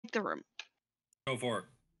make the room. Go for it.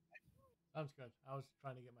 Sounds good. I was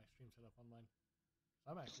trying to get my stream set up online.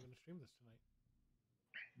 I'm actually going to stream this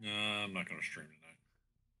tonight. I'm not going to stream tonight.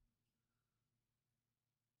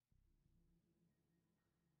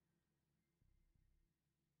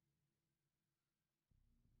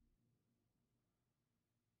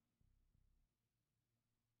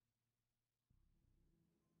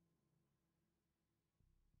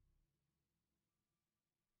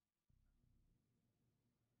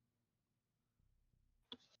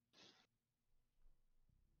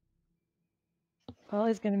 Well,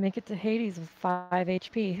 he's going to make it to Hades with 5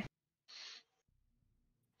 HP.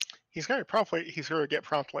 He's going to get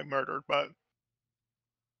promptly murdered, but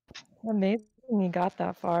Amazing he got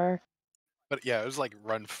that far. But yeah, it was like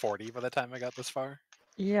run 40 by the time I got this far.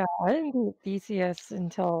 Yeah, I didn't beat Theseus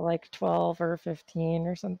until like 12 or 15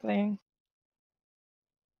 or something.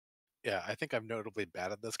 Yeah, I think I'm notably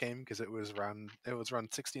bad at this game because it was run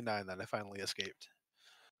 69 that I finally escaped.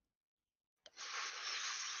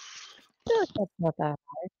 I feel like that's not that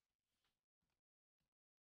high.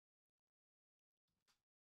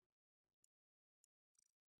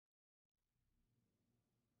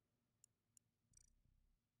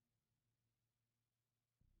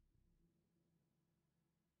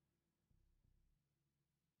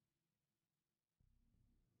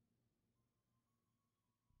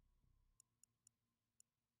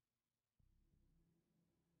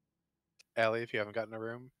 Allie, if you haven't gotten a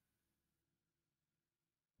room.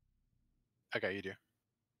 Okay, you do.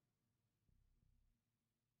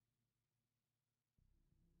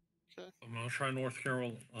 I'm going to try North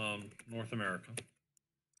America.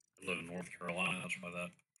 I live in North Carolina. That's why that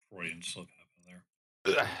Freudian slip happened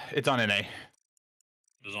there. It's on NA. It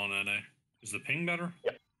is on NA. Is the ping better?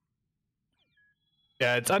 Yep.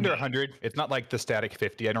 Yeah, it's under 100. It's not like the static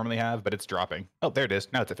 50 I normally have, but it's dropping. Oh, there it is.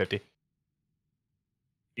 Now it's at 50.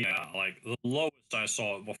 Yeah, like the lowest I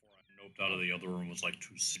saw it before I noped out of the other room was like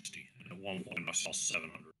 260. And at one point I saw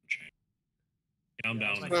 700 and change. Yeah, I'm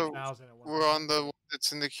down. Like So 1,000 at one we're point. on the one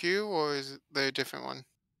that's in the queue, or is it a different one?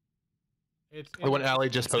 It's The one Allie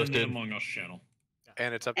just It's in the posted. Among Us channel.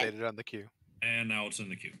 And it's updated on the queue. And now it's in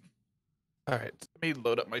the queue. All right, let me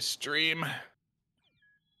load up my stream.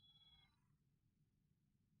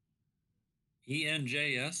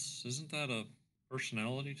 ENJS, isn't that a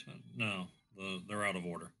personality type? No, they're out of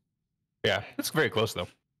order. Yeah, it's very close though.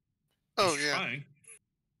 Oh Just yeah, trying.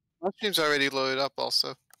 my stream's already loaded up.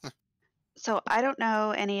 Also, So I don't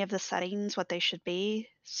know any of the settings, what they should be.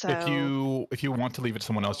 So If you want to leave it to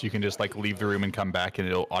someone else, you can just like leave the room and come back, and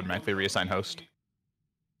it'll automatically reassign host.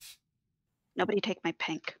 nobody take my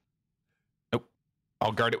pink. Nope,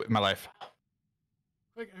 I'll guard it with my life.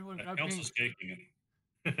 Quick, everyone grab Else ping. is taking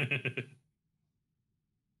it.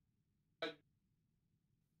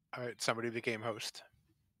 All right, somebody became host.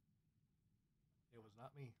 It was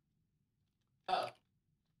not me.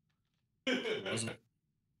 Wasn't it?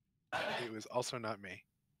 It was also not me.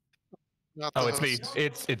 not the Oh, it's me.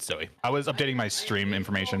 host. It's Zoe. I was updating my stream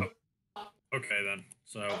information. Okay then.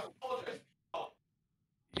 So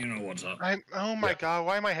you know what's up. oh my god,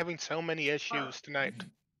 why am I having so many issues tonight?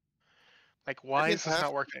 Like, why Maybe is this half-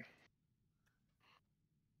 not working?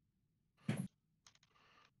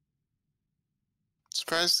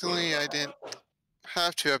 Surprisingly, I didn't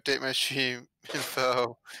have to update my stream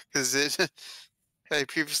info because I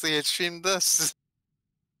previously had streamed this.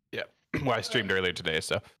 Well, I streamed earlier today,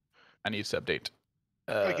 so I need to update.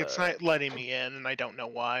 Like, it's not letting me in, and I don't know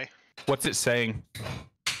why. What's it saying?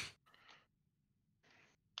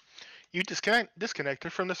 You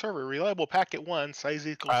disconnected from the server. Reliable packet 1, size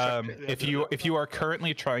equals... If you are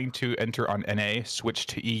currently trying to enter on NA, switch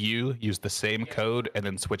to EU, use the same code, and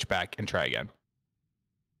then switch back and try again.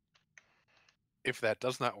 If that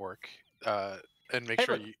does not work, and make Hey,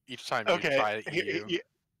 sure look. each time you Okay. try EU.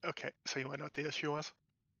 Okay, so you want to know what the issue was?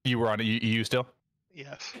 You were on EU still?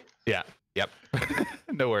 Yes. Yeah. Yep.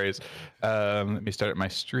 No worries. Let me start my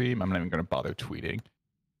stream. I'm not even going to bother tweeting.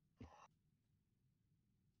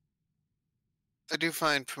 I do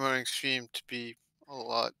find promoting stream to be a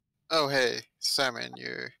lot. Oh hey, Simon,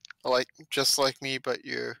 you're just like me, but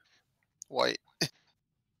you're white.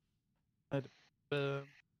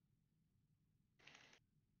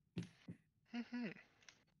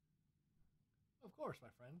 Of course, my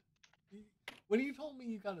friend. When you told me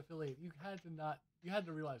you got affiliated, you had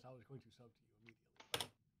to realize I was going to sub to you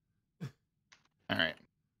immediately. All right.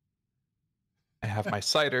 I have my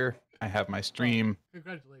cider. I have my stream.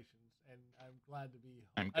 Congratulations, and I'm glad to be.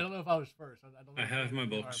 I'm I don't know if I was first. I don't know. I if have my AR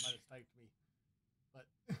books. might have sniped me, but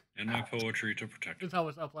And my poetry to protect since it. I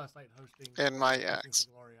was up last night hosting And my hosting axe.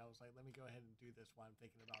 for Glory, I was like, let me go ahead and do this while I'm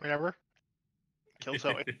thinking about it. Whatever. Kill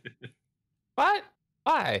Zoe. What?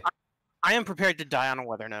 Why? I am prepared to die on a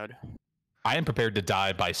weather node. I am prepared to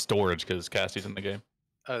die by storage because Cassie's in the game.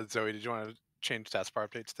 Zoe, did you want to change taskbar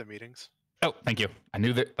updates to meetings? Oh, thank you. I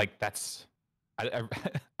knew that. Like that's. I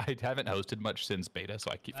haven't hosted much since beta, so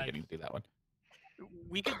I keep forgetting to do that one.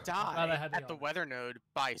 We could glad I die had at the the weather node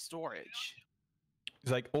by storage.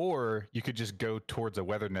 It's like, or you could just go towards a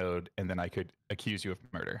weather node, and then I could accuse you of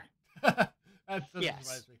murder. That doesn't Yes.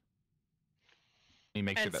 surprise me. You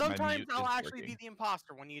make sure And that my sometimes mute I'll is actually be working. the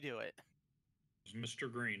imposter when you do it. There's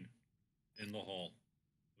Mr. Green in the hall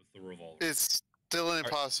with the revolver. It's still an Alright.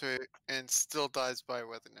 imposter and still dies by a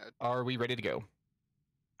weather node. Are we ready to go?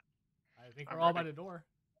 I think I'm we're all by ready. the door.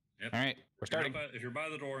 Yep. All right, we're If you're not starting. by- if you're by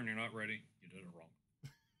the door and you're not ready, you did it wrong.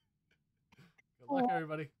 Good luck,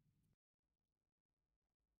 everybody.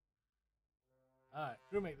 All right,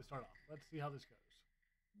 crewmate to start off. Let's see how this goes.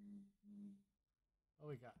 What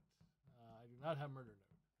we got? I do not have murder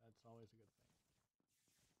node. That's always a good thing.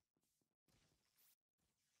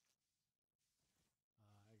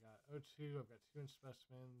 I got O2. I've got 2 in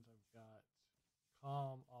specimens. I've got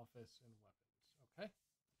comm, office, and weapons. Okay,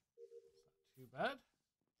 it's not too bad.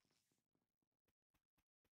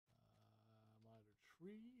 Monitor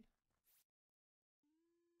tree.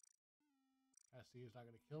 Cassidy is not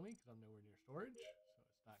going to kill me because I'm nowhere near storage, so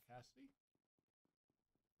it's not Cassidy.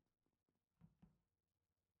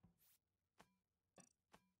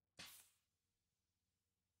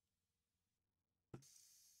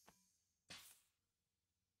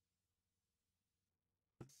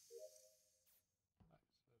 Alright, so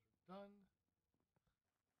those are done.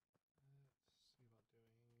 Let's see about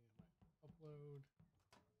doing my upload.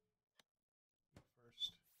 You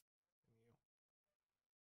first. And you.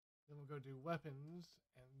 Then we'll go do weapons,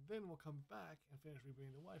 and then we'll come back and finish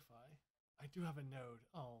rebooting the Wi-Fi. I do have a node.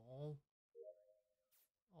 Oh.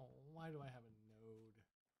 Oh, why do I have a node?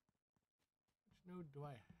 Which node do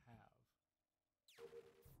I have?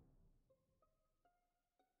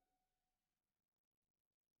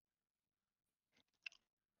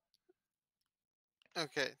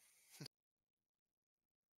 Okay.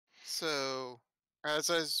 So, as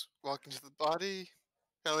I was walking to the body,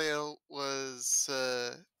 Elio was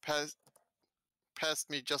past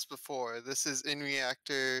me just before. This is in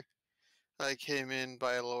reactor. I came in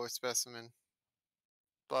by a lower specimen.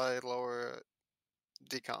 By lower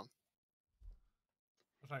decom.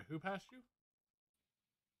 I'm sorry, who passed you?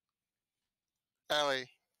 Allie,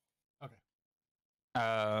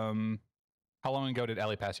 How long ago did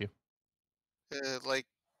Ellie pass you? like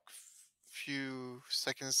few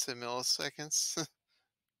seconds to milliseconds.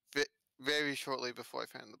 Very shortly before I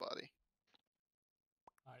found the body.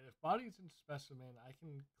 Alright, if body's in specimen, I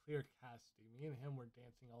can clear Cassidy. Me and him were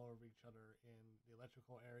dancing all over each other in the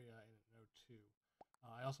electrical area and in O2.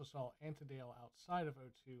 I also saw Antidale outside of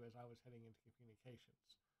O2 as I was heading into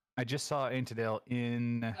communications. I just saw Antidale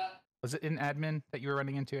in. Was it in admin that you were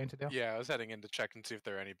running into, Antidale? Yeah, I was heading in to check and see if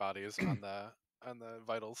there are any bodies on the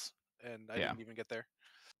vitals, and I Yeah. didn't even get there.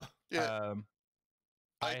 Yeah,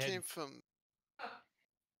 I I had- came from.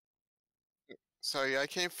 Sorry, I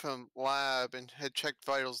came from lab and had checked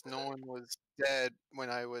vitals. No one was dead when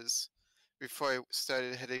I was before I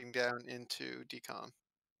started heading down into decom.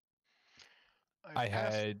 I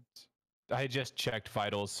had just checked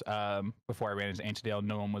vitals before I ran into Antidale.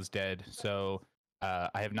 No one was dead, so I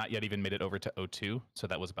have not yet even made it over to O2. So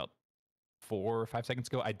that was about 4 or 5 seconds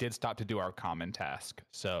ago. I did stop to do our common task,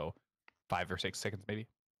 so 5 or 6 seconds maybe.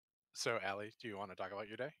 So, Allie, do you want to talk about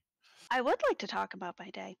your day? I would like to talk about my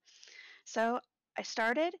day. So I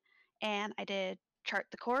started and I did chart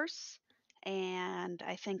the course, and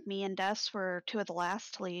I think me and Des were 2 of the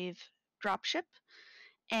last to leave dropship.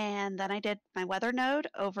 And then I did my weather node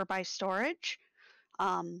over by storage.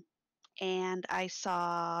 And I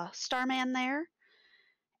saw Starman there,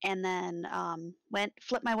 and then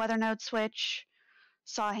flipped my weather node switch,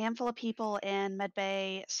 saw a handful of people in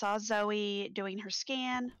medbay, saw Zoe doing her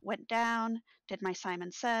scan, went down, did my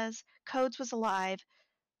Simon Says, Codes was alive,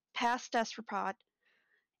 passed Despropot,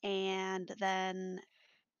 and then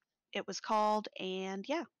it was called, and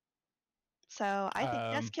yeah. So I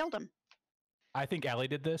think Des killed him. I think Allie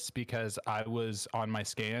did this because I was on my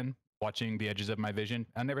scan watching the edges of my vision.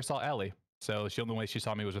 I never saw Allie, so the only way she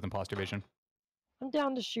saw me was with imposter vision. I'm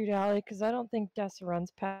down to shoot Allie because I don't think Des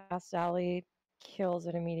runs past Allie, kills,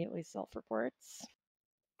 and immediately self-reports.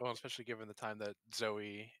 Well, especially given the time that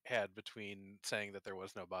Zoe had between saying that there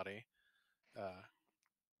was no body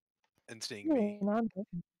and seeing me.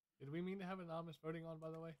 Did we mean to have anonymous voting on,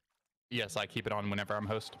 by the way? Yes, I keep it on whenever I'm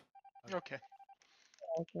host. Okay.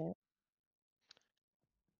 Okay.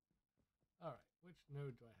 Alright, which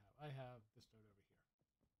node do I have? I have this node over here.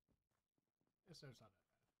 so it's not that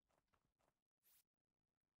bad.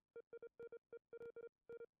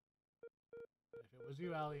 And if it was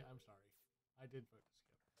you, Allie, I'm sorry. I did vote to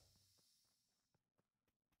skip.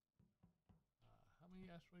 How many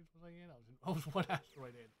asteroids was I in? I was one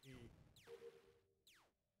asteroid in. E.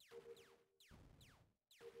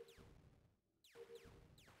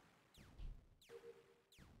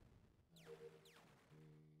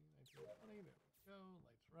 There we go.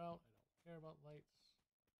 Lights are out. I don't care about lights.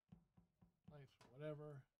 Lights for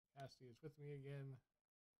whatever. Cassie is with me again.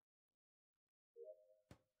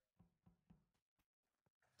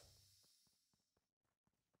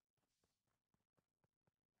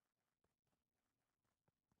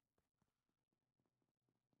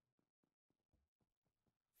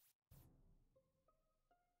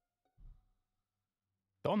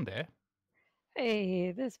 ¿Dónde?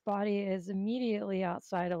 Hey, this body is immediately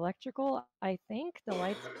outside electrical. I think the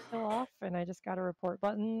light's still off, and I just got a report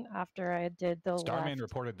button after I did the Starman left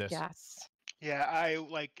reported this. gas. Yeah, I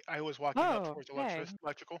was walking up Oh, towards okay.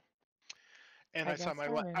 electrical, and I I saw guess my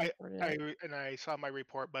Starman reported it. I saw my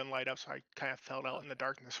report button light up, so I kind of fell out in the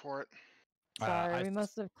darkness for it. Sorry, we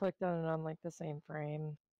must have clicked on it on like the same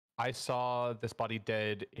frame. I saw this body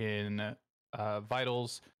dead in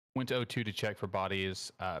vitals. Went to O2 to check for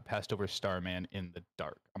bodies. Passed over Starman in the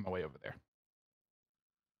dark on my way over there.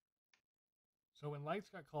 So when lights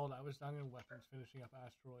got called, I was down in weapons finishing up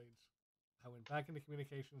asteroids. I went back into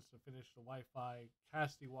communications to finish the Wi-Fi.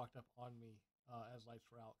 Cassidy walked up on me as lights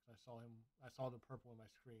were out because I saw the purple in my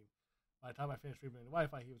screen. By the time I finished rebooting the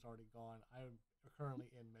Wi-Fi, he was already gone. I am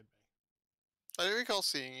currently in medbay. I recall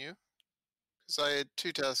seeing you because I had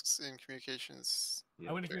 2 tasks in communications.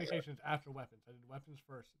 I went to communications after weapons. I did weapons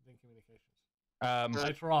first, then communications. Good.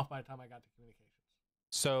 Lights were off by the time I got to communications.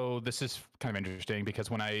 So this is kind of interesting because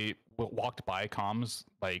when I walked by comms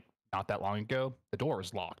like not that long ago, the door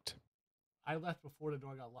was locked. I left before the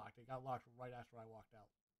door got locked. It got locked right after I walked out.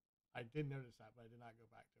 I did notice that, but I did not go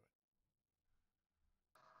back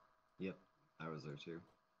to it. Yep, I was there too.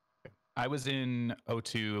 I was in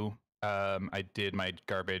O2. I did my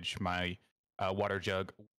garbage, my water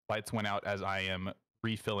jug. Lights went out as I am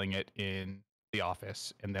refilling it in the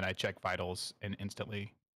office, and then I check vitals and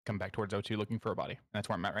instantly come back towards O2 looking for a body. And that's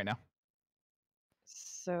where I'm at right now.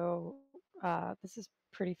 So this is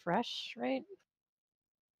pretty fresh, right?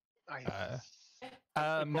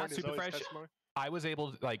 Not super fresh. I was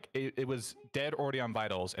able to, like, it was dead already on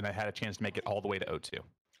vitals, and I had a chance to make it all the way to O2.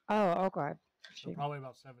 Oh, okay. So probably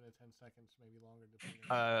about 7 to 10 seconds, maybe longer,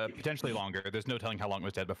 depending. Potentially longer. There's no telling how long it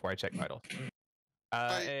was dead before I checked vitals.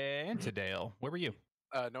 Antidale, where were you?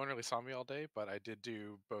 No one really saw me all day, but I did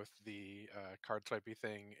do both the card swipey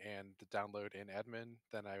thing and the download in admin.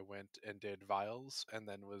 Then I went and did vials, and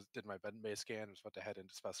then did my bed base scan. Was about to head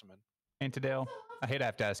into specimen. Antidale, I hate to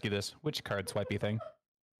have to ask you this. Which card swipey thing?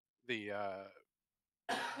 The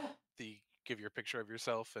give your picture of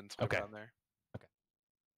yourself and swipe it on there. Okay.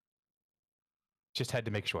 Just had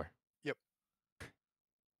to make sure. Yep.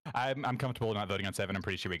 I'm comfortable not voting on 7. I'm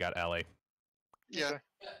pretty sure we got LA. Yeah.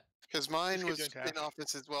 Because mine was in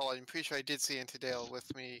office as well. I'm pretty sure I did see Antidale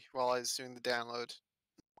with me while I was doing the download.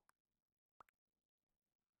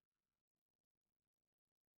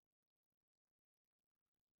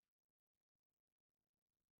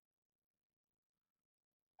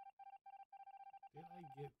 Did I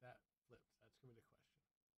get that flipped? That's going to be the question.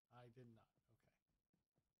 I did not.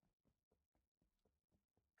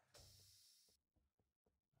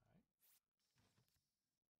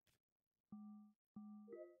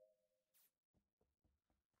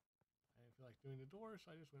 I didn't feel like doing the door,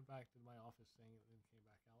 so I just went back to my office thing and then came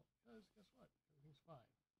back out. Because guess what? Everything's fine.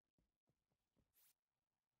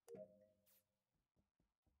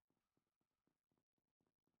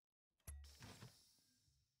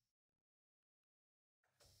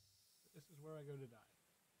 This is where I go to die.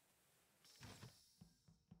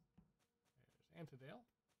 There's Antidale.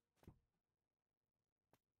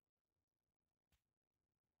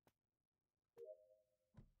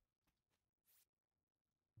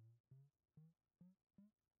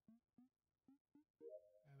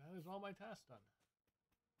 And that is all my tasks done.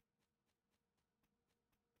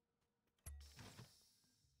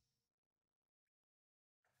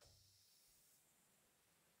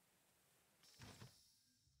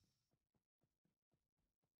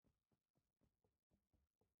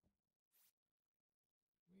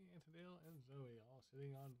 Me, Antidale, and Zoe all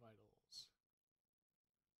sitting on vitals.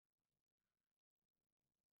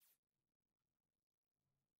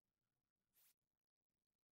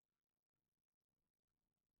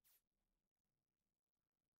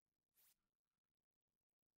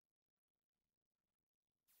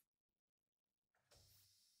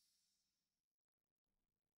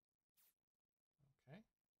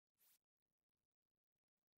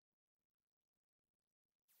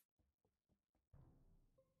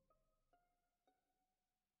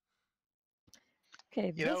 Okay,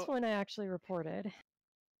 You this know- one I actually reported.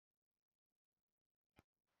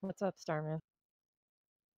 What's up, Starman?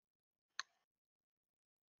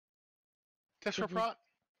 Disrefront,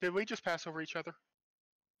 did we just pass over each other?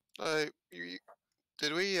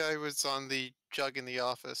 Did we? I was on the jug in the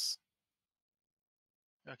office.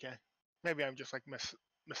 Okay. Maybe I'm just like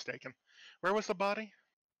mistaken. Where was the body?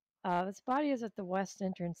 This body is at the west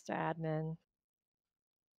entrance to admin.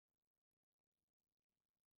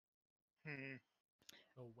 Hmm.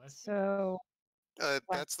 The west. So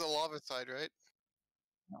That's the lava side, right?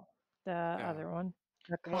 no, the other one.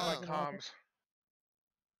 The The one by comms and all that. Tom's.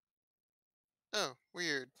 Oh,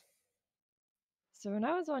 weird. So when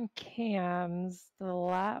I was on cams,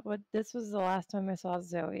 this was the last time I saw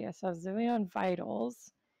Zoe. I saw Zoe on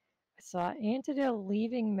Vitals. I saw Antidale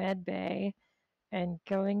leaving Medbay and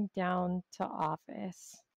going down to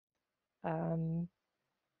office.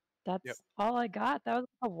 That's all I got. That was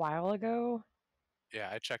a while ago. Yeah,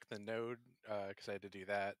 I checked the node because I had to do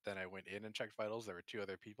that. Then I went in and checked vitals. There were 2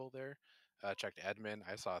 other people there. Checked admin.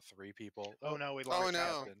 I saw 3 people. Oh no, we Oh lost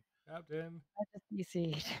no. Captain. I just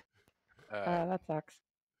PC'd. Uh, That sucks.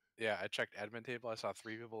 yeah, I checked admin table. I saw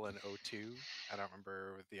 3 people in O2. I don't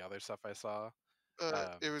remember what the other stuff I saw.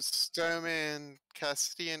 It was Starman,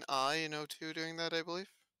 Cassidy, and I in O2 doing that, I believe.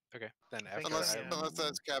 Okay, then I think after Unless, so, I yeah. unless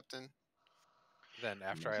that's Captain. then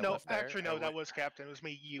after I No, left there, actually, I no, that went- was Captain. It was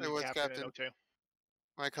me, you, It and was Captain, Captain. and O2.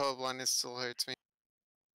 My colorblindness still hurts me.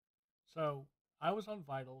 So I was on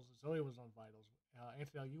Vitals. Zoe was on Vitals.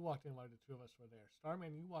 Antidale, you walked in while the 2 of us were there.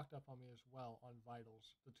 Starman, you walked up on me as well on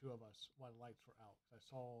Vitals. The 2 of us while lights were out. I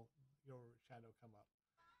saw your shadow come up.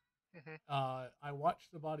 Mhm. I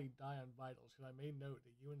watched the body die on Vitals because I made note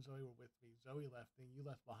that you and Zoe were with me. Zoe left, then you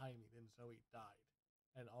left behind me, then Zoe died,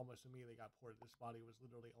 and almost immediately got ported. This body was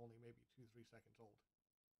literally only maybe 2-3 seconds old.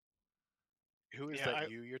 Who is Yeah,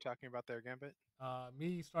 that you're talking about there, Gambit?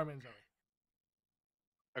 Me, Starman, Zoe.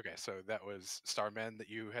 Okay, so that was Starman that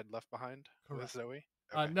you had left behind with Correct. Zoe?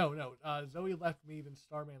 No. Zoe left me, then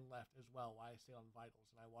Starman left as well while I stayed on Vitals,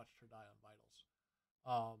 and I watched her die on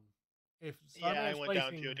Vitals. If Yeah, I Starman's went down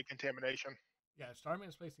placing, to decontamination. yeah, if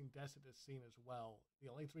Starman's placing Des at this scene as well, the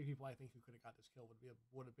only 3 people I think who could have got this kill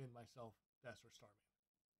would have been myself, Des, or Starman.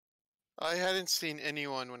 I hadn't seen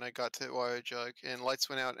anyone when I got to Wire Jug, and lights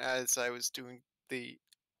went out as I was doing the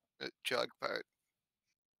jug part.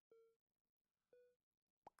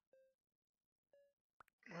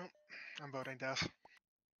 Well, I'm voting death.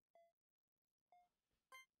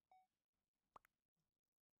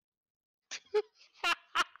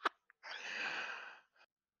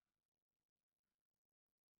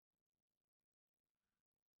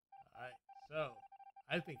 All right, so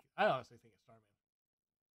I honestly think it's Starman.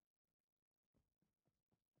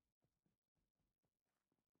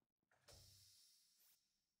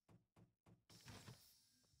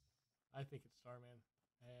 I think it's Starman,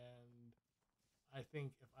 and I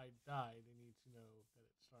think if I die, they need to know that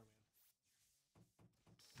it's Starman.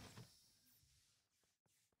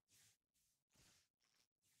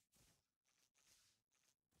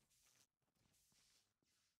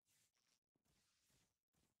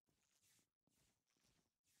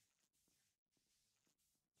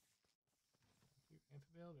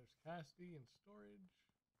 Antidale, there's Cassidy in storage.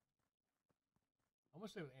 I'm gonna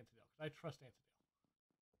stay with Antidale because I trust Antidale.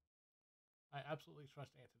 I absolutely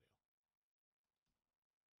trust Antidale.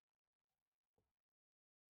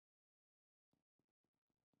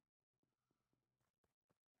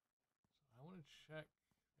 So I want to check.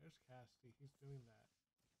 There's Cassidy. He's doing that.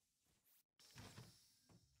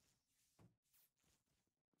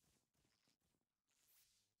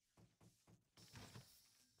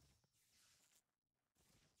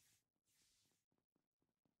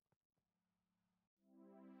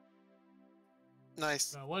 Nice.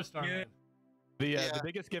 So it was Starman. The Yeah.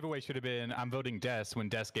 biggest giveaway should have been I'm voting Des when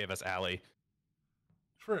Des gave us Allie.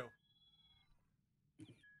 True.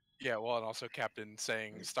 Yeah, well, and also Captain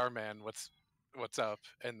saying Starman, what's up,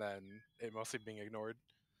 and then it mostly being ignored.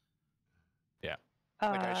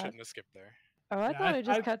 Like I shouldn't have skipped there. Oh, I Yeah, thought I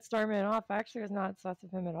just I- cut Starman off. I actually was not sus of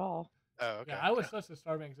him at all. Oh, okay. Yeah, I was sus of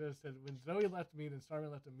Starman because it said when Zoe left me, then Starman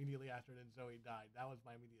left immediately after, then Zoe died. That was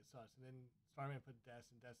my immediate sus. And then Starman put Des,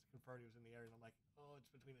 and Des confirmed he was in the area, and I'm like, oh, it's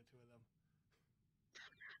between the 2 of them.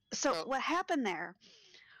 So Well- what happened there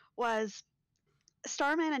was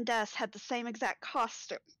Starman and Des had the same exact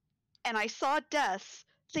costume, and I saw Des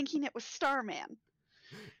thinking it was Starman,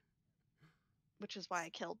 which is why I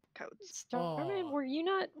killed Codes. Starman, Aw. were you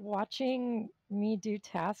not watching me do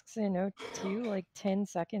tasks in O2 like 10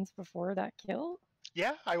 seconds before that kill?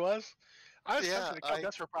 Yeah, I was. I was Yeah, tempted to kill I-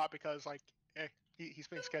 Disrefront because, like, he's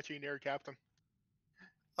been sketchy near Captain.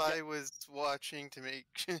 I was watching to make.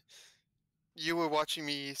 You were watching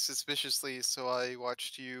me suspiciously, so I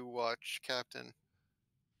watched you watch Captain.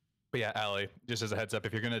 But yeah, Allie, just as a heads up,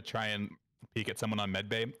 if you're gonna try and peek at someone on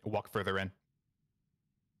medbay, walk further in.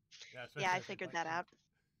 Yeah, especially Yeah, I as they figured bite that you. out.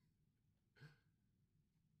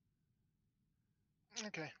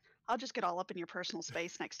 Okay. I'll just get all up in your personal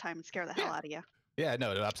space next time and scare the hell Yeah. out of you. Yeah,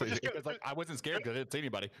 no, absolutely. just go- Because like I wasn't scared because I didn't see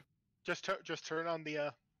anybody. Just turn on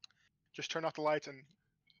the just turn off the lights and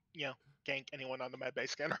gank anyone on the med bay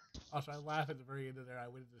scanner. Also, I laugh at the very end of there. I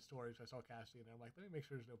went into the storage. I saw Cassidy, and I'm like, let me make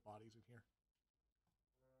sure there's no bodies in here.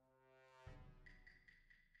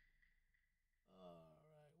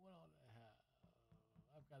 Alright, what ought I have?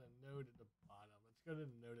 I've got a node at the bottom. Let's go to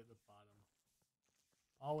the node at the bottom.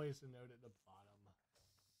 Always the node at the bottom.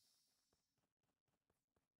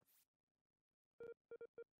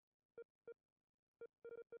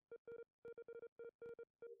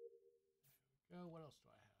 There we go. What else do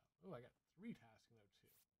I have? Oh, I got 3 tasking though too.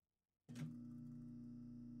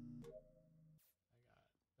 I got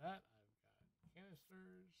that. I've got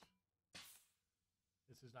canisters.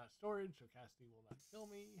 This is not storage, so Cassidy will not kill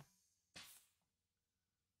me.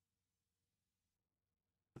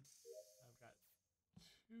 I've got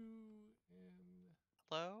 2 in.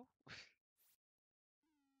 Hello?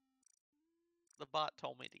 The bot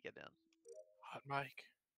told me to get in. Hot mic.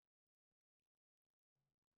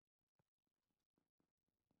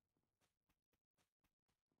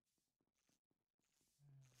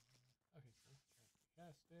 Okay, cool.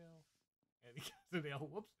 Castdale. Andy Castdale,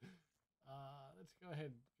 whoops. Let's go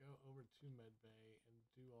ahead and go over to Medbay and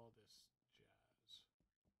do all this jazz.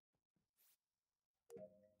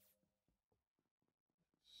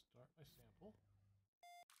 Let's start my sample.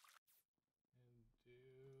 And do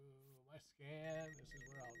my scan. This is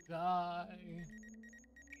where I'll die.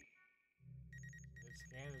 This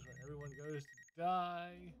scan is where everyone goes to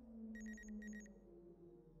die.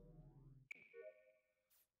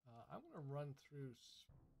 I'm going to run through.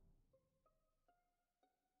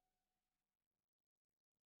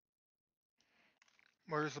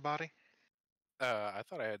 Where's the body? I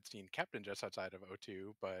thought I had seen Captain just outside of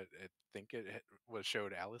O2, but I think it was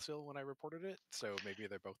showed Alicil when I reported it, so maybe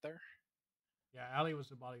they're both there. Yeah, Allie was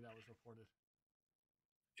the body that was reported.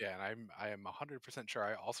 Yeah, and I am 100% sure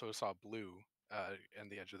I also saw Blue in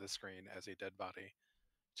the edge of the screen as a dead body,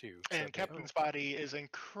 too. So And Captain's body is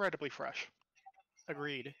incredibly fresh.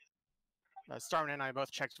 Agreed. Starman and I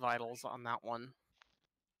both checked vitals on that one.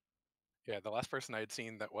 Yeah, the last person I had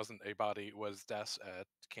seen that wasn't a body was Des at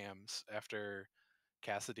Cam's after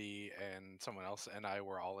Cassidy and someone else and I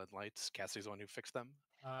were all in lights. Cassidy's the one who fixed them.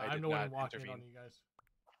 I'm the one walking in on you guys.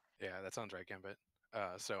 Yeah, that sounds right, Gambit.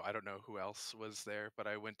 So I don't know who else was there, but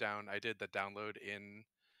I went down. I did the download in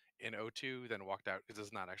O2, then walked out because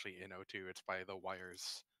it's not actually in O2. It's by the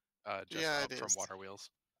wires, just Yeah, up it from is. Water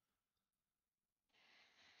Wheels.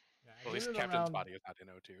 Yeah, At least Captain's body is not in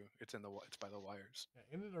O2. It's it's by the wires. Yeah,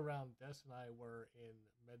 in and around Des and I were in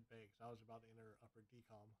Medbay because I was about to enter upper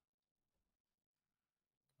decom.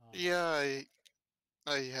 Yeah,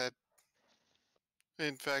 I had,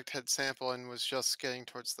 in fact, had sample and was just getting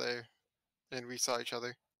towards there, and we saw each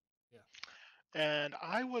other. Yeah. And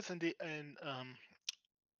I was in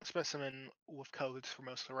specimen with codes for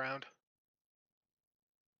most of the round.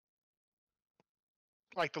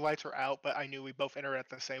 Like the lights were out, but I knew we both entered at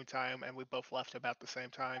the same time, and we both left about the same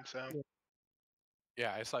time. So.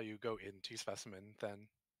 Yeah, I saw you go into specimen then.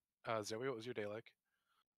 Zoe, what was your day like?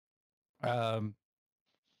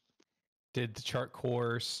 Did the chart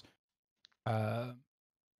course.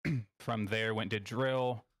 From there, went to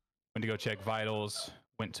drill, went to go check vitals,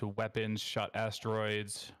 went to weapons, shot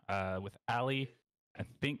asteroids with Allie. I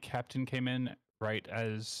think Captain came in right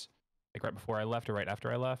before I left or right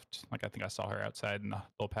after I left. Like I think I saw her outside in the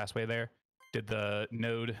little passway there. Did the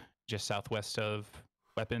node just southwest of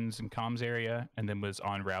weapons and comms area, and then was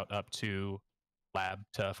en route up to lab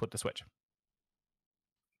to flip the switch.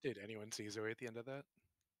 Did anyone see Zoe at the end of that?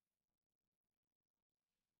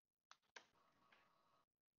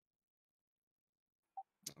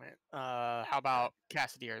 How about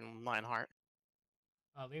Cassidy or Lionheart?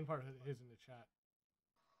 Lionheart is in the chat.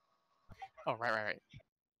 Oh, right.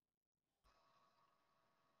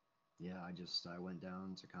 Yeah, I went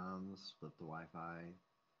down to comms, flipped the Wi-Fi,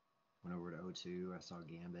 went over to O2, I saw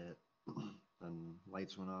Gambit, then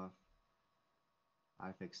lights went off.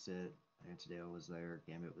 I fixed it, Antidale was there,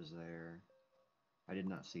 Gambit was there. I did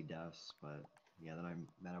not see deaths, but yeah, then I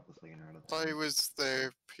met up with Leonard at the I end. was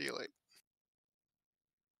there pretty late.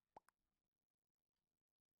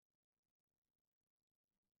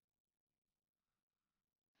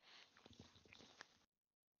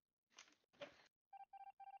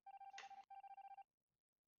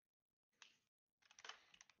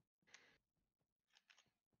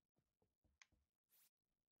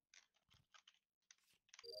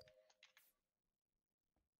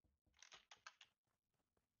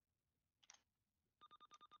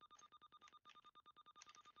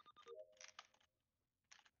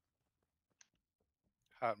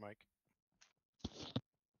 Hot mic.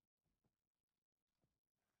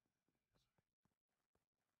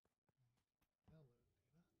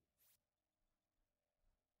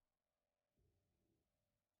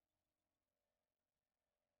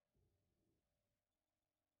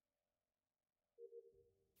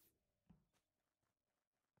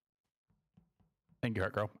 Thank you,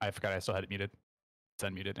 Heart Girl. I forgot I still had it muted. It's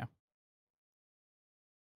unmuted now.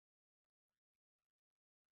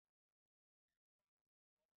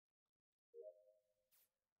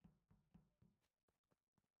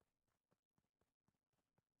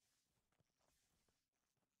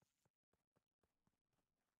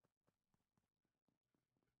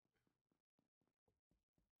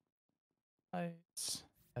 Lights.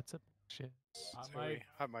 That's obnoxious. Hot Zoe, mic.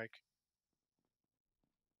 hot mic.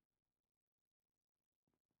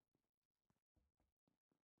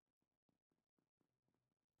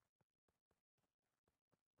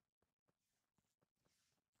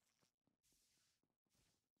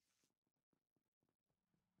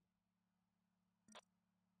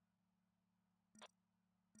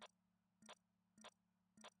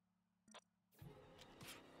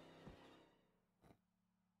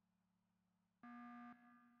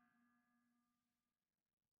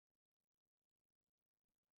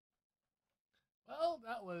 Well,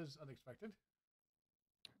 that was unexpected.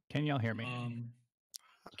 Can y'all hear me?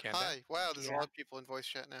 Can Hi. Wow, there's a Yeah. lot of people in voice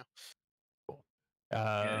chat now.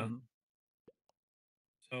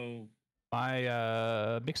 So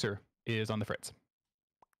My mixer is on the fritz.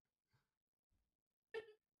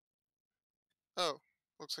 Oh,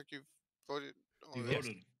 looks like you've voted. you already.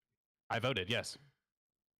 voted. I voted, yes.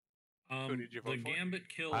 Who did you vote The for? Gambit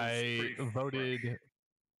kill is I pretty voted. fresh.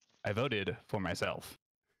 I voted for myself.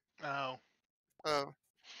 Oh. Oh,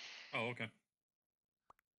 Oh, okay.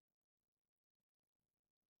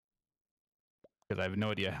 Because I have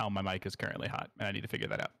no idea how my mic is currently hot, and I need to figure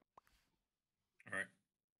that out. All right.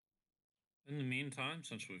 In the meantime,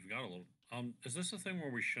 since we've got a little, is this a thing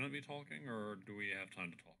where we shouldn't be talking, or do we have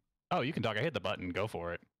time to talk? Oh, you can talk. I hit the button. Go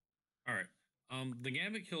for it. All right. The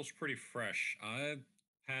Gambit kill's pretty fresh. I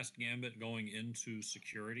passed Gambit going into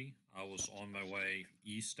security. I was on my way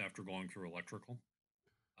east after going through electrical,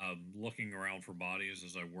 looking around for bodies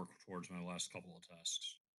as I work towards my last couple of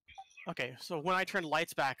tasks. Okay, so when I turned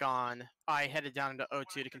lights back on, I headed down into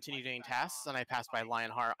O2 to continue doing tasks, and I passed by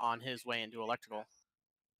Lionheart on his way into electrical.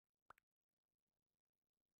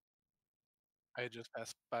 I had just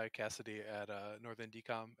passed by Cassidy at Northern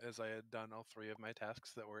Decom as I had done all 3 of my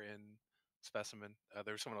tasks that were in Specimen.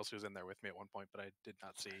 There was someone else who was in there with me at one point, but I did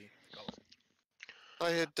not see the color. I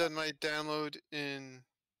had done my download in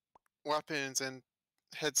weapons and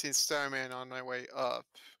had seen Starman on my way up.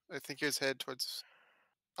 I think he was headed towards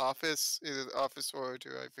office, either the office or do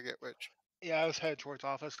I forget which. Yeah, I was headed towards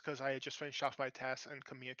office because I had just finished off my tasks in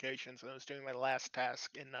communications and I was doing my last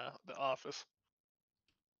task in the office.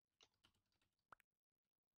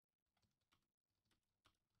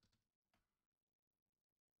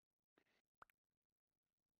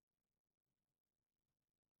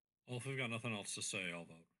 Well, if we've got nothing else to say, I'll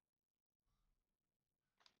vote.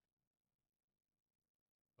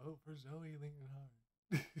 Vote for Zoe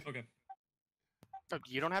Lingenhart. Okay. Oh,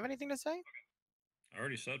 you don't have anything to say? I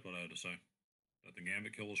already said what I had to say. That the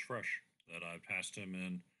Gambit kill was fresh. That I passed him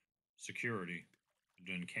in security,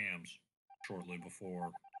 in cams, shortly before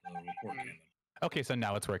the report came in. Okay, so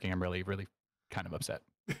now it's working. I'm really, really kind of upset.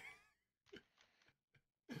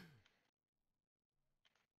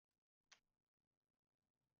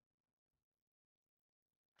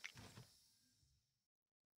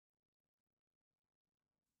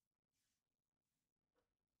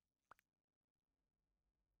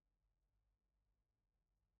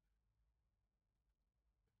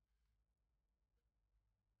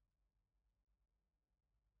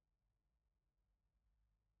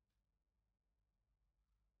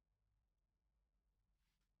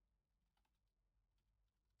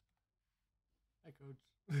 Hi,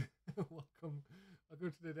 Coach. Welcome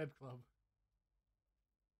to the Dead Club.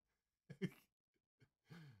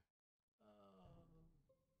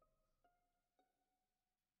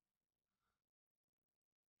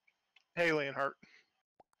 Hey, Leonhart.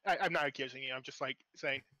 I'm not accusing you. I'm just like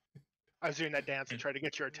saying I was doing that dance to try to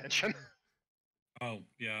get your attention. Oh,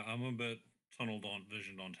 yeah, I'm a bit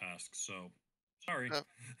visioned on tasks, so sorry.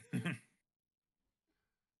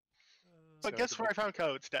 But guess where I found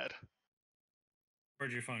Code's dead?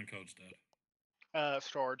 Where'd you find Code's dead?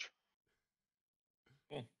 Storage.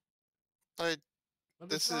 Cool.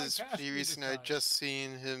 This is pretty recent. I just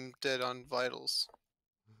seen him dead on Vitals.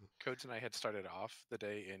 Codes and I had started off the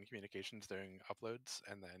day in communications doing uploads,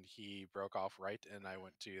 and then he broke off right, and I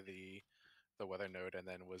went to the the weather node and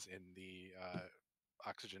then was in the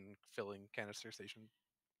oxygen filling canister station.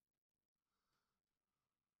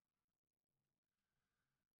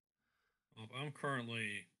 I'm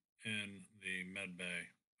currently in the med bay,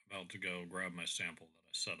 about to go grab my sample that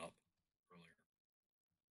I set up earlier.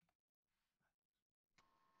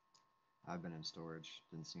 I've been in storage,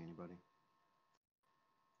 didn't see anybody.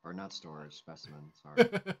 Or not storage, specimen, sorry.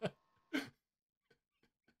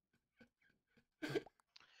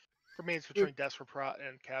 For me, it's between Desperate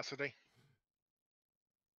and Cassidy.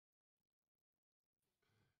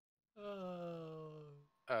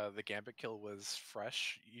 The Gambit kill was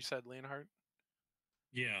fresh, you said, Leonhardt?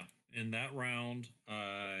 Yeah, in that round,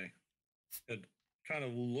 I had kind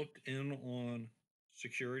of looked in on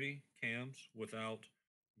security cams without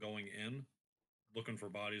going in, looking for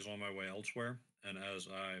bodies on my way elsewhere. And as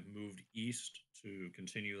I moved east to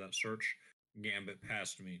continue that search, Gambit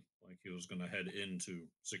passed me like he was going to head into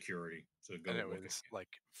security to go And it look was at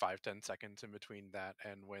like 5-10 seconds in between that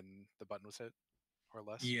and when the button was hit, or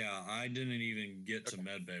less? Yeah, I didn't even get to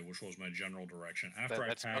medbay, which was my general direction. After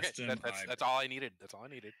I passed him, that's all I needed. That's all I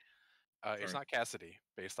needed. It's Sorry. not Cassidy,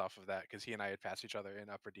 based off of that, because he and I had passed each other in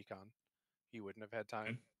Upper Decon. He wouldn't have had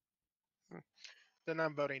time. Then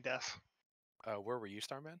I'm voting Death. Where were you,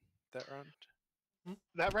 Starman, that round?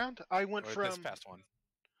 That round, I went Or from this past one.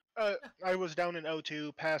 I was down in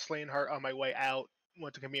O2, past Leonhardt on my way out,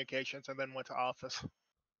 went to communications, and then went to office.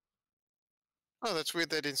 Oh, that's weird.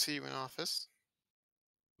 They didn't see you in office.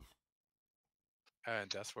 And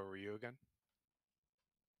Des, where were you again?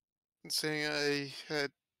 Saying I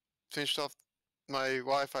had finished off my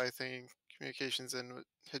Wi-Fi thing, communications, and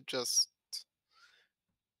had just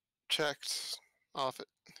checked off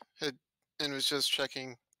it, and was just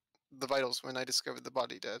checking the vitals when I discovered the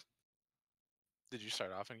body dead. Did you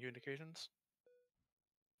start off in communications?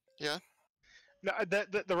 Yeah. No,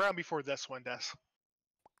 the round before this one, Des.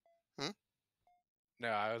 No,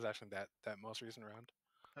 I was actually that most recent round.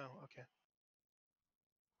 Oh, okay.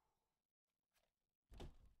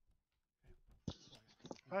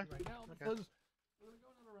 Fine. Right now, because we're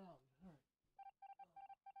going on around.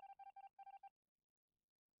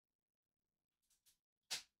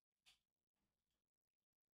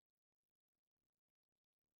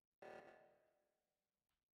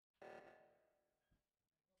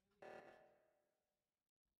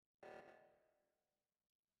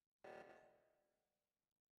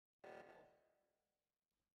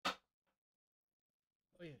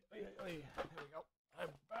 All right. Oh yeah. There we go.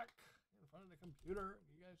 I'm back in front of the computer.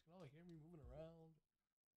 You guys can all hear me moving around.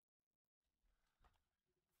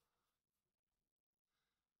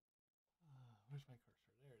 Where's my cursor?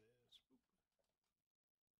 There it is. Boop.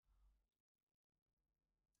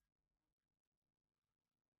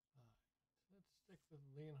 Let's stick with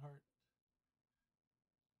Leonhardt.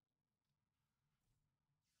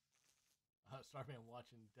 Starman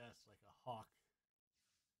watching Des like a hawk.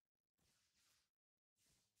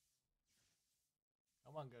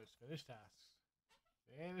 Come on, Ghost. Finish tasks.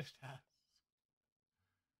 Finish tasks.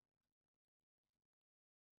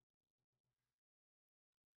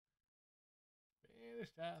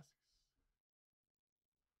 Finish tasks. Finish your task.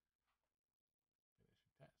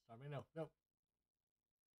 Starman, no.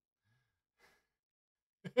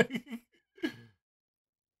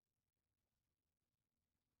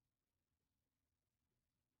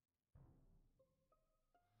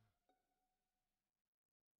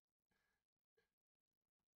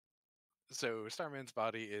 So Starman's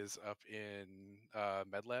body is up in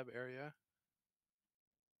MedLab area.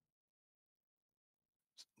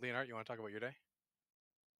 Leonhardt, you want to talk about your day?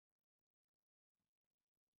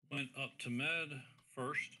 Went up to med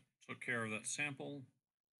first, took care of that sample,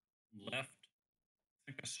 left. I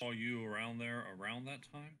think I saw you around there around that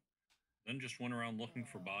time. Then just went around looking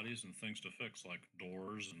for bodies and things to fix, like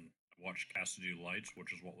doors, and watched Cassidy lights,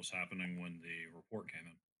 which is what was happening when the report came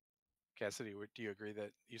in. Cassidy, do you agree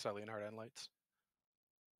that you saw Leonhardt and lights?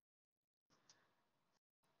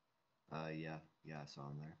 Yeah, I saw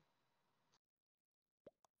him there.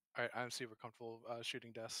 All right, I'm super comfortable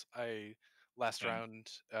shooting Des. Last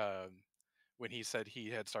round, when he said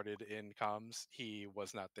he had started in comms, he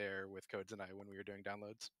was not there with Codes and I when we were doing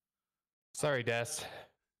downloads. Sorry, Des.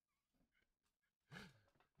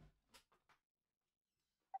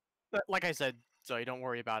 Like I said, Zoe, don't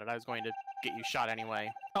worry about it. I was going to get you shot anyway.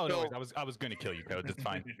 Oh no, I was going to kill you, Codes. It's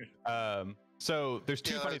fine. So there's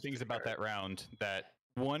two funny things about that round. That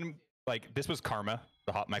one, like this was karma.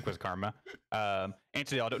 The hot mic was karma.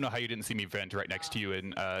 Anthony, I don't know how you didn't see me vent right next to you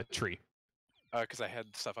in tree. Because I had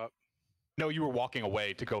stuff up. No, you were walking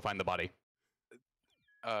away to go find the body.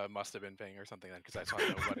 Must have been ping or something then, because I saw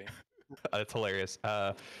nobody. That's hilarious.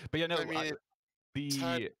 But yeah, no. I mean, It's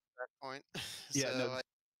hard The at that point. yeah, so no, I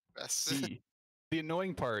guess. the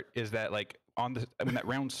annoying part is that like when that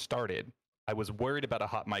round started, I was worried about a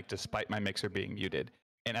hot mic despite my mixer being muted.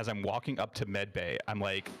 And as I'm walking up to medbay, I'm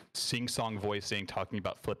like sing-song voicing, talking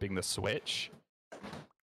about flipping the switch,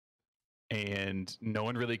 and no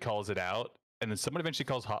one really calls it out. And then someone eventually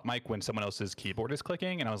calls hot mic when someone else's keyboard is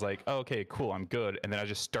clicking, and I was like, oh, okay, cool, I'm good. And then I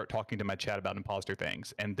just start talking to my chat about imposter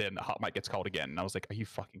things, and then hot mic gets called again, and I was like, are you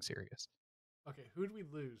fucking serious? Okay, who did we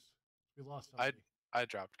lose? We lost somebody. I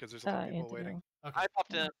dropped because there's a lot of people waiting. Okay. I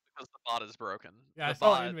popped in because the bot is broken. Yeah, I The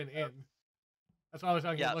saw bot- Inven in. That's why I was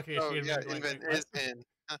talking. Yeah. Looking at Oh Inven. yeah, going, Invent "Wait, is what?" in.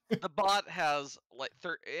 The bot has like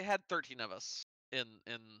it had 13 of us in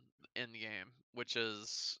the game, which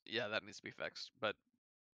is that needs to be fixed. But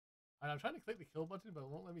I'm trying to click the kill button, but it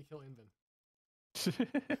won't let me kill Inven.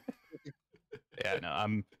 Yeah, no,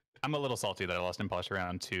 I'm a little salty that I lost imposter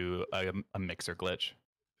round to a mixer glitch.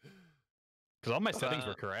 Because all my settings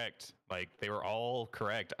were correct. Like, they were all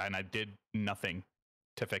correct, and I did nothing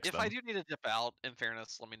to fix if them. I do need to dip out, in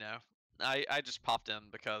fairness, let me know. I just popped in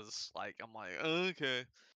because like I'm like okay,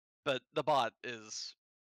 but the bot is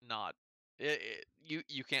not.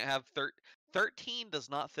 You can't have 13 does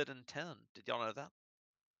not fit in 10. Did y'all know that?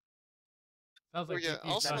 Sounds Oh like yeah. JP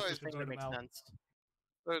Also, tried I to sort them out.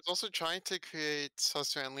 was also trying to create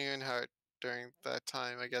Susser and Leonhardt during that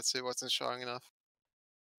time. I guess it wasn't strong enough.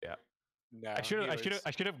 Yeah. No, I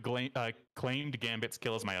should have claimed Gambit's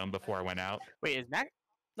kill as my own before I went out. Wait, is Max?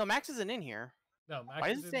 No, Max isn't in here. No, Max Why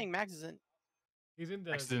is is it in- saying Max isn't? He's in the.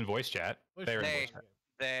 Max is in voice chat. They're in voice chat.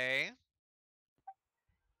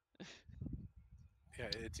 Yeah,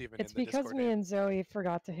 it's even It's in the because Discord me name. and Zoe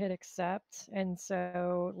forgot to hit accept, and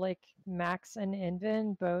so like Max and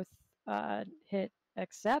Inven both hit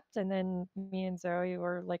accept, and then me and Zoe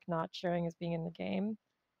were like not showing as being in the game.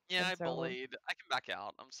 Yeah, And I so- bullied. I can back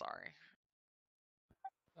out. I'm sorry.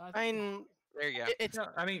 I mean, there you go. It's. No,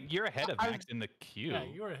 I mean, you're ahead of Max in the queue. Yeah,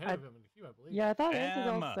 you were ahead of him in the queue, I believe. Yeah, I thought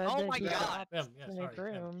Emma. Antidel said Oh that my he got God. up Yeah, to make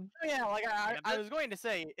sorry, room. Oh, yeah, like I Gambit? was going to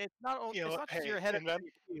say, it's not only You know it's what, not just hey, you're ahead of Inven?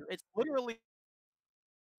 you. It's literally.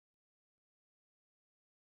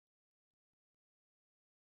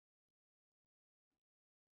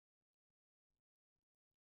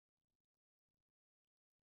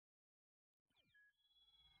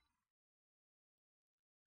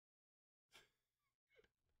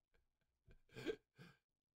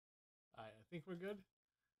 Alright, I think we're good.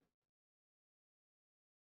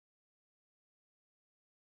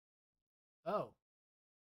 Oh.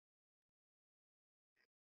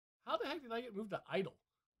 How the heck did I get moved to idle?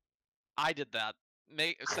 I did that.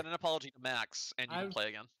 Send an apology to Max, and you can play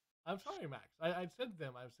again. I'm sorry, Max. I said to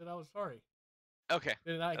them. I said I was sorry. Okay,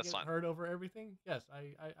 Did I that's get fine. heard over everything? Yes,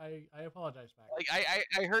 I apologize, Max. Like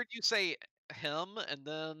I heard you say him, and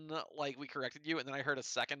then like we corrected you, and then I heard a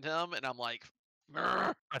second him, and I'm like,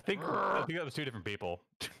 I think that was two different people.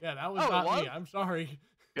 Yeah, that was Oh, it not me. was? I'm sorry.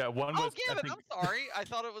 Yeah, one oh was. damn I it! think, I'm sorry. I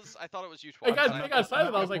thought it was you It twice. got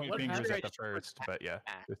silent. I was like, pointing what fingers happened? at the first, but yeah,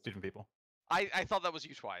 there's two different people. I thought that was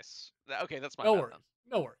you twice. Okay, that's my No bad worries.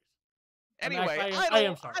 then. No worries. Anyway, Max, I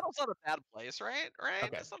am sorry. Idle's not a bad place, right? Right?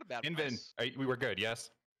 Okay. It's not a bad Inven, place. we were good, yes?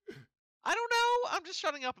 I don't know. I'm just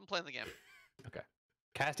shutting up and playing the game. Okay.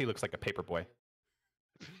 Casty looks like a paper boy.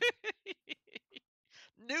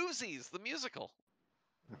 Newsies, the musical.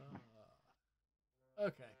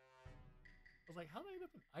 Okay. I was like, how did I end up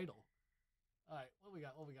in idle? Alright, what we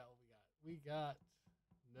got? We got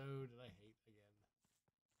Node that I hate again.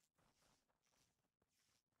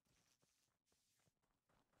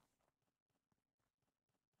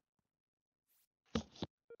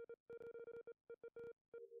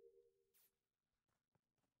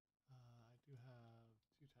 I do have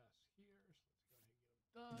 2 tasks here, so let's go ahead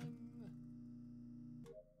and get them done.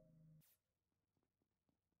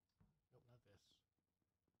 Nope, not this.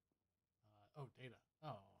 Oh, data.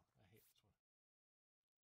 Oh, I hate this one.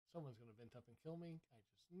 Someone's gonna vent up and kill me. I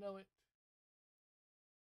just know it.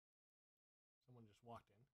 Someone just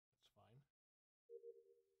walked in. That's fine.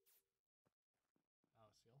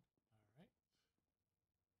 Aliceal. Alright.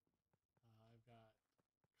 I've got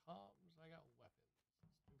comms. I got weapons.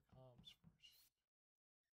 Let's do comms first.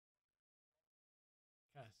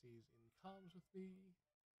 Cassie's in comms with me.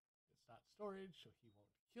 It's not storage, so he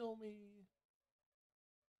won't kill me.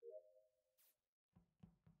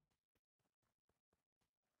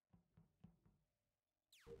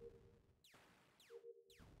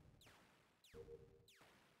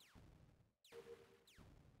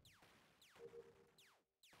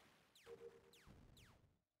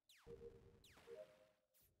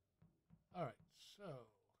 Alright, so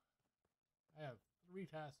I have 3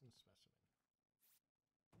 tasks in specimen.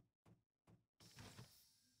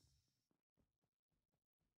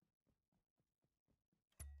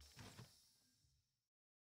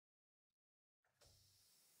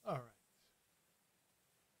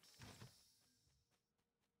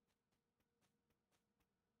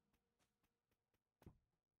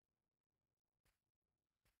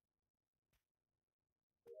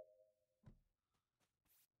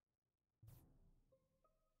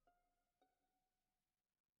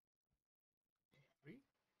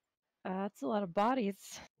 That's a lot of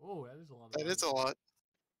bodies. Oh, that is a lot. That is a lot.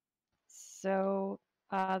 So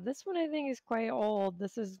this one I think is quite old.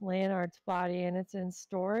 This is Leonard's body, and it's in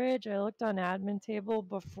storage. I looked on admin table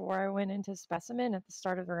before I went into specimen at the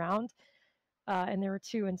start of the round, and there were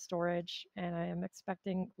 2 in storage. And I am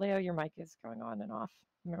expecting Leo. Your mic is going on and off.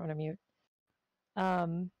 You might want to mute.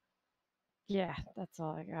 Yeah, that's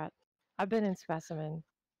all I got. I've been in specimen.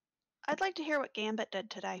 I'd like to hear what Gambit did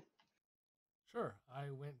today. Sure.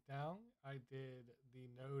 I went down. I did the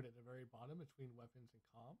node at the very bottom between weapons and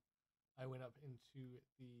comm. I went up into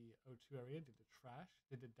the O2 area, did the trash,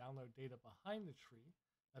 did the download data behind the tree.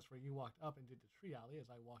 That's where you walked up and did the tree alley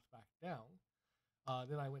as I walked back down.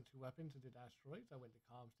 Then I went to weapons and did asteroids. I went to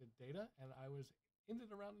comms, did data, and I was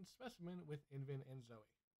ended around in specimen with Invin and Zoe.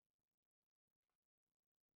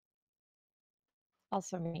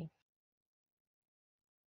 Also me.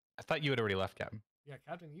 I thought you had already left, Captain. Yeah,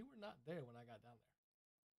 Captain, you were not there when I got down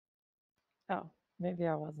there. Oh, maybe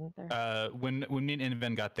I wasn't there. When me and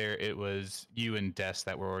Inven got there, it was you and Des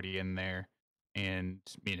that were already in there, and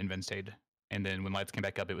me and Inven stayed. And then when lights came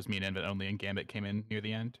back up, it was me and Inven only, and Gambit came in near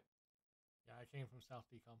the end. Yeah, I came from South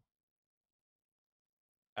Decom.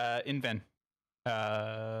 Inven,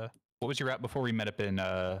 what was your route before we met up in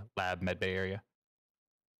lab medbay area?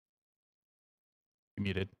 You're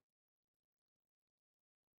muted.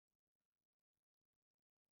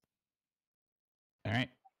 All right.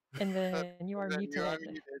 And then you are muted. All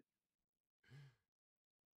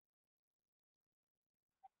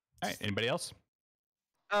right. Anybody else?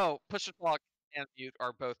 Oh, push to talk and mute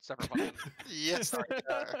are both separate functions. Yes, they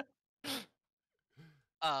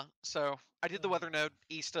are. So I did the weather node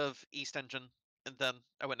east of East Engine, and then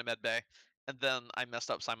I went to Medbay, and then I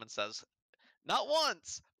messed up Simon Says. Not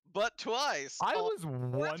once, but twice. I was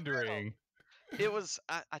wondering. It was,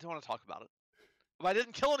 I don't want to talk about it. But I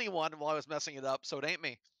didn't kill anyone while I was messing it up, so it ain't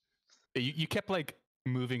me. You kept like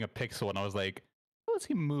moving a pixel, and I was like, how is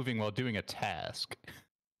he moving while doing a task? I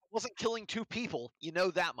wasn't killing 2 people, you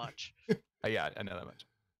know that much. Yeah, I know that much.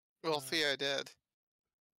 Well, Thea did.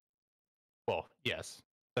 Well, yes.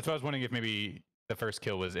 That's why I was wondering if maybe the first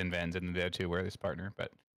kill was Inven's and the other 2 were his partner,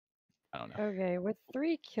 but I don't know. Okay, with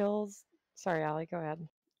 3 kills. Sorry, Allie, go ahead.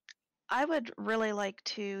 I would really like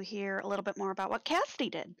to hear a little bit more about what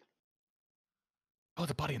Cassidy did. Oh,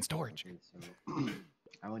 the body in storage. Okay, so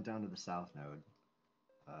I went down to the south node.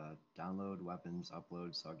 Download weapons,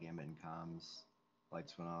 upload, saw Gambit in comms.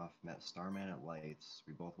 Lights went off, met Starman at lights.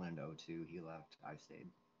 We both went into O2. He left, I stayed.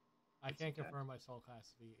 I can't confirm I saw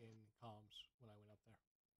Cassidy in comms when I went up there.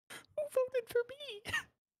 Who voted for me?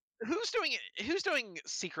 Who's doing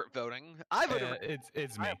secret voting? I voted.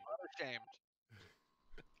 It's me. I'm ashamed.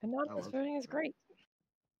 Anonymous voting is great.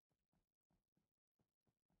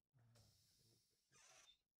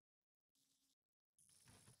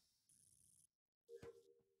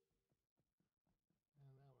 And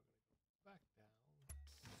now we're going to go back down.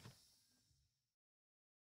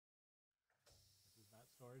 This is not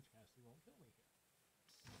storage. Cassidy won't kill me here.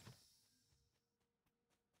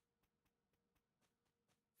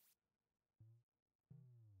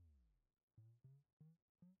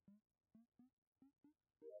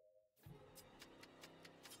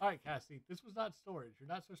 Alright, Cassidy, this was not storage. You're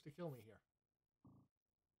not supposed to kill me here.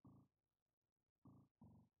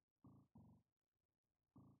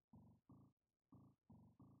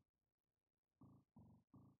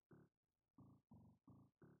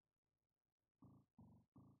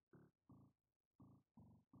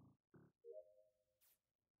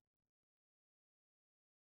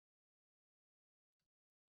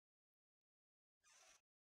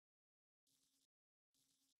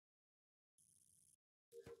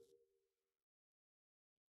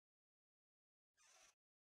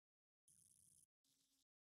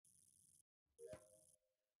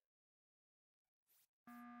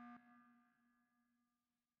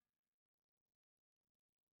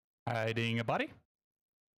 Hiding a body?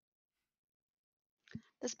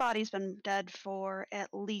 This body's been dead for at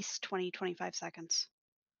least 20-25 seconds.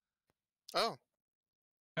 Oh.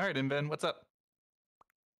 All right, Inven, what's up?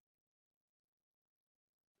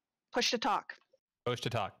 Push to talk. Push to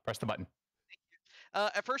talk. Press the button.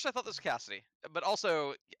 At first, I thought this was Cassidy, but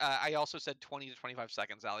also I also said 20 to 25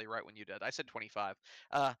 seconds, Allie, right when you did. I said 25.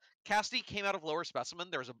 Cassidy came out of lower specimen.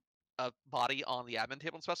 There was a body on the admin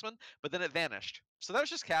table in specimen, but then it vanished. So that was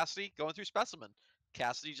just Cassidy going through specimen.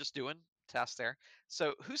 Cassidy just doing tasks there.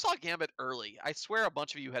 So who saw Gambit early? I swear a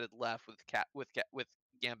bunch of you had left with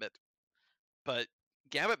Gambit, but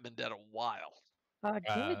Gambit been dead a while.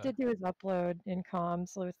 Gambit did do his upload in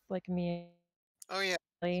comms with like me. Oh yeah,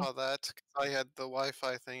 I saw that. 'Cause I had the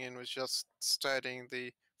Wi-Fi thing and was just starting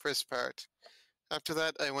the first part. After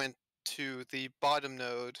that, I went to the bottom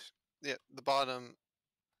node, the bottom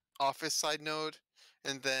office side node,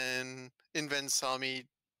 and then Inven saw me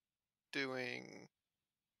doing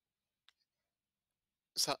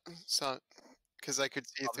some because I could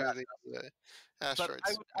see through the But asteroids.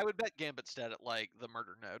 I would bet Gambit's dead at like the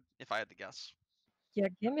murder node if I had to guess. Yeah,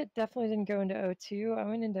 Gambit definitely didn't go into O2. I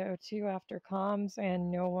went into O2 after comms, and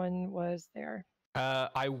no one was there.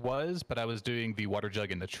 I was, but I was doing the water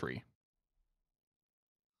jug in the tree.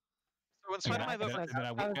 So in spite of my vote,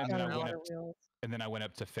 and then I went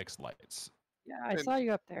up to fix lights. Yeah, I saw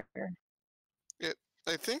you up there. Yeah,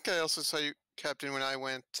 I think I also saw you, Captain, when I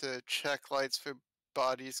went to check lights for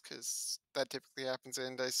bodies, because that typically happens,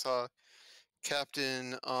 and I saw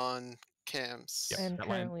Captain on cams. Yes, I'm that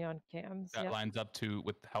currently on cams. That Yep. lines up to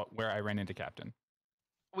with where I ran into Captain.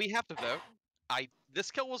 we have to vote.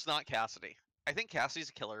 This kill was not Cassidy. I think Cassidy's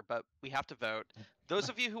a killer, but we have to vote. Those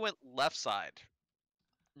of you who went left side,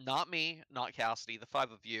 not me, not Cassidy, the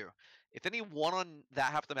 5 of you. If any one on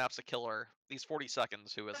that half the map's a killer, these 40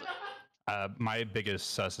 seconds, who is it? My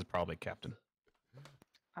biggest sus is probably Captain.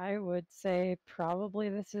 I would say probably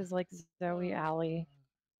this is like Zoe Alley.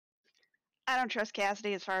 I don't trust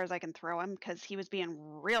Cassidy as far as I can throw him because he was being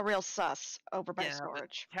real sus over by Yeah, but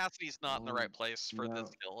storage. Cassidy's not in the right place for this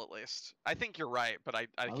kill, at least. I think you're right, but I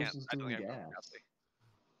was can't. just I don't doing think I know gas. Cassidy.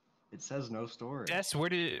 It says no storage. Yes, where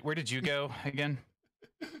did you go again?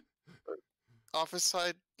 Office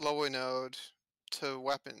side, lower node, to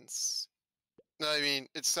weapons. No, I mean,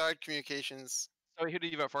 it started communications. So who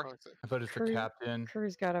did you vote for? I voted for Captain.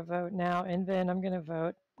 Crew's got to vote now, and then I'm gonna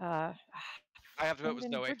vote. I have to vote with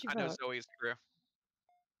Inven, Zoe. where'd you I know vote? Zoe's crew.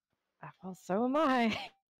 Well, so am I.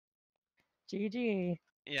 GG.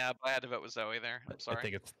 Yeah, but I had to vote with Zoe there. I'm sorry. I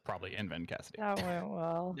think it's probably Inven Cassidy. That went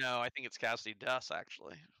well. No, I think it's Cassidy Duss,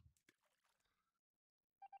 actually.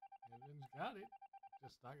 Inven's got it.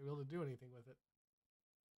 Just not gonna be able to do anything with it.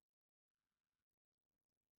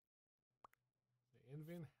 The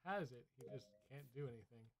Inven has it. He just can't do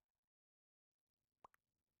anything.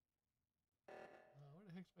 Where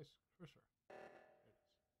the heck's my cursor? There it is.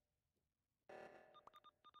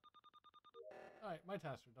 Alright, my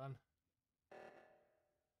tasks are done.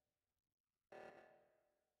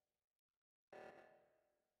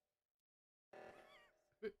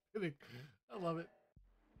 I love it.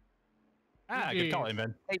 Good call,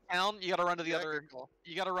 Inven. Hey, Town, you gotta run to the other.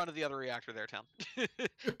 You gotta run to the other reactor there, Town.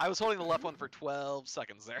 I was holding the left one for 12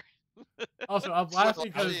 seconds there. Also, I'm laughing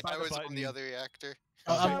because I was on the other reactor.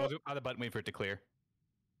 I was on the button waiting for it to clear.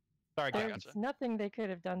 Sorry, There's gotcha. nothing they could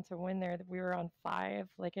have done to win there. We were on 5.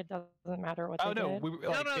 Like it doesn't matter what they did.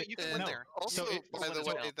 You can win there. Also, by the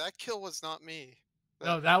win way, now. that kill was not me.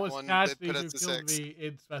 No, that was one Cassidy put who us to killed 6. me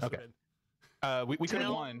in specimen. We could have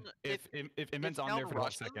Town- won if Inven's on Town there for 12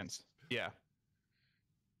 rushes- seconds. Yeah.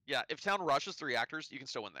 Yeah, if Town rushes the reactors, you can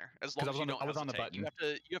still win there. As long as you don't I was on the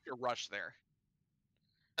hesitate. You have to rush there.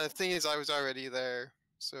 The thing is, I was already there,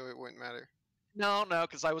 so it wouldn't matter. No,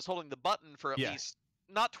 because I was holding the button for at Yeah. least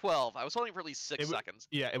not 12. I was holding for at least 6 seconds.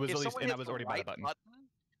 Yeah, it was If at least, someone and I hits was the already by the right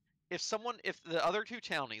button. if the other 2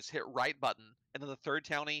 townies hit right button and then the third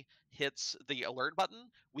townie hits the alert button,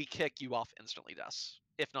 we kick you off instantly, Des.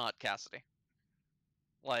 If not Cassidy.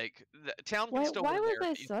 Like the Town can still Why win was there.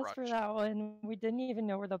 I if you sus rush. for that one? We didn't even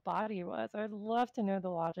know where the body was. I'd love to know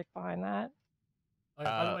the logic behind that.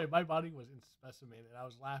 By the way, my body was in specimen, and I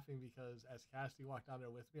was laughing because as Cassidy walked down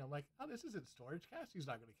there with me, I'm like, "Oh, this isn't storage. Cassidy's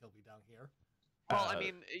not going to kill me down here." Well, I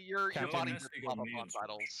mean, your Captain body has does to go pop up me on and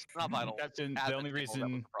vitals, not vitals. Captain, the admin only table, that was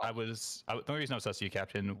reason the problem. the only reason I was sus to you,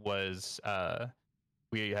 Captain, was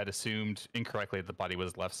we had assumed incorrectly that the body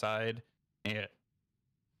was left side, and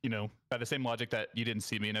by the same logic that you didn't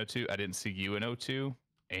see me in O2, I didn't see you in O2,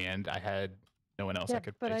 and I had no one else I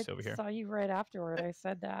could but place I over here. saw you right afterward. I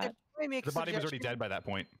said that. The body was already dead by that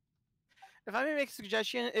point. If I may make a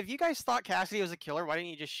suggestion, if you guys thought Cassidy was a killer, why didn't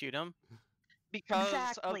you just shoot him? Because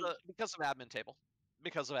of admin table.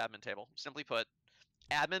 Because of admin table. Simply put,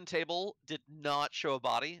 admin table did not show a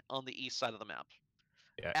body on the east side of the map.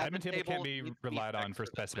 Yeah, admin table can't be needs to relied on fixed for this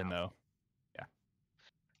specimen map. though. Yeah.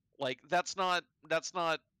 Like that's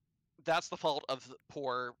the fault of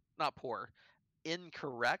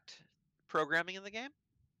incorrect programming in the game,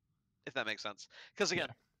 if that makes sense. Because again,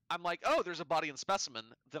 I'm like, oh, there's a body in specimen.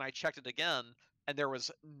 Then I checked it again, and there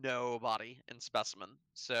was no body in specimen.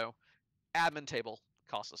 So, admin table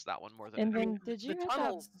cost us that one more than. And anything. then did you hit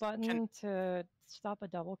that button to stop a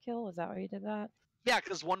double kill? Is that why you did that? Yeah,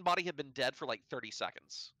 because one body had been dead for like 30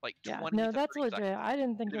 seconds. Like Yeah, 20 no, to that's 30 legit. seconds. I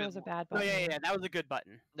didn't think Could've it was a been bad Oh button. yeah, that was a good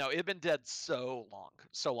button. No, it had been dead so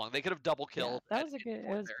long. They could have double Yeah, killed. that at was a any good. It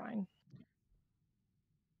point was there. fine.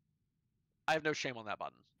 I have no shame on that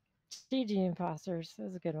button. GG imposters. That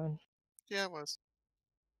was a good one. Yeah, it was.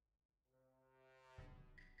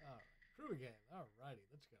 Alright, crew again. Alrighty,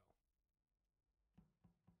 let's go.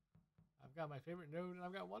 I've got my favorite node and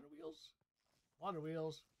I've got water wheels. Water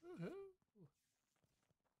wheels. Woohoo!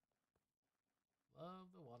 Love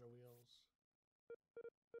the water wheels.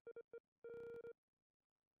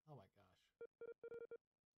 Oh my gosh.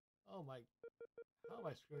 Oh my. How am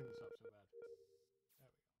I screwing this up so bad? There we go.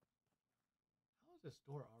 How is this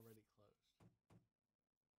door already closed?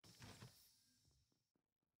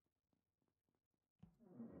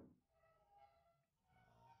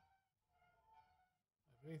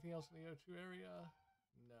 Anything else in the O2 area?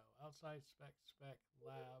 No. Outside, spec,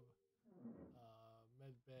 lab,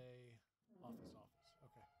 med bay, office.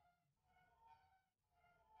 Okay.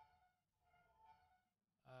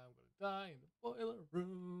 I'm gonna die in the boiler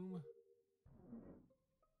room.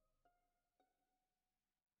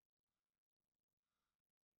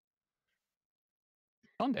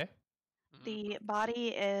 Sunday. The body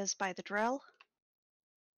is by the drill.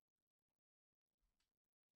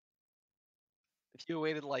 If you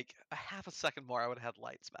waited like a half a second more, I would have had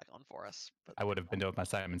lights back on for us. But I would have been done with my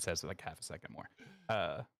Simon Says like half a second more.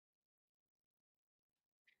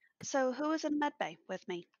 So who was in med bay with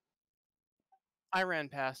me? I ran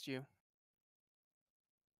past you.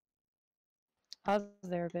 I was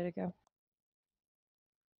there a bit ago.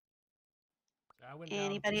 So I went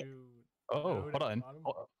Anybody? down to Oh, node hold at the on. bottom.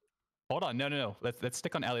 Hold on. No. Let's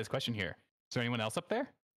stick on Alia's question here. Is there anyone else up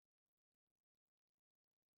there?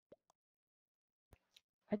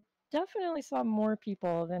 I definitely saw more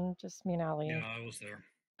people than just me and Ali. Yeah, I was there.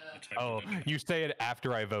 I typed Oh, it in. you say it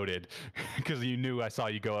after I voted because you knew I saw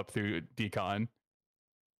you go up through decon.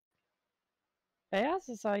 I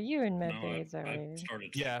also saw you in med No, bay, I Zoe.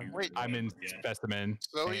 started Yeah, typing Wait, right I'm in away, yeah. specimen.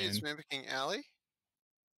 Zoe is and- mimicking Allie?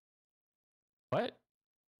 What?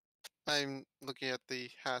 I'm looking at the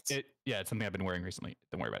hats. Yeah, it's something I've been wearing recently.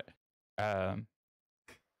 Don't worry about it.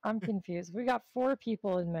 I'm confused. We got 4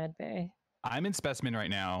 people in med bay. I'm in specimen right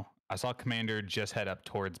now. I saw Commander just head up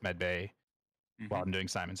towards medbay while I'm doing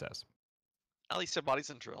Simon Says. at least their bodies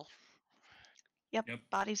in drill. Yep, Yep.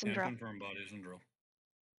 bodies and Yeah, drill. confirm bodies and drill.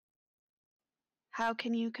 How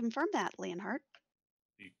can you confirm that, Leonhardt?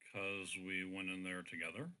 Because we went in there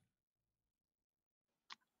together.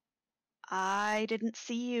 I didn't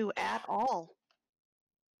see you at all.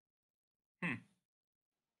 Hmm.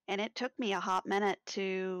 And it took me a hot minute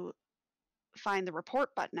to find the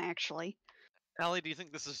report button, actually. Allie, do you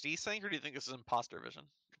think this is desync or do you think this is imposter vision?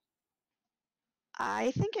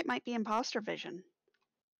 I think it might be imposter vision.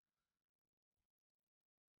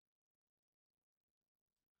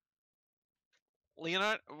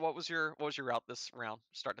 Leonard, what was your route this round,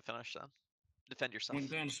 start to finish? Then defend yourself.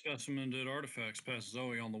 Went down to specimen, did artifacts, passed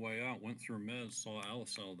Zoe on the way out, went through meds, saw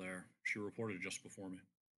Alicel there. She reported just before me.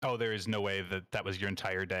 Oh, there is no way that was your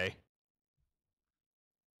entire day.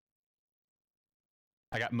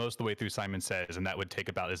 I got most of the way through Simon Says, and that would take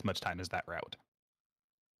about as much time as that route.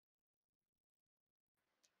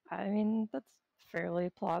 I mean, that's fairly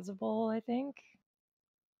plausible, I think.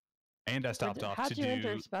 And I stopped off How'd to you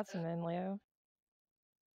enter do. specimen, Leo?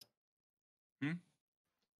 Hmm?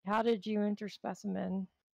 How did you enter specimen?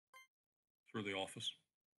 Through the office.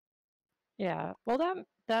 Yeah, well,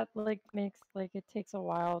 that like makes like it takes a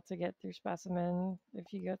while to get through specimen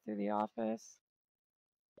if you go through the office,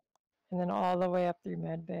 and then all the way up through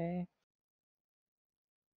med bay.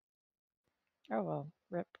 Oh well,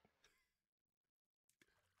 rip.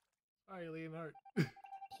 Sorry, Leonhardt.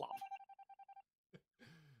 Plop.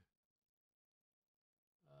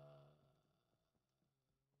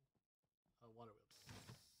 Water wheel.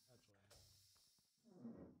 That's what I have.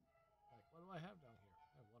 Like, what do I have down here?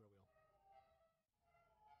 I have water wheel.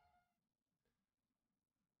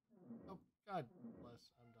 Oh, God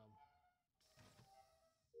bless. I'm dumb.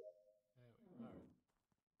 Anyway, alright.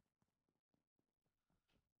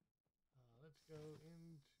 Let's go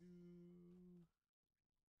into...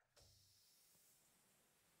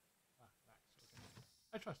 Max, okay.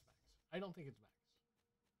 I trust Max. I don't think it's Max.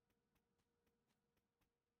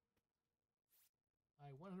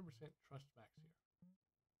 I 100% trust Max here.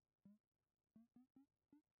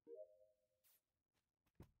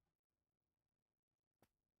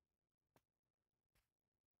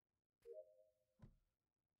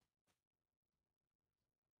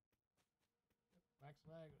 Max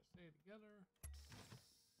and I are going to stay together.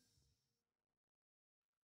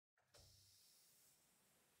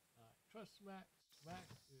 I trust Max. Max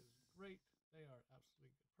is great. They are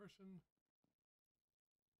absolutely good person.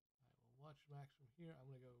 I will watch Max from here. I'm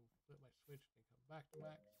going to go flip my switch and come back to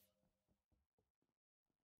Max.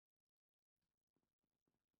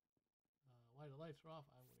 While the lights are off,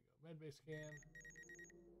 I'm going to go medbay scan.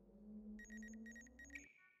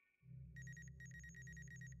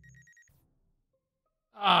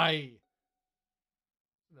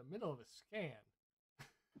 In the middle of a scan.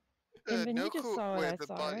 Inven, no you just clue saw what where I the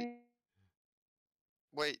saw, body. right?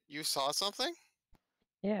 Wait, you saw something?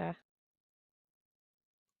 Yeah.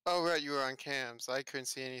 Oh right, you were on cams. I couldn't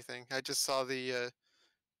see anything. I just saw the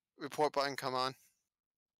report button come on.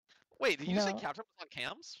 Wait, did you say No. Captain was on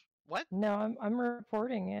cams? What? No, I'm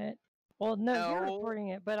reporting it. Well, no, you're No. reporting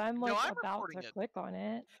it, but I'm No, like I'm about reporting to it. click on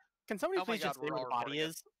it. Can somebody Oh my please god, just say we're where all the body reporting it.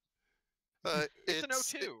 is? It's an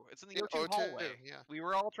O2. It's in the O2 hallway. Yeah. We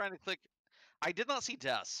were all trying to click. I did not see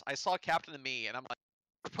Des. I saw Captain and me, and I'm like,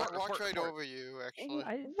 report, I walked report, right report. over you, actually.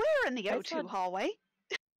 We're in the I O2 saw- hallway.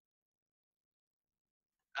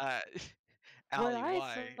 What Allie, I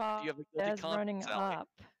why? saw Do you have a guilty is running conscience, Allie? up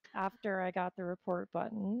after I got the report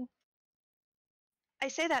button. I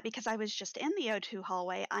say that because I was just in the O2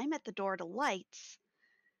 hallway. I'm at the door to lights.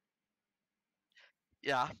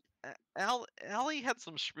 Yeah. Allie had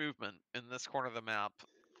some movement in this corner of the map.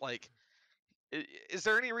 Like, is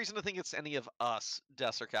there any reason to think it's any of us,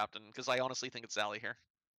 Des or Captain? Because I honestly think it's Allie here.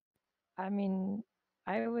 I mean,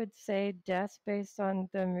 I would say death based on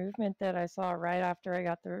the movement that I saw right after I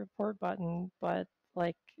got the report button, but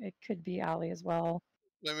like it could be Allie as well.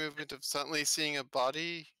 The movement of suddenly seeing a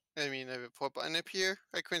body, I mean a report button appear.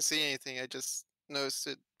 I couldn't see anything. I just noticed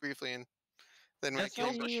it briefly, and then when I it came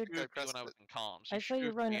saw back, you- I Me pressed when I it. was in comms. I saw you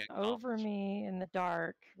spoofed run me in over comms. me in the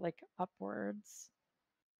dark, like upwards.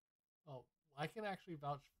 Oh, I can actually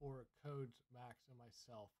vouch for Codes, Max, and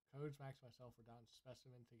myself. Codes, Max, and myself were down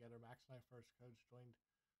specimen together. Max and I first. Codes joined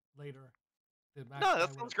later. Max No, and I that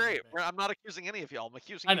went sounds up to great. medbay. I'm not accusing any of y'all. I'm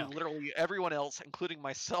accusing I you know. literally everyone else, including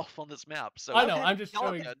myself on this map. So I know. Okay. I'm just y'all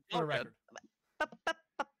showing good, for y'all the good.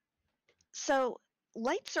 record. So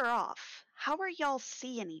lights are off. How are y'all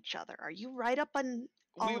seeing each other? Are you right up on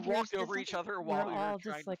all We of yours walked over isn't- each other We're while we were all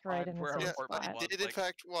trying just to like right find in the where our same Yeah, report I button was. did in Like,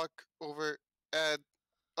 fact walk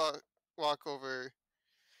over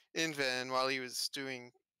Invan while he was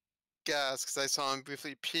doing gas, because I saw him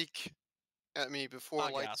briefly peek at me before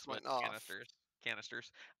not lights gas, but went off.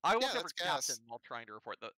 canisters. I walked Yeah, over that's to gas. Captain while trying to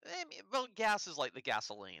report the. I mean, well, gas is like the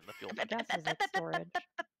gasoline, the fuel. Gas is like storage.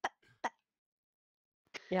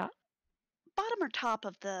 Yeah, bottom or top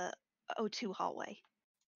of the O2 hallway?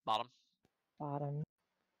 Bottom. bottom.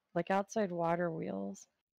 Like outside water wheels.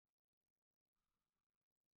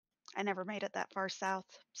 I never made it that far south,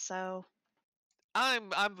 so I'm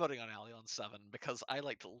voting on Allie on 7 because I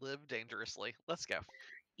like to live dangerously. Let's go.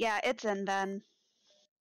 yeah, it's in then.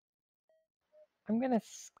 I'm gonna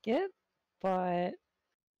skip, but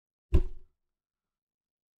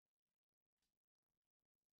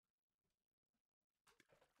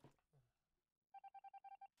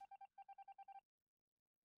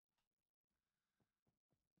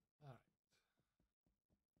All right.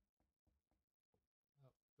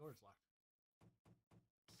 Oh, door's locked.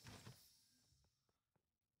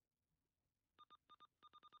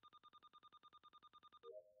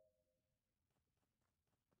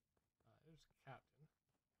 There's Captain.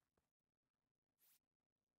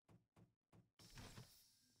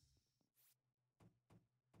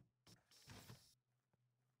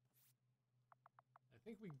 I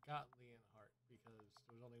think we got Leonhardt because there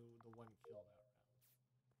was only the one kill that round.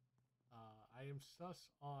 I am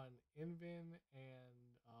sus on Inven and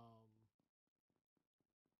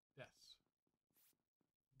Des.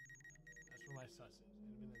 That's where my sus is.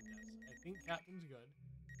 Inven and Des. I think Captain's good.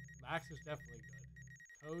 Max is definitely good.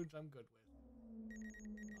 Codes I'm good with.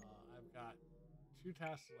 I've got 2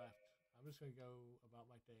 tasks left. I'm just gonna go about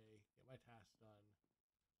my day, get my tasks done.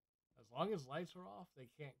 As long as lights are off, they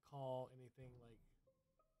can't call anything like.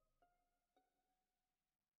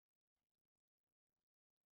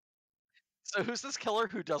 So who's this killer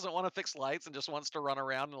who doesn't want to fix lights and just wants to run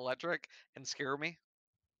around in electric and scare me?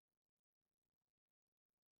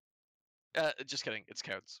 Just kidding. It's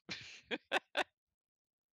Codes.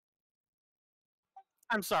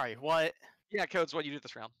 I'm sorry, what? Yeah, Codes, what you do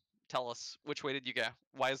this round? Tell us, which way did you go?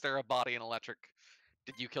 Why is there a body in electric?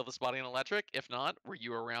 Did you kill this body in electric? If not, were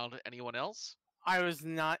you around anyone else? I was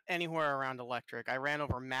not anywhere around electric. I ran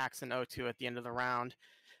over Max and O2 at the end of the round.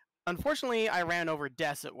 Unfortunately, I ran over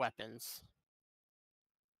Des at weapons.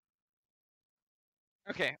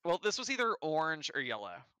 Okay, well, this was either orange or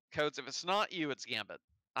yellow. Codes, if it's not you, it's Gambit.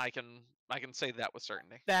 I can say that with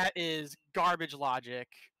certainty. That is garbage logic.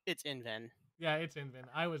 It's Inven. Yeah, it's Inven.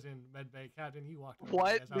 I was in medbay. Captain, he walked over.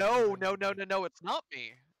 What? as I was No, in no, no, medbay. no, no, it's not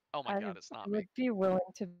me. Oh my god, it's I not me. would be willing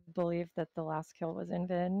to believe that the last kill was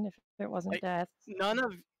Inven if it wasn't Like, death. None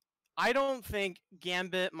of I don't think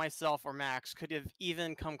Gambit, myself, or Max could have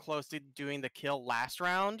even come close to doing the kill last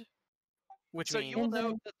round. Which So means you will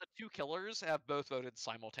know that the two killers have both voted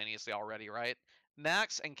simultaneously already, right?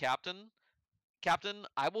 Max and Captain. Captain,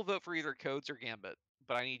 I will vote for either Codes or Gambit,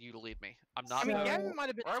 but I need you to lead me. I'm not I mean, voting. Gambit might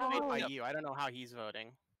have been I will swayed vote by for you. I don't know how he's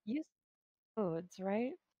voting. Use codes,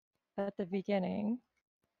 right? At the beginning.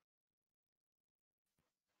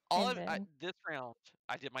 This round,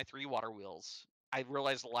 I did my 3 water wheels. I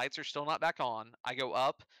realized the lights are still not back on. I go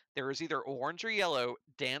up. There is either orange or yellow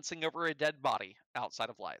dancing over a dead body outside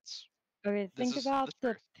of lights. Okay, This think is about the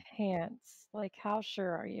the pants. Like, how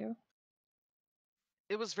sure are you?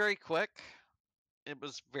 It was very quick. It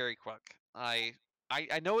was very quick. I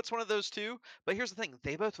know it's one of those two, but here's the thing: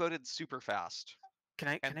 they both voted super fast. Can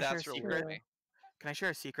I share a secret? Can I share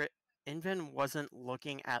a secret? Inven wasn't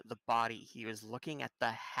looking at the body; he was looking at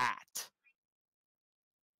the hat.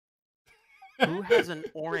 Who has an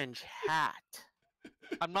orange hat?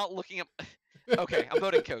 I'm not looking at. Okay, I'm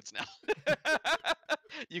voting Codes now.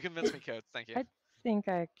 You convinced me, Codes. Thank you. I think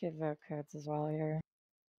I could vote codes as well here.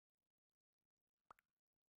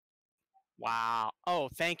 Wow. Oh,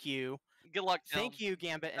 thank you. Good luck. Thank you,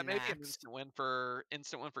 Gambit and That may be an Max. instant win for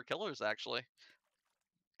killers, actually.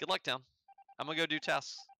 Good luck, Town. I'm gonna go do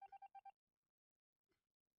tests.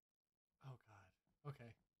 Oh God.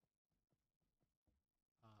 Okay.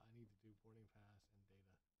 I need to do boarding pass and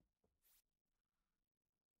data.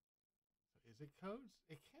 So is it Codes?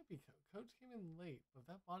 It can't be Codes. Codes came in late, but if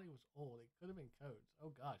that body was old, it could have been Codes. Oh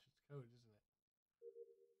gosh, it's Codes, isn't it?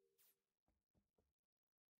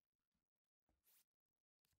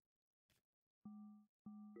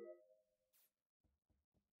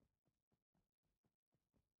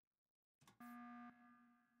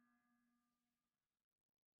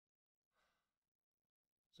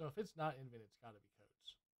 So if it's not Inven, it's got to be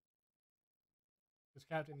Codes. Because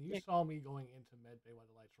Captain, you saw me going into Medbay while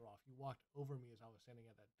the lights were off. You walked over me as I was standing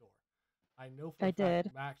at that door. I know for a fact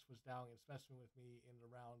Max was down in specimen with me in the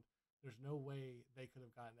round. There's no way they could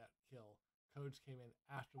have gotten that kill. Codes came in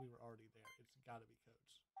after we were already there. It's got to be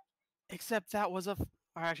Codes. Except that was or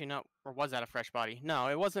actually no, or was that a fresh body? No,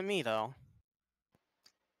 it wasn't me though.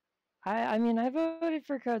 I mean, I voted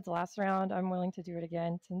for codes last round. I'm willing to do it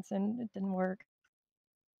again since it didn't work.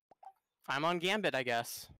 I'm on Gambit, I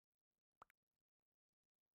guess.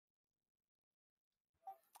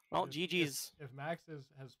 Well, GG's. If Max has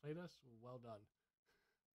played us, well done.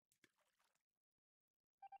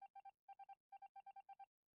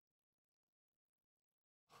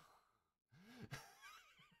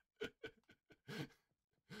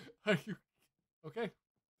 Are you okay?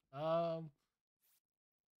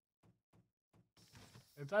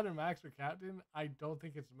 It's either Max or Captain. I don't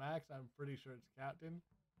think it's Max. I'm pretty sure it's Captain.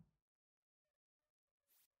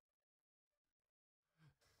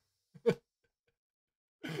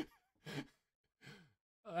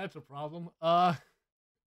 Oh, that's a problem.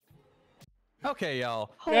 Okay,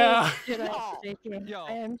 y'all. Yeah. I'm shaking. Yo.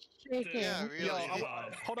 I am shaking. Yeah, really.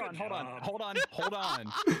 Hold on.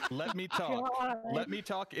 Let me talk. Let me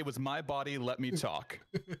talk. It was my body. Let me talk.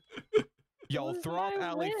 Y'all throw off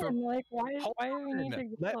Allie for. Like, why do we need to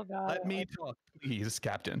go about Let it? me talk, please,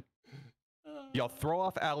 Captain. Y'all throw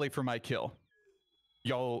off Allie for my kill.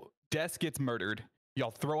 Y'all, Des gets murdered.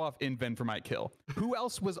 Y'all throw off Inven for my kill. Who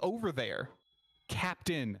else was over there?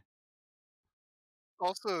 Captain.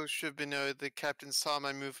 Also, should be noted the captain saw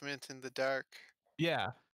my movement in the dark.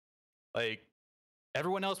 Yeah. Like,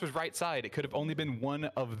 everyone else was right side. It could have only been one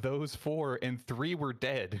of those 4, and 3 were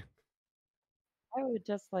dead. I would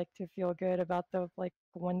just like to feel good about the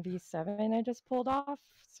 1v7 I just pulled off.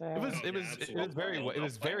 So It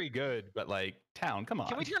was very good, but like, Town, come on.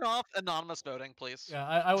 Can we turn off anonymous voting, please? Yeah,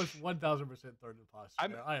 I was 1000% third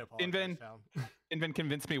imposter. I apologize. Inven,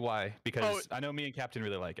 convince me why, because I know me and Captain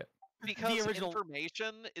really like it. Because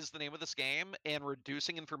information is the name of this game, and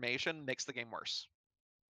reducing information makes the game worse.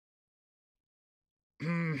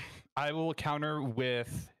 I will counter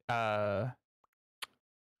with anonymous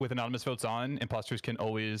votes on. Imposters can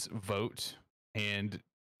always vote and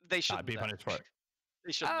they should be punished for it.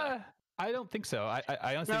 They shouldn't. I don't think so.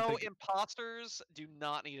 I honestly no, think imposters do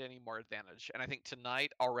not need any more advantage, and I think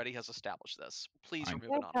tonight already has established this. Please remove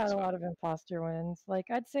I've anonymous had a vote. lot of imposter wins. Like,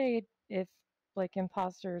 I'd say if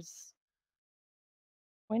imposters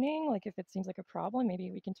winning, like if it seems like a problem, maybe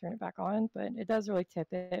we can turn it back on, but it does really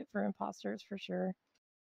tip it for imposters for sure.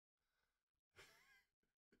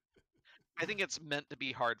 I think it's meant to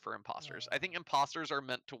be hard for imposters. I think imposters are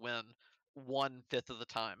meant to win 1/5 of the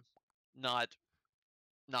time, not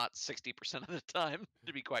 60% of the time,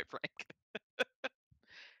 to be quite frank.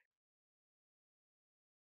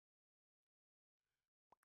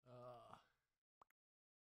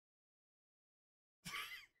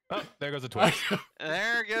 Oh, there goes a twitch.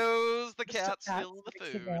 There goes the Just a cat cat stealing the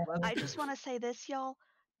sticks food. again. I just want to say this, y'all.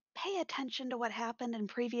 Pay attention to what happened in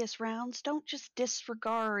previous rounds. Don't just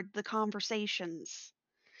disregard the conversations.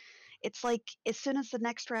 It's like as soon as the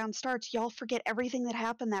next round starts, y'all forget everything that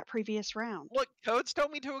happened that previous round. Look, Codes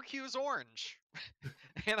told me to accuse Orange,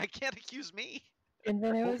 and I can't accuse me. And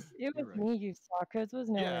then it was You're right. me you saw. Codes was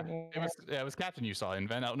nowhere near. It was Captain you saw,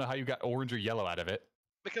 Inven. I don't know how you got orange or yellow out of it.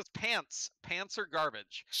 Because pants are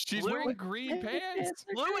garbage. She's Blue- wearing green pants.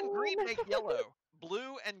 Blue and green make yellow.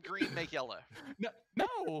 Blue and green make yellow.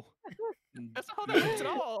 No, that's not how that works at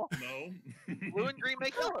all. No. Blue and green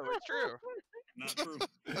make yellow. It's true. Not true.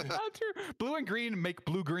 Not true. Blue and green make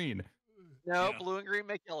blue green. No, Yeah. blue and green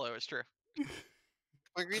make yellow. It's true.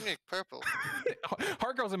 My green make purple.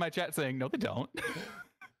 Heart girls in my chat saying no, they don't.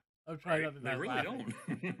 I'm trying Right, not to they not really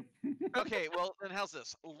laughing. don't. Okay, well then how's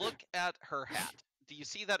this? Look at her hat. Do you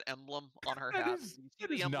see that emblem on her That hat? is, Do you see that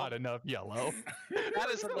the is emblem? not enough yellow. That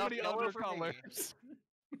is So enough many yellow other for me. colors.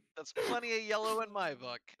 That's plenty of yellow in my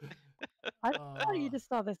book. I thought you just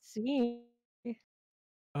saw the scene.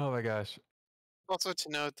 Oh my gosh. Also to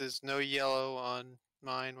note, there's no yellow on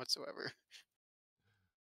mine whatsoever.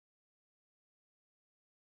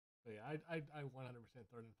 But yeah, I 100%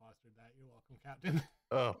 third impostered that. You're welcome, Captain.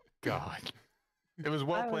 Oh god. It was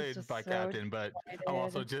well I was played just by so Captain, but I'm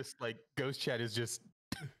also excited. just like Ghost Chat is just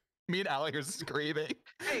me and Alec are screaming.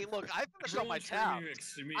 Hey, look, I finished all my Everyone's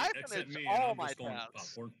screaming tasks. I except finished me, and all I'm my just going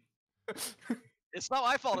tasks. popcorn. It's not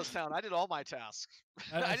my fault it's town. I did all my tasks.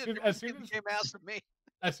 As I soon- didn't as even soon as- the game asked of me.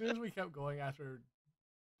 As soon as we kept going after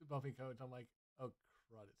buffing codes, I'm like, oh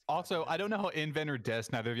crud! It's Also, Captain. I don't know how Inven or Des,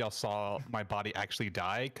 neither of y'all saw my body actually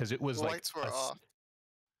die because it was The like lights were a s- off.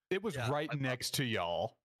 It was Yeah, right I thought- next to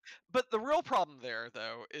y'all. But the real problem there,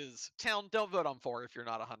 though, is town. Don't vote on 4 if you're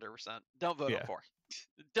not 100%. Don't vote Yeah. on 4.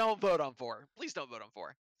 Don't vote on 4. Please don't vote on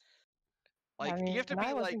 4. Like I mean, you have to and be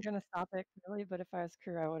I like wasn't gonna stop it really, but if I was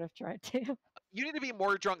crew, I would have tried to. you need to be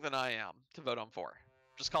more drunk than I am to vote on 4.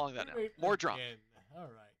 Just calling that now. Wait More drunk. again. All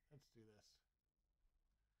right, let's do this.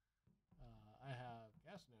 I have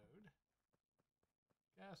gas node.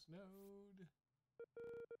 Gas node.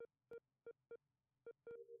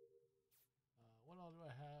 What all do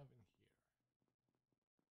I have in here?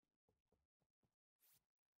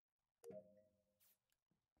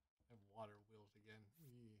 I have water wheels again.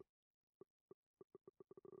 Eee.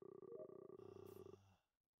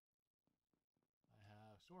 I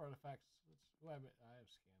have store artifacts. I have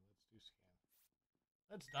scan. Let's do scan.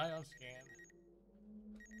 Let's die on scan.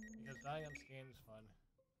 Because dying on scan is fun.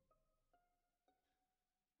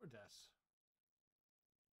 Or deaths.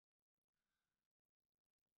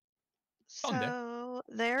 On there. So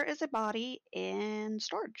there is a body in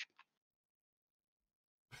storage.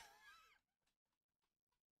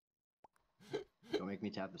 Don't make me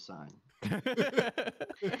tap the sign.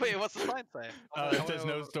 Wait, what's the sign say? It says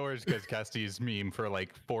no storage because Casty's meme for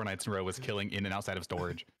like 4 nights in a row was killing in and outside of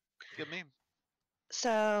storage. Good meme.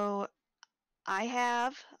 So I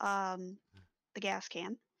have the gas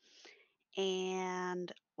can.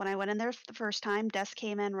 And when I went in there the first time, Des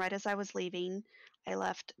came in right as I was leaving. I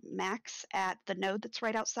left Max at the node that's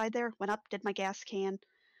right outside there, went up, did my gas can,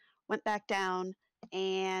 went back down,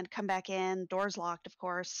 and come back in. Doors locked, of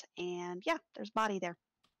course. And yeah, there's body there.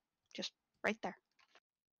 Just right there.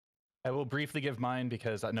 I will briefly give mine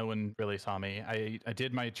because no one really saw me. I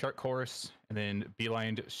did my chart course and then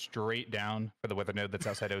beelined straight down for the weather node that's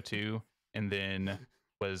outside O2, and then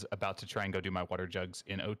was about to try and go do my water jugs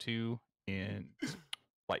in O2 and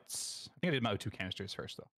lights. I think I did my O2 canisters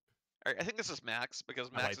first though. All right, I think this is Max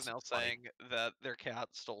because My Max is lights now light. saying that their cat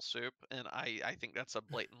stole soup, and I think that's a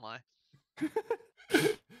blatant lie.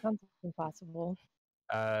 Sounds impossible.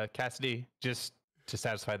 Cassidy, just to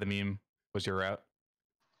satisfy the meme, was your route?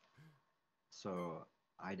 So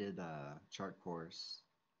I did a chart course.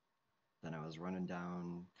 Then I was running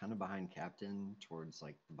down kind of behind Captain towards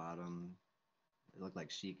like the bottom. It looked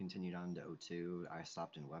like she continued on to O2. I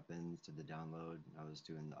stopped in weapons, did the download. I was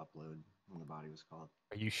doing the upload when the body was called.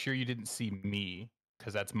 Are you sure you didn't see me?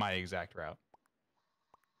 Because that's my exact route.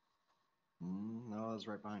 No, I was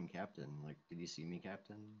right behind Captain. Like, did you see me,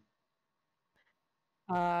 Captain?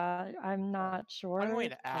 I'm not sure. going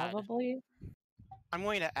to add- Probably. I'm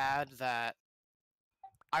going to add that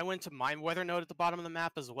I went to my weather node at the bottom of the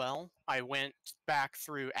map as well. I went back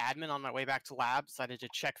through admin on my way back to lab, decided to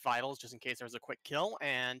check vitals just in case there was a quick kill,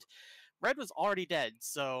 and Red was already dead,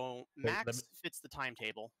 so Wait, let Max me- fits the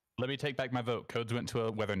timetable. Let me take back my vote. Codes went to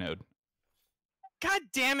a weather node. God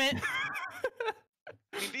damn it!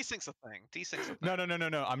 I mean, desync's a thing. Desync's a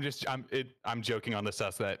thing. No. I'm joking on the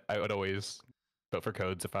sus that I would always vote for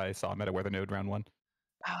Codes if I saw him at a weather node round 1.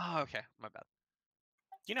 Oh, okay, my bad.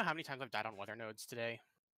 Do you know how many times I've died on weather nodes today?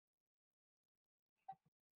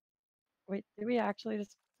 Wait, did we actually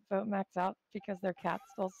just vote Max out because their cat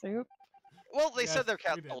stole soup? Well, they Yes, said their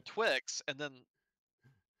cat we did. stole Twix, and then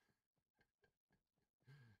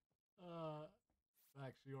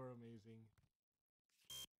Max, you're amazing.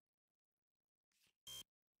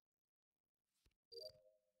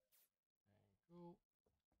 Cool.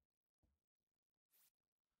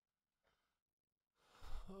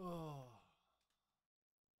 Oh.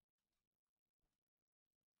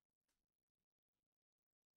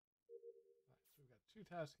 Alright, so we've got 2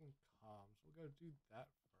 tasks in comms. We'll go do that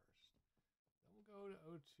first. Then we'll go to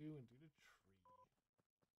O2 and do the tree.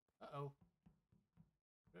 Uh-oh.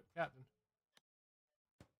 Rip, Captain.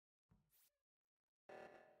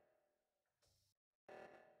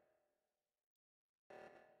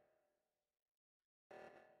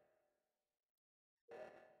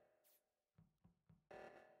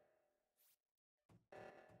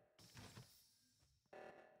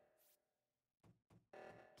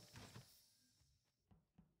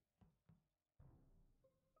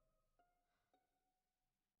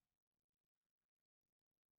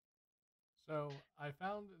 So I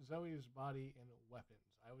found Zoe's body in weapons.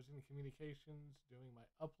 I was in communications doing my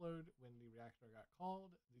upload when the reactor got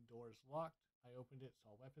called. The doors locked. I opened it, saw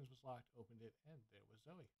weapons was locked, opened it, and there was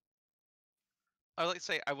Zoe. I would like to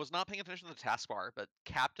say I was not paying attention to the taskbar, but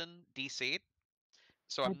Captain DC'd,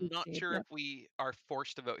 so I I'm not DC'd, sure yep. if we are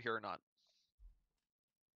forced to vote here or not.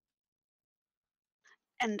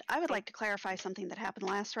 And I would like to clarify something that happened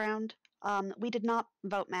last round. We did not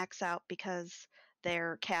vote Max out because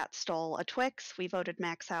their cat stole a Twix. We voted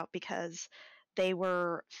Max out because they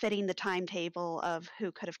were fitting the timetable of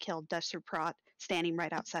who could have killed Desuprot standing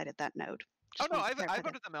right outside at that node. Oh Just no, wanted to I clarify that.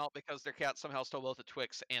 voted them out because their cat somehow stole both the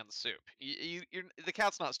Twix and soup. The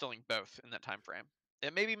cat's not stealing both in that time frame.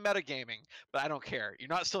 It may be metagaming, but I don't care. You're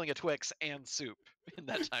not stealing a Twix and soup in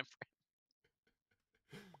that time frame.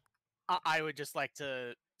 I would just like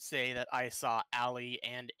to say that I saw Ali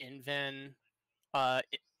and Inven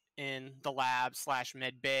in the lab /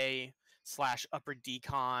 med bay / upper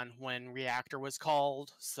decon when reactor was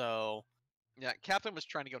called. So Yeah, Captain was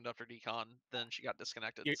trying to go into upper decon, then she got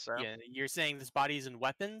disconnected. You're saying this body's in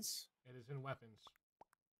weapons? It is in weapons.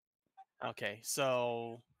 Okay,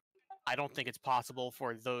 so I don't think it's possible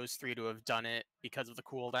for those 3 to have done it because of the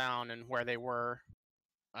cooldown and where they were.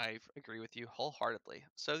 I agree with you wholeheartedly.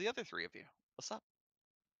 So the other 3 of you, what's up?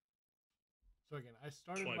 So again, I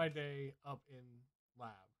started my day up in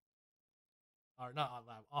lab. Or not on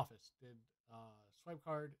lab, office. Did swipe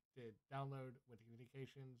card, did download, went to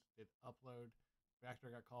communications, did upload,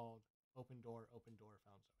 reactor got called, open door, found Zoe.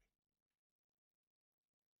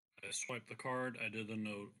 I swiped the card. I did the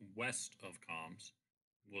node west of comms.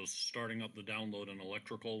 Was starting up the download in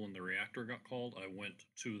electrical when the reactor got called. I went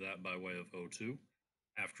to that by way of O2.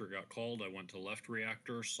 After it got called, I went to left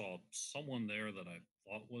reactor, saw someone there that I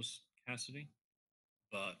thought was Cassidy,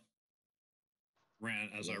 but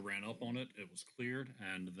as I ran up on it, it was cleared,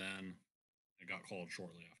 and then it got called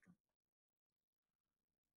shortly after.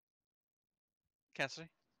 Cassidy?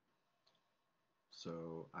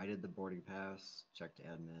 So I did the boarding pass, checked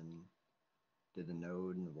admin, did the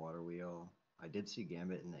node and the water wheel. I did see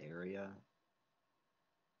Gambit in the area,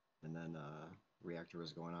 and then reactor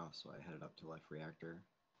was going off, so I headed up to left reactor.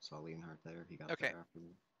 Saw Leonhardt there. He got there after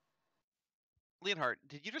me. Leonhardt,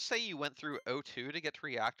 did you just say you went through O2 to get to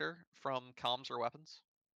reactor from comms or weapons?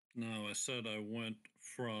 No, I said I went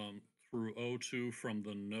through O2 from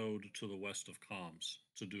the node to the west of comms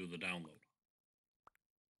to do the download.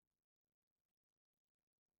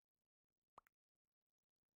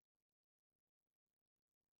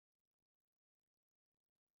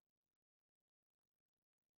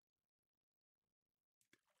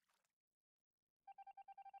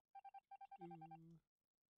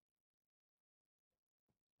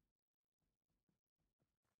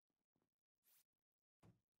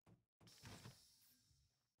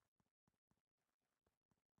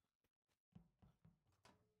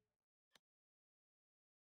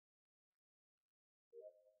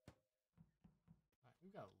 Alright,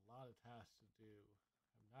 we've got a lot of tasks to do.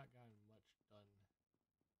 I've not gotten much done.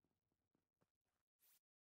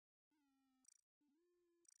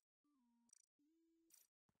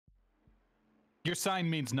 Your sign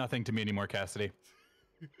means nothing to me anymore, Cassidy.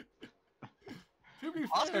 To be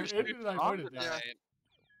fair, Ed and I voted that.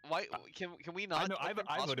 Why can we not? I know. I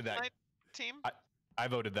voted that. Team. I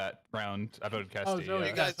voted that round. I voted Cassidy. Oh,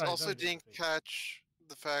 you guys also didn't catch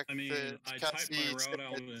the fact I mean, that I typed Cassidy my route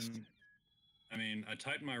out in. I mean, I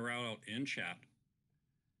typed my route out in chat,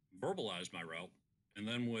 verbalized my route, and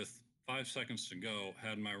then with 5 seconds to go,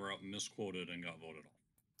 had my route misquoted and got voted off.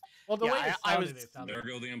 Well, the way it I sounded, was. it sounded. There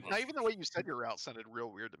go the Now, imposters. even the way you said your route sounded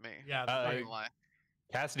real weird to me. Yeah, I'm not like, gonna lie.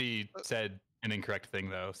 Cassidy said an incorrect thing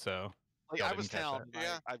though, so Like, y'all I was didn't catch town. that.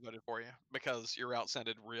 Yeah. I voted for you because your route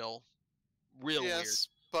sounded real weird. Yes,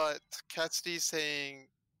 but Cassidy saying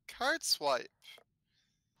card swipe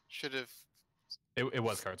should have It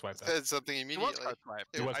was card swipe though. said something It was immediately. card swipe.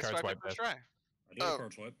 It was I card swiped swipe, it first but- try. I did Oh. a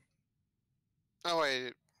card swipe. Oh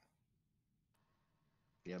wait,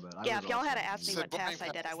 Yeah, but I Yeah, was if y'all also had asked me So what blind task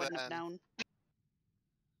I did, I pass wouldn't have then. known.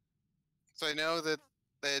 so I know that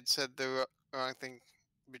they had said the wrong thing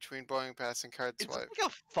between boarding pass and card It's swipe.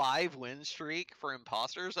 like a 5-win streak for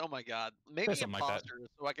imposters. Oh my god. Maybe something like that. imposters,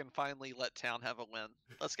 so I can finally let town have a win.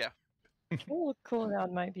 Let's go. Well,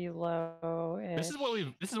 cooldown might be low. This is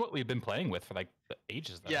what we've been playing with for like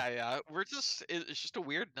ages though. Yeah, yeah. We're just it's just a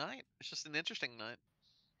weird night. It's just an interesting night.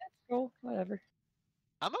 Cool, whatever.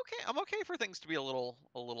 I'm okay for things to be a little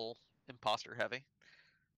imposter heavy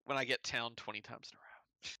when I get town 20 times in a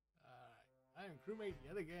row. I am crewmate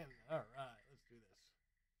yet again. All right, let's do this.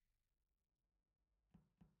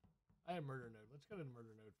 I am murder node. Let's go to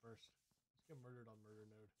murder node first. Let's get murdered on murder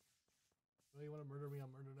node. Really, you want to murder me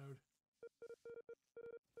on murder node?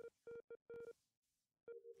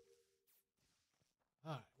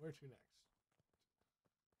 All right, where to next?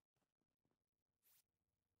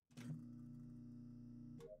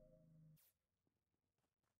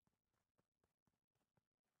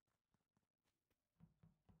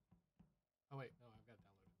 Oh wait, no, I've got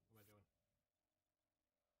download. What am I doing?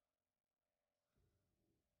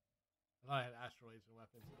 I thought I had asteroids and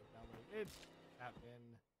weapons and download. It's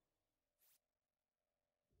Captain.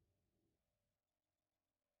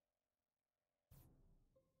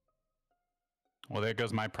 Well, there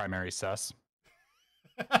goes my primary sus.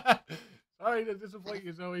 Sorry to disappoint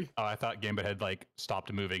you, Zoe. Oh, I thought Gambit had like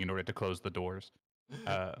stopped moving in order to close the doors.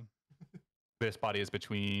 This body is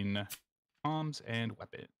between comms and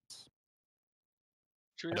weapons.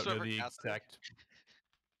 I don't know the exact.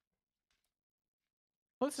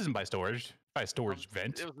 Well, this isn't by storage. By storage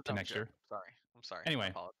vent It was a dumb connector. joke. Sorry. I'm sorry. Anyway, I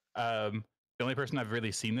apologize. the only person I've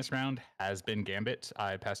really seen this round has been Gambit.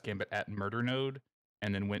 I passed Gambit at murder node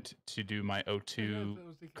and then went to do my O2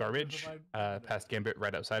 garbage. Passed Gambit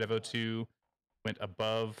right outside of O2, went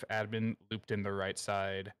above admin, looped in the right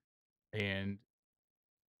side, and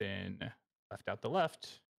then left out the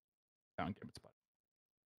left, found Gambit's body.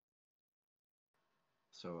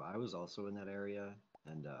 So I was also in that area,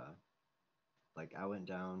 and like I went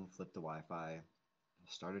down, flipped the Wi-Fi,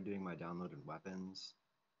 started doing my download and weapons.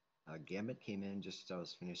 Gambit came in just as I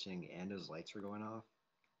was finishing, and his lights were going off,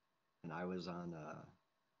 and I was on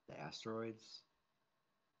the asteroids.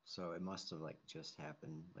 So it must have like just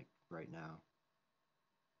happened like right now.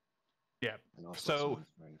 Yeah. And also So someone's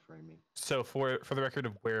right in front of me. So for the record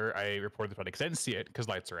of where I reported the body, because I didn't see it because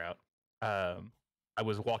lights are out. I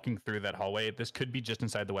was walking through that hallway. This could be just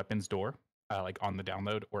inside the weapons door, like on the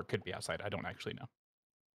download, or it could be outside. I don't actually know.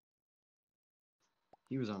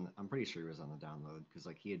 He was on. I'm pretty sure he was on the download because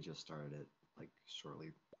like he had just started it like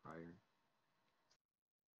shortly prior.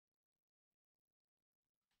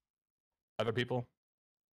 Other people?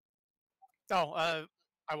 Oh,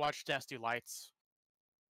 I watched Des do lights.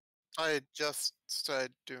 I had just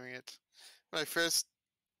started doing it. When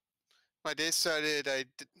my day started,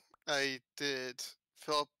 I did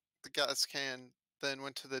fill up the gas can, then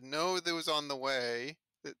went to the node that was on the way,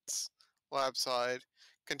 that's lab side,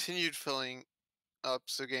 continued filling up,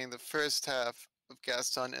 so getting the first half of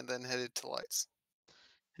gas done, and then headed to lights.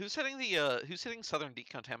 Who's hitting southern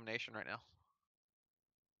decontamination right now?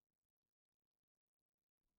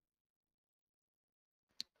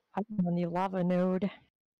 I'm on the lava node.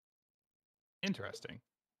 Interesting.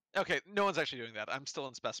 Okay, no one's actually doing that. I'm still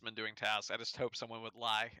in specimen doing tasks. I just hope someone would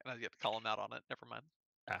lie and I'd get to call them out on it. Never mind.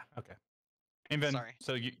 Ah, okay. And then, Sorry.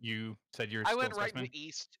 so you said you're I still went in right specimen? to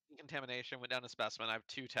east decontamination, went down to specimen. I have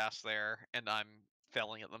 2 tasks there, and I'm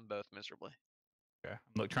failing at them both miserably. Okay.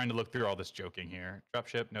 I'm trying to look through all this joking here.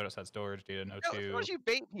 Dropship, node outside storage, data no No, 2. sometimes you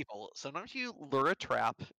bait people. Sometimes you lure a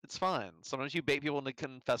trap. It's fine. Sometimes you bait people into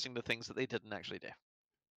confessing to things that they didn't actually do.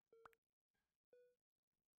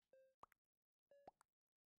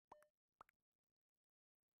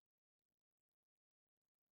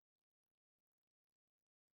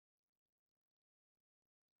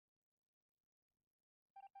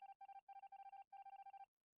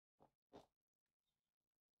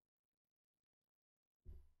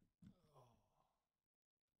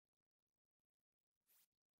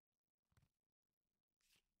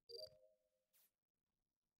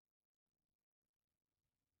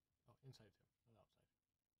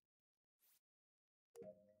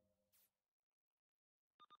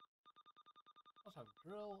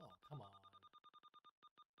 drill. Oh, come on.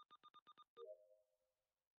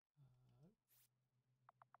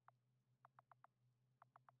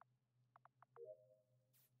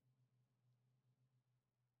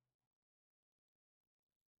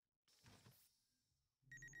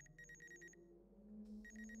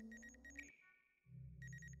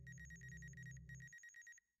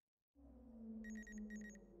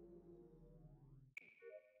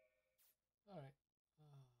 All right.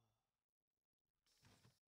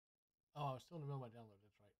 Oh, I was still in the middle of my download.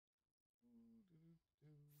 That's right.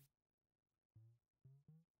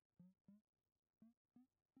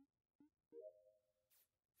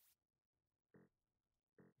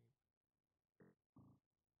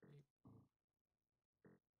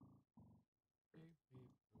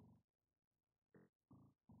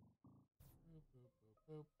 Boop, boop,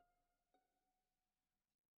 boop, boop.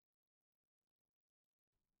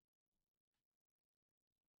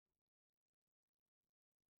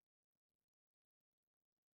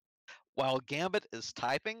 While Gambit is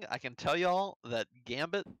typing, I can tell y'all that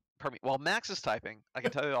Gambit, pardon me, while Max is typing, I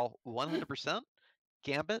can tell y'all 100%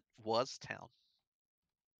 Gambit was town.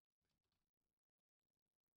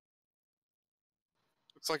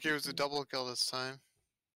 Looks like it was a double kill this time.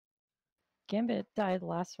 Gambit died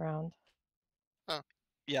last round. Oh.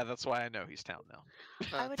 Yeah, that's why I know he's town now.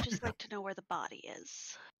 I would just like to know where the body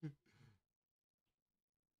is.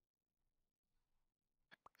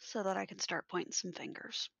 So that I can start pointing some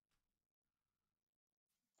fingers.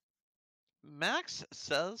 Max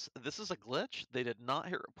says this is a glitch. They did not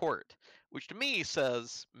hit report, which to me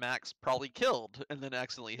says Max probably killed and then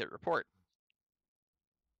accidentally hit report.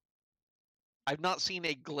 I've not seen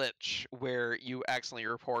a glitch where you accidentally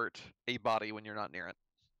report a body when you're not near it,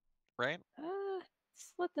 right?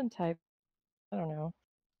 Just let them type. I don't know.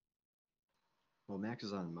 Well, Max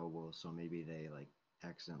is on mobile, so maybe they like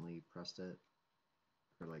accidentally pressed it,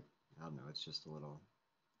 or like I don't know. It's just a little.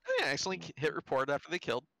 Yeah, accidentally hit report after they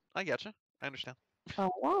killed. I getcha. I understand.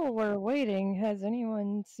 While we're waiting, has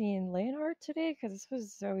anyone seen Leonhardt today? Because this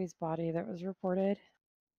was Zoe's body that was reported.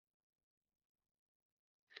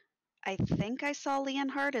 I think I saw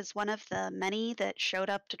Leonhardt as one of the many that showed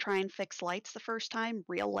up to try and fix lights the first time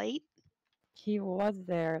real late. He was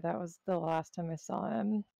there. That was the last time I saw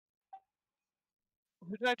him.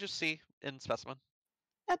 Who did I just see in specimen?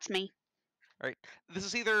 That's me. All right. This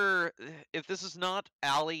is either, if this is not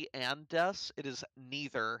Allie and Des, it is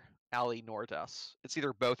neither Allie nor Des. It's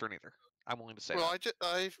either both or neither. I'm willing to say Well, that.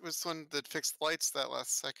 I was the one that fixed lights that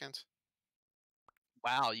last second.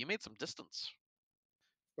 Wow, you made some distance.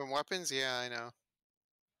 From weapons, yeah, I know.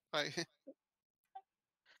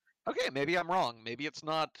 Okay, maybe I'm wrong. Maybe it's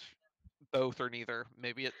not both or neither.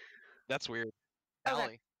 Maybe it. That's weird. Okay.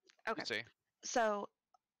 Allie. Okay. See. So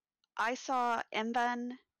I saw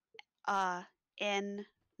Mben in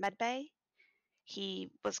medbay. He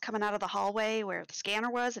was coming out of the hallway where the scanner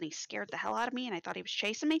was, and he scared the hell out of me, and I thought he was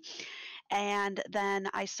chasing me. And then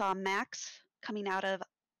I saw Max coming out of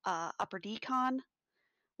upper decon.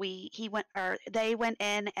 They went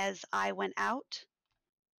in as I went out,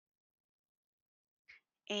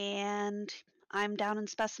 and I'm down in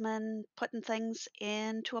specimen putting things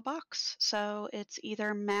into a box. So it's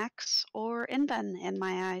either Max or Inven in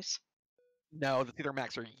my eyes. No, that's either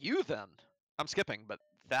Max or you then. I'm skipping, but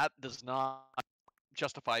that does not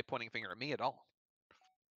justify pointing a finger at me at all.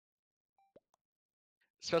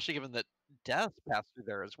 Especially given that Death passed through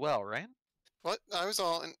there as well, right? What? I was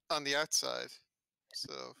all on the outside,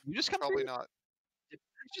 so you just come probably through? not. Did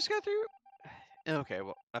you just go through? Okay,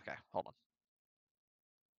 well, okay, hold on.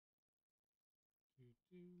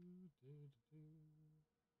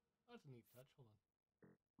 That's a neat touch. Hold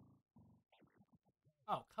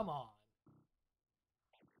on. Oh, come on.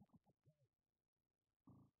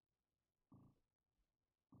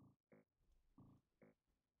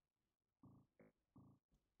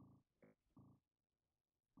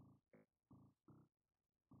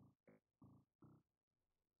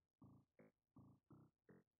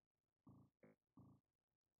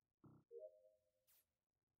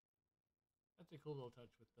 That's a cool little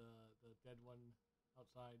touch with the dead one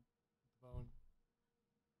outside with the bone.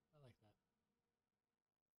 I like that.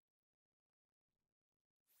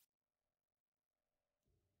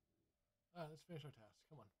 All right, let's finish our task.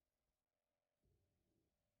 Come on.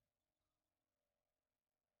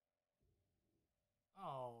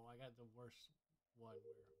 Oh, I got the worst one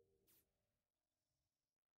where.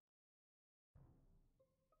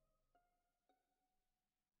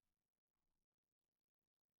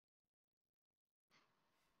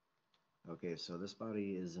 Okay, so this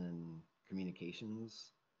body is in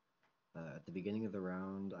communications. At the beginning of the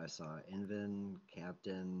round, I saw Inven,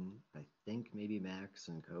 Captain, I think maybe Max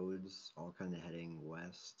and Codes all kind of heading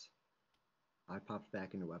west. I popped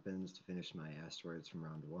back into weapons to finish my asteroids from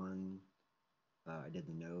round 1. I did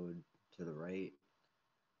the node to the right,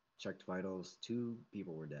 checked vitals, 2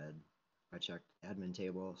 people were dead. I checked admin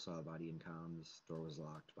table, saw a body in comms, door was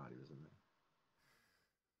locked, body was in there.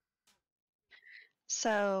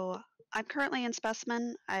 So I'm currently in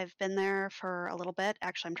Specimen. I've been there for a little bit.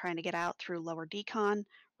 Actually, I'm trying to get out through lower decon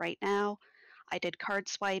right now. I did card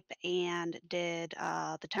swipe and did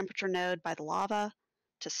the temperature node by the lava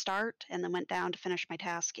to start, and then went down to finish my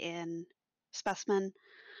task in Specimen.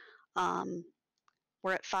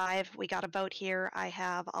 We're at 5. We got a vote here. I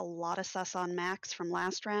have a lot of sus on Max from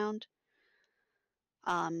last round.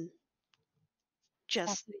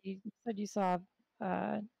 Just You said you saw,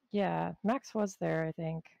 yeah, Max was there, I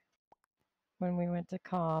think, when we went to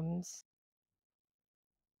comms.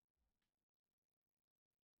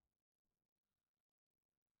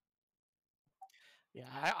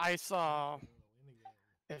 Yeah, I saw.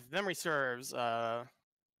 If memory serves, actually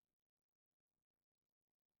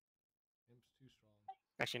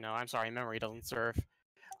no, I'm sorry, memory doesn't serve.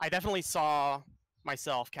 I definitely saw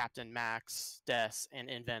myself, Captain Max, Des, and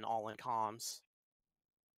Inven all in comms.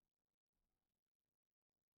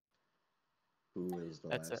 Who is the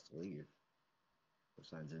That's last to leave?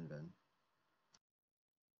 Besides Inven.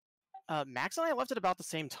 Max and I left at about the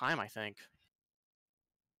same time, I think.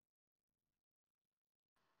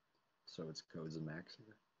 So it's Codes and Max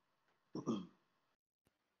here.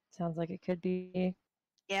 Sounds like it could be.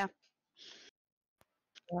 Yeah.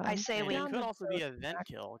 I say and we it could also be a vent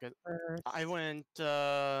kill. Cause I went.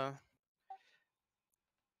 I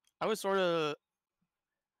was sort of.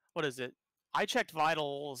 What is it? I checked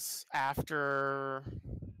vitals after.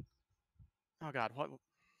 Oh God, what?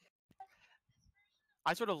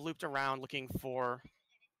 I sort of looped around looking for.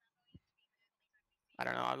 I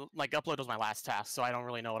don't know. Like upload was my last task, so I don't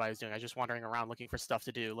really know what I was doing. I was just wandering around looking for stuff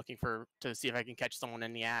to do, looking to see if I can catch someone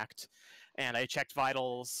in the act. And I checked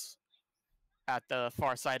vitals at the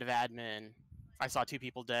far side of admin. I saw 2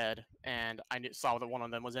 people dead, and I saw that one of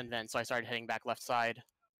them was in vent, so I started heading back left side.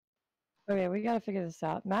 Okay, we gotta figure this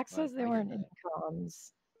out. Max says they weren't in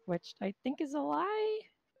comms, which I think is a lie.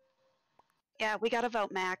 Yeah, we got to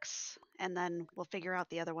vote Max, and then we'll figure out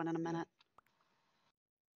the other one in a minute.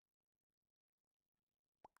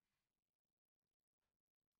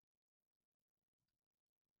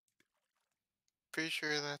 Pretty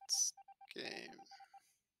sure that's game.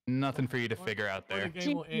 Nothing for you to figure out there.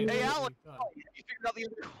 Hey, Alan! You figured out the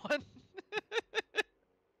other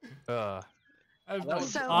one?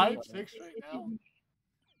 That's So- 5, 6 right now?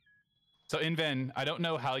 So Inven, I don't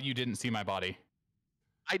know how you didn't see my body.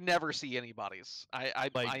 I never see any bodies. I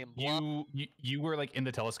am blind. You were like in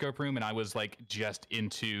the telescope room, and I was like just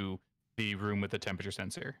into the room with the temperature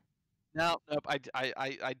sensor. Nope.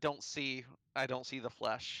 I don't see the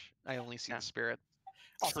flesh. I only see the spirit.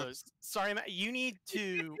 Also, sorry, you need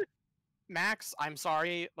to, Max. I'm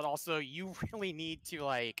sorry, but also you really need to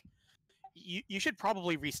like, you should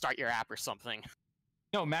probably restart your app or something.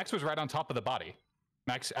 No, Max was right on top of the body.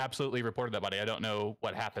 Max absolutely reported that body. I don't know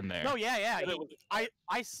what happened there. No, yeah. I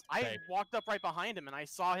walked up right behind him and I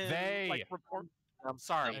saw him like report. I'm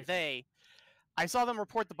sorry, I saw them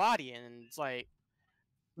report the body, and it's like.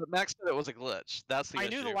 But Max said it was a glitch. That's the issue. I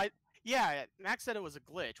knew the light. Yeah, Max said it was a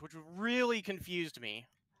glitch, which really confused me.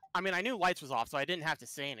 I mean, I knew lights was off, so I didn't have to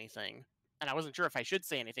say anything, and I wasn't sure if I should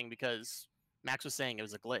say anything because Max was saying it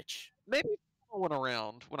was a glitch. Maybe I went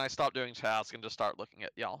around when I stopped doing tasks and just start looking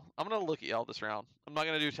at y'all. I'm gonna look at y'all this round. I'm not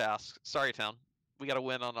gonna do tasks. Sorry, town. We gotta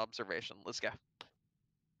win on observation. Let's go.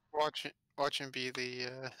 Watch him be the.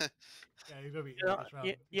 Yeah, he's gonna be in this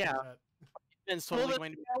round. Yeah. It's totally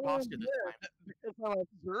going to be imposter this time. Because I'm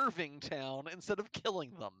observing town instead of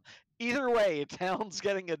killing them. Either way, town's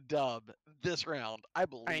getting a dub this round. I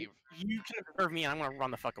believe. You can observe me, and I'm gonna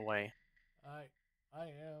run the fuck away. I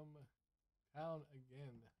am town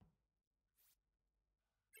again.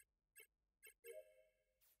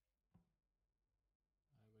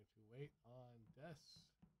 I'm going to wait on Des.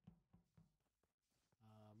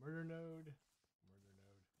 Murder node.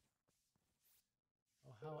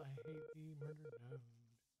 Oh, how I hate the murder node.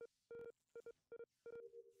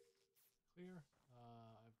 Clear.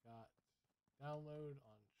 I've got download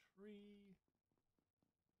on tree.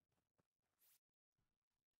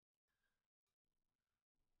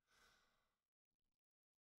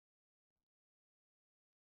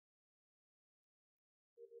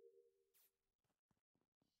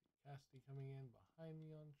 Cassidy coming in behind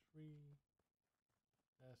me on tree.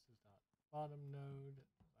 This is not bottom node.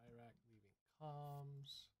 Iraq leaving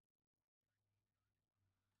comms.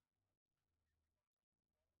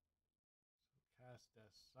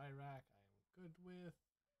 Des Cyrac I am good with.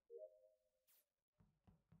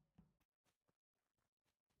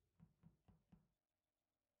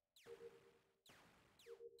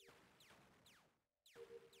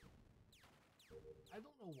 I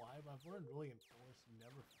don't know why, but I've learned really in Forest,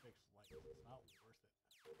 never fix lights. It's not worth it.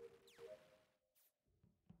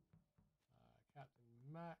 Captain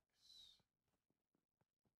Max.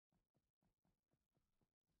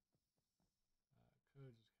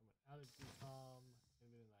 Codes is coming out of decom.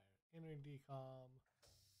 Inven and I are entering decom.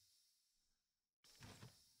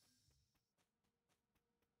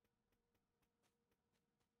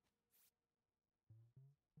 I can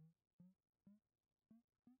count to 10.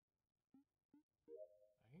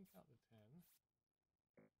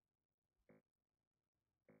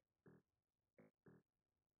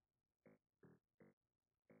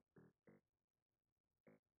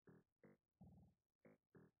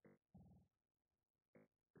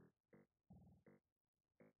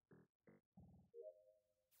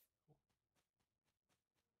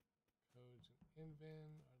 Codes and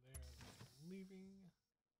Inven are there as I'm leaving.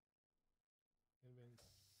 Inven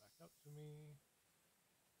comes back up to me.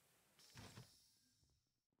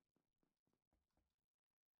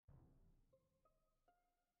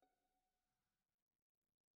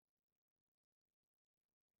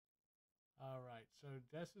 Alright, so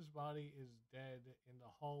Des's body is dead in the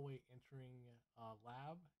hallway entering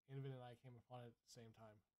lab. Inven and I came upon it at the same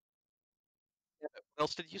time. What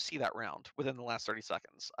else did you see that round within the last 30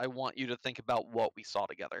 seconds? I want you to think about what we saw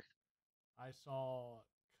together. I saw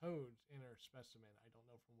Codes enter Specimen. I don't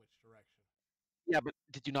know from which direction. Yeah, but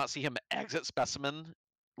did you not see him exit Specimen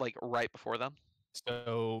like right before them?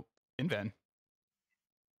 So, Inven,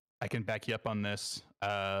 I can back you up on this.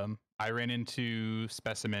 I ran into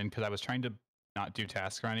Specimen because I was trying to not do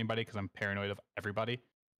tasks around anybody because I'm paranoid of everybody.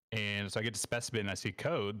 And so I get to Specimen and I see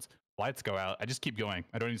Codes, lights go out. I just keep going.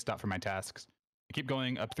 I don't even stop for my tasks. I keep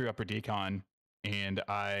going up through upper decon and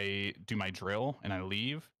I do my drill and I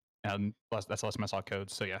leave. And that's the last time I saw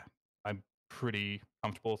Codes. So yeah, I'm pretty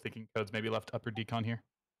comfortable thinking Codes maybe left upper decon here.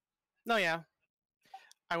 No, yeah.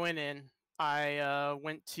 I went in. I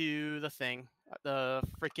went to the thing. The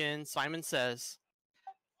freaking Simon Says.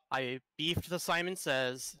 I beefed the Simon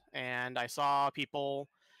Says, and I saw people.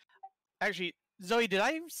 Actually, Zoe, did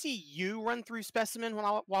I see you run through Specimen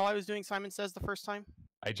while I was doing Simon Says the first time?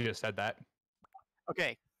 I just said that.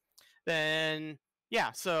 Okay. Then,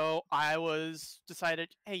 yeah, so I decided,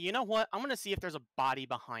 hey, you know what? I'm going to see if there's a body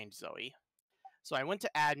behind Zoe. So I went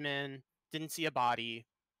to admin, didn't see a body,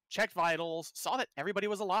 checked vitals, saw that everybody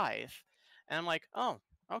was alive. And I'm like, oh,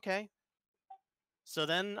 okay. So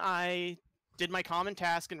then I did my common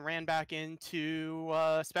task and ran back into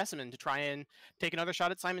Specimen to try and take another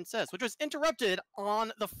shot at Simon Says, which was interrupted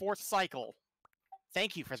on the 4th cycle.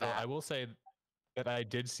 Thank you for that. So I will say that I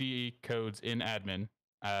did see Codes in admin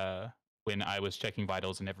when I was checking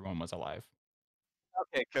vitals and everyone was alive.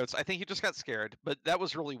 Okay, Coates, I think you just got scared, but that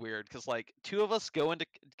was really weird because like 2 of us go into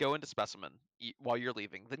Specimen while you're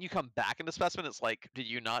leaving, then you come back into Specimen. It's like, did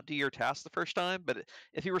you not do your task the first time? But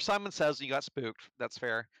if you were Simon Says and you got spooked, that's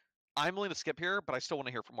fair. I'm willing to skip here, but I still want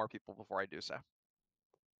to hear from more people before I do so.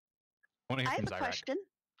 I have a question.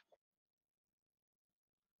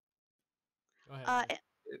 Go ahead.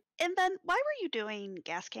 And then why were you doing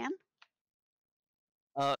gas can?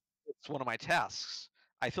 It's one of my tasks.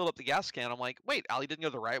 I filled up the gas can. I'm like, wait, Allie didn't go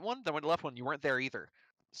to the right one? Then went to the left one. You weren't there either.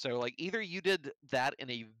 So like either you did that in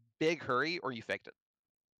a big hurry or you faked it.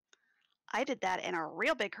 I did that in a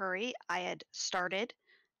real big hurry. I had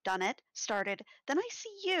done it, started. Then I see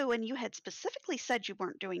you, and you had specifically said you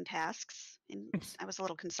weren't doing tasks, and I was a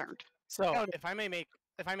little concerned. So if I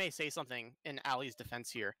may say something in Allie's defense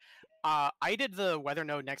here, I did the weather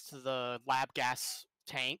node next to the lab gas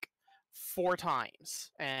tank 4 times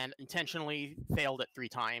and intentionally failed it 3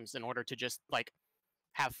 times in order to just like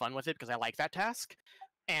have fun with it because I like that task.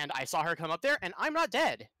 And I saw her come up there, and I'm not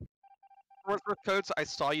dead. For Codes, I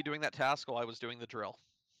saw you doing that task while I was doing the drill.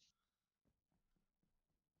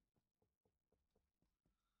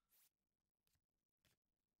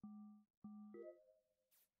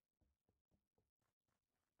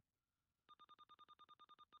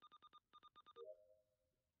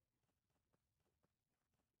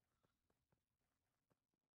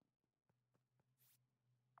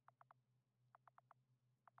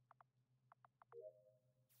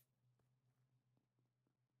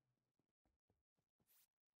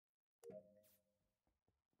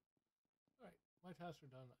 Alright, my tasks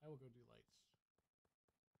are done. I will go do lights.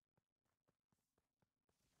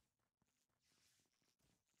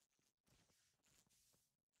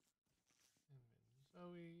 Inven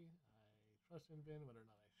Zoe. I trust Inven, whether or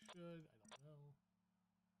not I should, I don't know.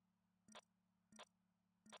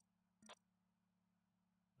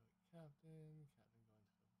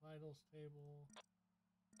 vitals table.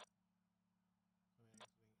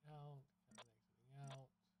 Exiting out. Exiting out.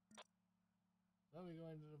 Then we go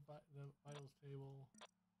into the vitals table.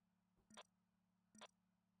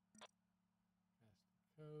 Casting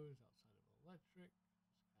codes outside of electric.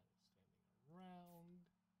 Just kind of standing around.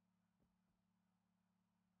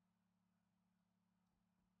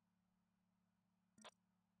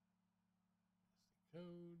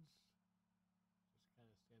 Codes, just kind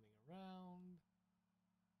of standing around.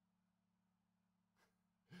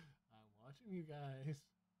 I'm watching you guys.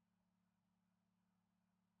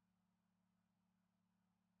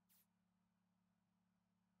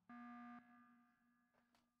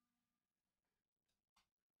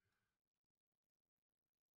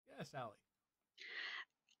 Yes, Allie.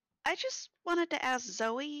 I just wanted to ask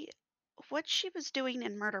Zoe what she was doing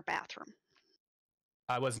in Murder Bathroom.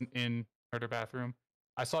 I wasn't in Murder Bathroom.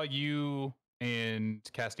 I saw you and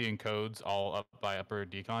Castian Codes all up by Upper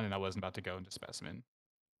Decon, and I wasn't about to go into Specimen.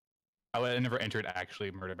 I never entered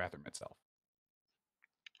actually Murder Bathroom itself.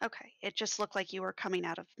 Okay, it just looked like you were coming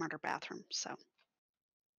out of Murder Bathroom, so.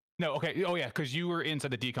 No, okay. Oh, yeah, because you were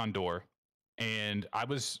inside the decon door. And I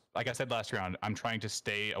was, like I said last round, I'm trying to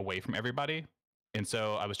stay away from everybody. And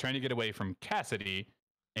so I was trying to get away from Cassidy.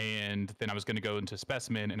 And then I was going to go into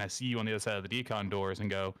Specimen. And I see you on the other side of the decon doors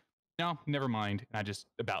and go, no, never mind. And I just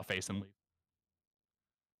about face and leave.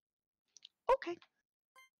 Okay.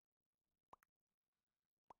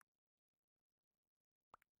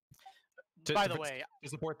 By the way, to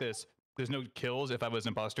support this, there's no kills. If I was an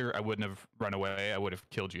imposter, I wouldn't have run away. I would have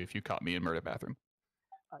killed you if you caught me in Murder Bathroom.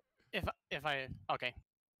 Okay.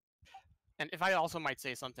 And if I also might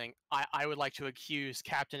say something, I would like to accuse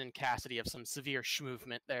Captain and Cassidy of some severe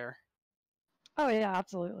schmovement there. Oh yeah,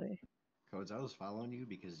 absolutely. Codes, I was following you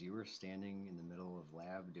because you were standing in the middle of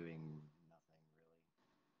lab doing nothing really.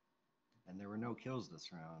 And there were no kills this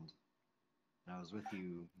round. And I was with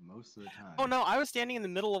you most of the time. Oh no, I was standing in the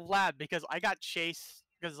middle of lab because I got chased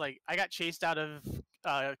I got chased out of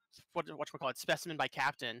whatchamacallit, Specimen by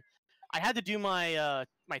Captain. I had to do my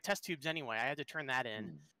my test tubes anyway. I had to turn that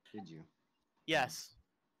in. Did you? Yes.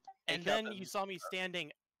 Hey, And then Captain. you saw me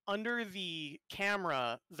standing under the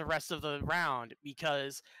camera the rest of the round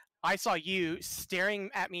because I saw you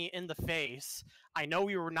staring at me in the face. I know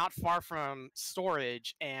we were not far from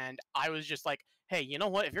storage, and I was just like, hey, you know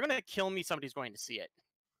what? If you're going to kill me, somebody's going to see it.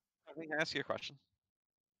 Can I ask you a question?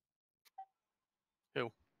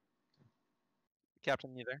 Who?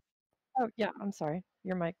 Captain, you there? Oh yeah, I'm sorry.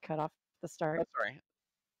 Your mic cut off at the start. Oh, sorry.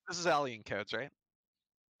 This is Alien Codes, right?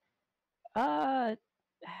 I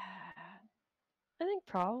think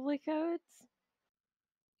probably Codes.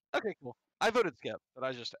 Okay, cool. I voted skip, but I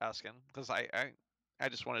was just asking because I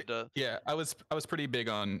just wanted to. Yeah, I was pretty big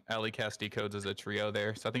on Ali Casti Codes as a trio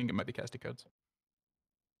there, so I think it might be Casti Codes.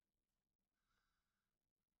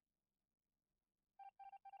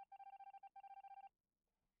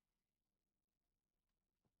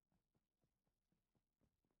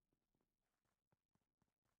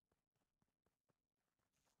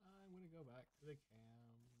 I'm going to go back to the cams.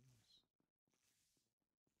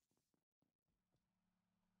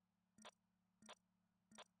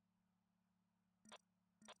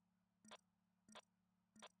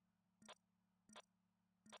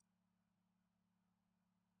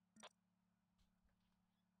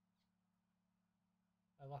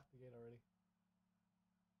 I locked the gate already.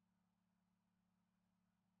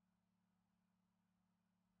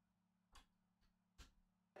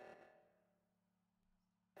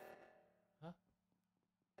 Huh?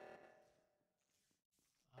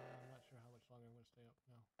 I'm not sure how much longer I'm going to stay up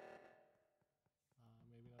now.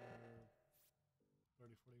 Maybe another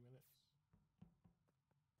 30, 40 minutes.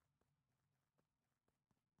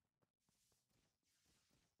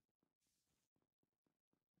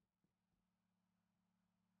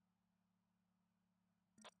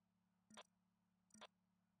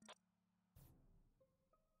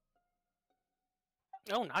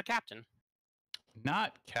 Oh, not Captain.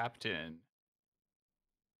 Not Captain.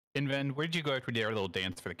 Inven, where did you go after we did our little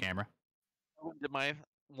dance for the camera? I did my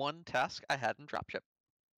one task I had in dropship.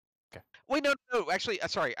 Okay. Wait, no. Actually,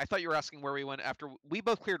 sorry. I thought you were asking where we went after we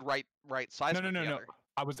both cleared right side. No.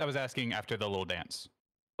 I was asking after the little dance,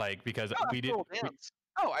 like because Oh, we did.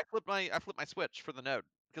 I flipped my switch for the node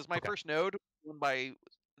because my first node was by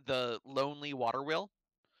the lonely water wheel,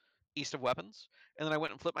 east of weapons, and then I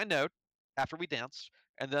went and flipped my node after we danced,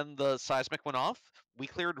 and then the seismic went off. We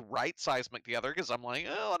cleared right seismic together because I'm like,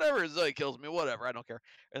 oh, whatever, Zoe kills me, whatever, I don't care.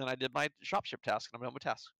 And then I did my shopship task, and I'm done with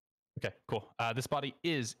task. Okay, cool. This body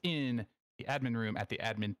is in the admin room at the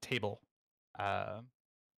admin table.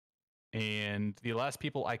 And the last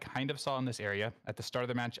people I kind of saw in this area at the start of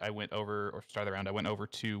the match, I went over, or start of the round, I went over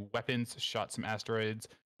to weapons, shot some asteroids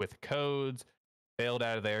with codes, bailed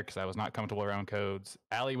out of there because I was not comfortable around codes.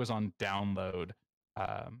 Allie was on download.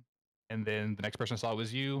 And then the next person I saw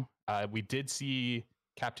was you. We did see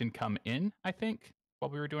Captain come in, I think,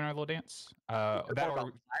 while we were doing our little dance. That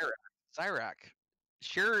or Zyrak.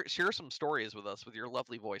 Share some stories with us with your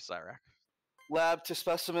lovely voice, Zyrak. Lab to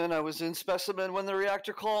specimen. I was in specimen when the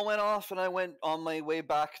reactor call went off, and I went on my way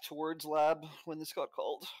back towards lab when this got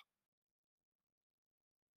called.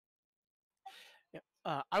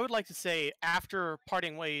 I would like to say, after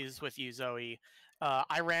parting ways with you, Zoe,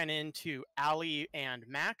 I ran into Allie and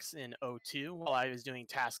Max in O2 while I was doing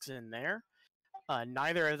tasks in there.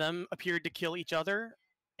 Neither of them appeared to kill each other,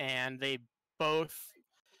 and they both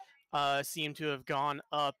seem to have gone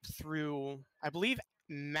up through, I believe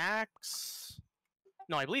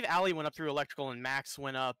Allie went up through electrical and Max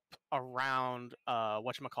went up around,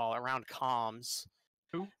 around comms.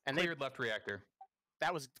 Who cleared left reactor?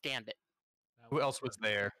 That was Gambit. Who else was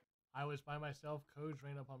there? I was by myself. Codes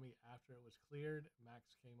ran up on me after it was cleared.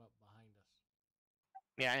 Max came up behind us.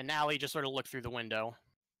 Yeah, and Allie just sort of looked through the window.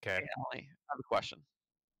 Okay. Hey, Allie, I have a question.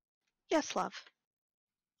 Yes, love.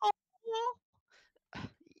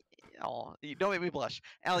 Oh, you don't make me blush.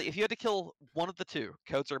 Allie, if you had to kill one of the two,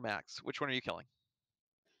 Codes or Max, which one are you killing?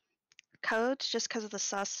 Codes, just because of the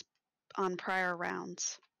sus on prior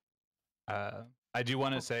rounds. I do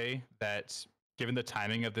want to say that given the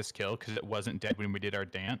timing of this kill, because it wasn't dead when we did our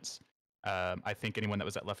dance, I think anyone that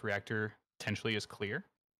was at left reactor potentially is clear.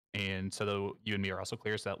 And so though you and me are also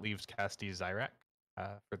clear, so that leaves Casty Zyrak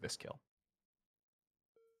for this kill.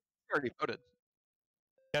 You already voted.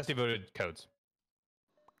 Casty voted Codes.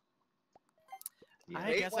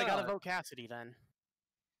 I guess I gotta vote Cassidy then.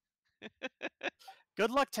 Good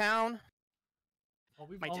luck, Town. Well,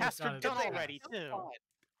 my tasks are done already, too.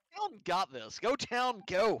 Town got this. Go, Town,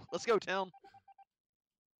 go. Let's go, Town.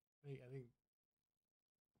 I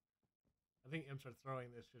think imps are throwing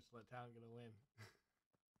this just to let Town get a win.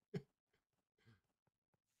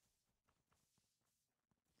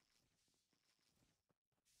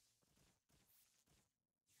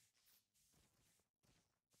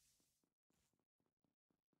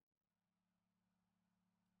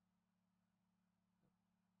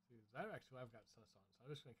 Zyrak's who I've got sus on, so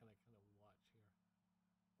I'm just gonna kind of watch here.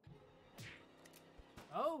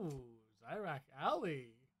 Oh, Zyrak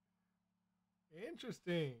Alley.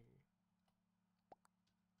 Interesting.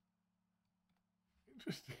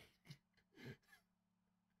 Interesting.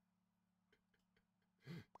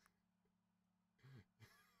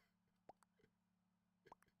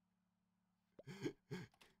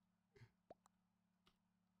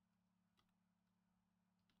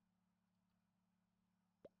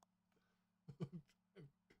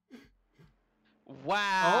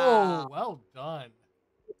 Wow. Oh, well done.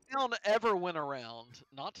 Town ever went around.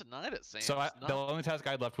 Not tonight, it seems. So the only task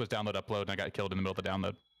I had left was download upload, and I got killed in the middle of the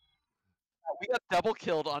download. We got double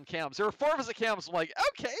killed on cams. There were 4 of us at cams. I'm like,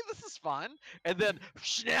 okay, this is fun. And then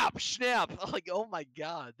snap. I'm like, oh my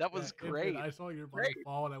god, that was great. I saw your body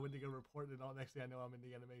fall, and I went to go report it. All next thing I know, I'm in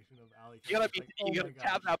the animation of Ali. You gotta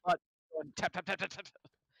tap that button. Tap.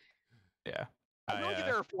 Yeah. I feel like if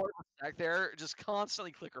there are 4 of us back there, just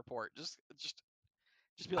constantly click report. Just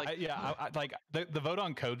be like, I like the vote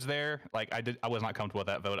on Codes there. Like I was not comfortable with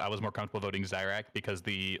that vote. I was more comfortable voting Zyrak because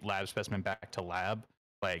the lab specimen back to lab.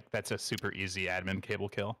 Like that's a super easy admin cable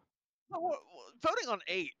kill. Voting on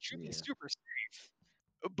 8 should be super safe,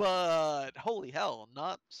 but holy hell,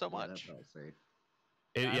 not so much.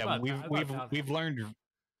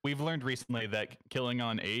 We've learned recently that killing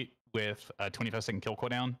on 8 with a 25-second kill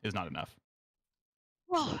cooldown is not enough.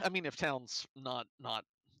 Well, I mean, if Town's not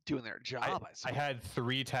doing their job, I had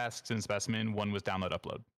 3 tasks in specimen. 1 was download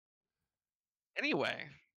upload. Anyway.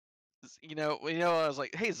 I was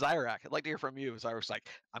like, hey, Zyrak, I'd like to hear from you. Zyrak's like,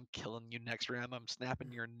 I'm killing you next round. I'm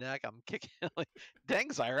snapping your neck. I'm kicking. Like, dang,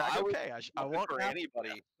 Zyrak, I won't for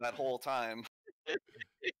anybody that whole time. Let's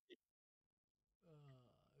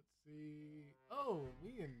see. Oh,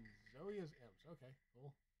 me and Zoe as imps. Okay,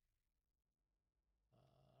 cool.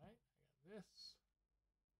 All right, I got this.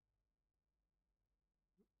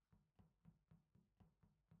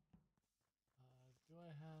 Do I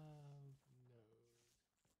have node?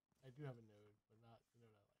 I do have a node, but not the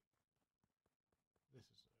node I like. This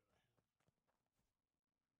is the node I have.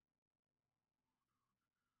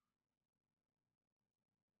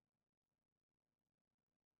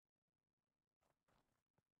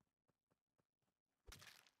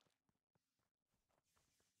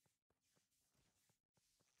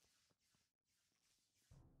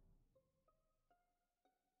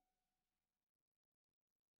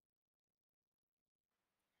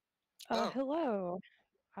 Oh. Hello.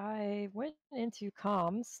 I went into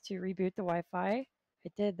comms to reboot the Wi-Fi. I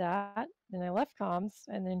did that, then I left comms,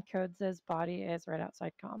 and then code says body is right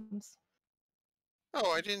outside comms.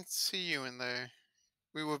 Oh, I didn't see you in there.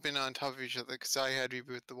 We would have been on top of each other because I had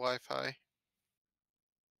reboot the Wi-Fi.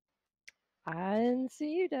 I didn't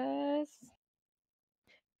see you, Des.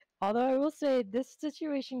 Although I will say this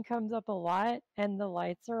situation comes up a lot, and the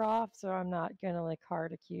lights are off, so I'm not gonna like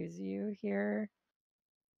hard accuse you here.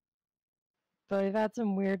 But we've had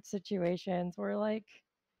some weird situations where like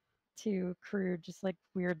two crew just like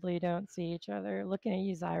weirdly don't see each other. Looking at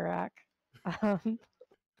you, Zyrak. Um,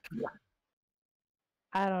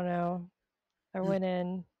 I don't know. I went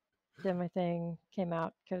in, did my thing, came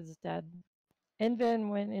out, code's dead. And then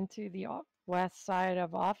went into the west side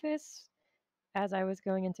of office as I was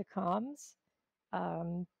going into comms.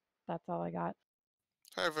 That's all I got.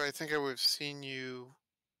 However, I think I would have seen you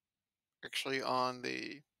actually on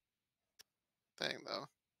the thing though,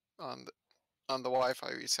 on the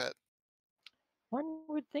Wi-Fi reset. One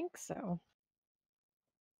would think so.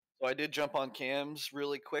 So I did jump on cams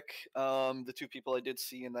really quick. The two people I did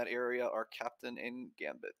see in that area are Captain and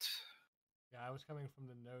Gambit. Yeah, I was coming from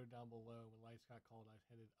the node down below. When lights got called, I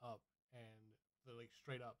headed up and like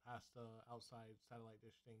straight up past the outside satellite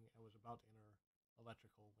dish thing. I was about to enter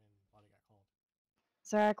electrical when body got called.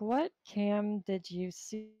 Zach, what cam did you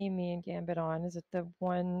see me and Gambit on? Is it the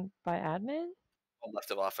one by admin? On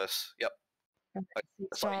left of office. Yep. Okay, so you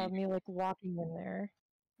saw me like walking in there.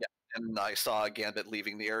 Yeah, and I saw Gambit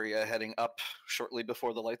leaving the area, heading up shortly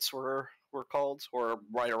before the lights were called, or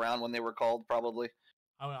right around when they were called, probably.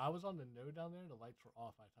 I was on the node down there. The lights were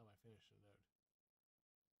off by the time I finished the node.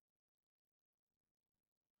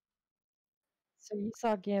 So you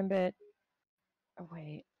saw Gambit. Oh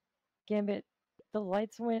wait, Gambit. The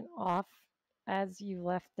lights went off as you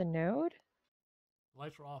left the node. The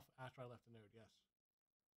lights were off after I left the node. Yes.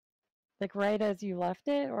 Like right as you left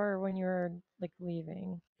it, or when you were like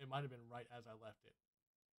leaving? It might have been right as I left it.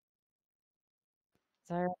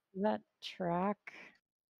 Does that track?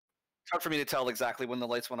 It's hard for me to tell exactly when the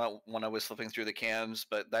lights went out when I was flipping through the cams,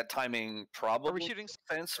 but that timing probably Are we shooting? makes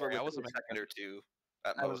sense. Sorry, Where I within wasn't. a second or two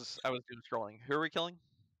at I most. was doing scrolling. Who are we killing?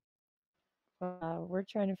 We're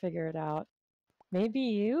trying to figure it out. Maybe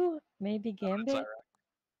you, maybe Gambit,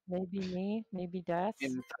 maybe me, maybe Des.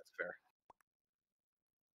 That's fair.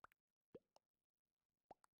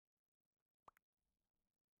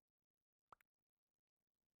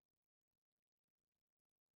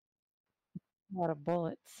 A lot of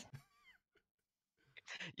bullets.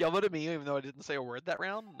 Y'all voted me even though I didn't say a word that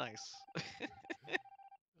round. Nice.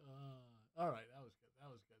 All right, that was good. That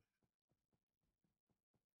was good.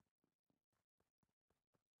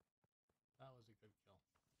 That was a good kill.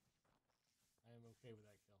 I am okay with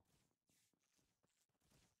that kill.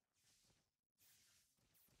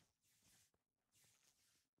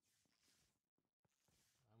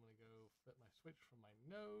 I'm gonna go flip my switch from my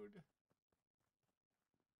node.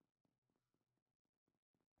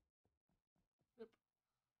 Yep.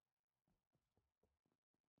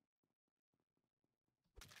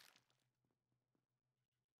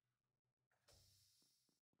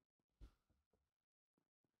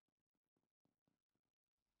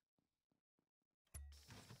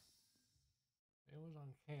 It was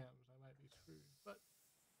on cams. I might be screwed, but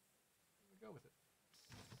I'm gonna go with it.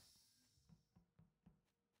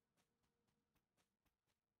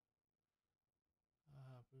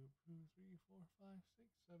 Boo, 2, 3, 4, 5, 6,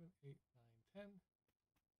 7, 8, 9, 10.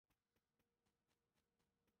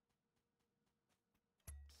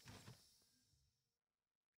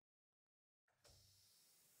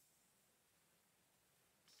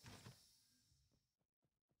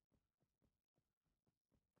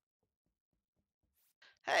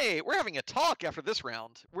 Hey, we're having a talk after this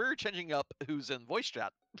round. We're changing up who's in voice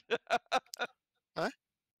chat. Huh?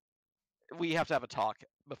 We have to have a talk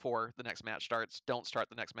before the next match starts. Don't start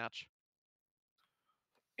the next match.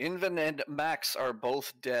 Inven and Max are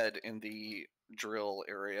both dead in the drill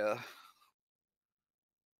area.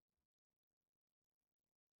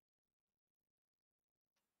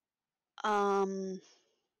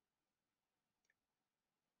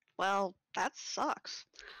 Well, that sucks.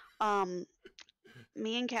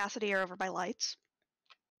 Me and Cassidy are over by lights.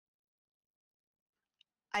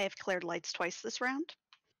 I have cleared lights twice this round.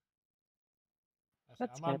 I'm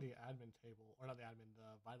on the admin table, or not the admin,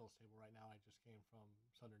 the vitals table right now. I just came from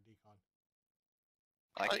Southern Decon.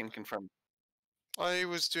 I can confirm. I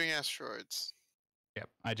was doing asteroids. Yep,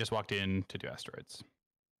 I just walked in to do asteroids.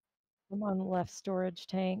 I'm on left storage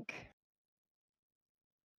tank.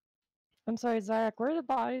 I'm sorry, Zayak, where are the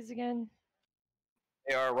bodies again?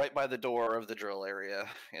 They are right by the door of the drill area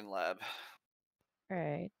in lab. All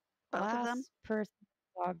right. Both of them? Last person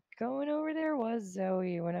I saw going over there was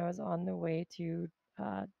Zoe when I was on the way to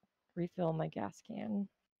refill my gas can.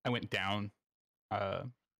 I went down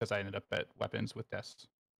because I ended up at weapons with Des.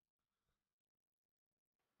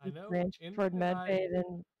 I know Branch Invid toward and I, medbay,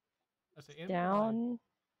 then I say Invid down.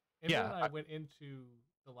 Invid Yeah, and I went into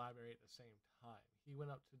the library at the same time. He went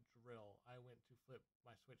up to drill. I went to flip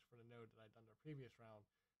my switch for the node that I'd done the previous round,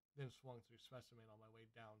 then swung through specimen on my way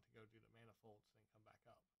down to go do the manifolds, then come back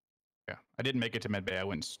up. Yeah, I didn't make it to medbay.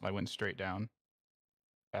 I went straight down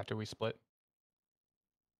after we split.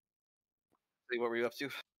 What were you up to?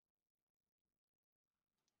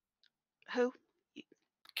 Who?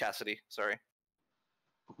 Cassidy, sorry.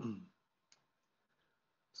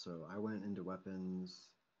 So I went into weapons.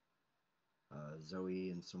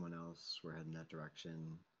 Zoe and someone else were heading that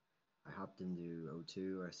direction. I hopped into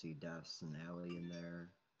O2. I see Des and Allie in there.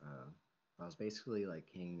 I was basically like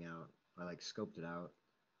hanging out. I like scoped it out.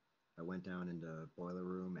 I went down into boiler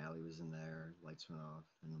room. Allie was in there. Lights went off,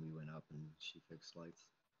 and we went up, and she fixed lights.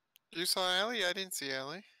 You saw Allie? I didn't see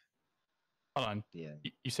Allie. Hold on. Yeah.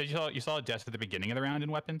 You said you saw Des at the beginning of the round in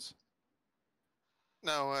weapons?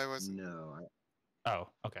 No, I wasn't. No. Oh,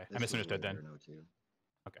 okay. I misunderstood then. O2.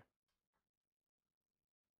 Okay.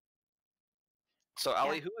 So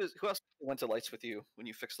Allie, who else went to lights with you when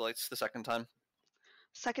you fixed lights the second time?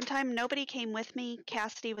 Second time, nobody came with me.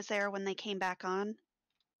 Cassidy was there when they came back on.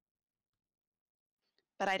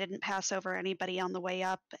 But I didn't pass over anybody on the way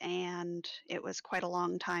up, and it was quite a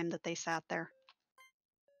long time that they sat there.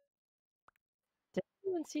 Did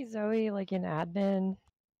anyone see Zoe like in admin?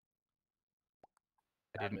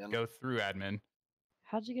 I didn't go through admin.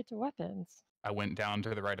 How'd you get to weapons? I went down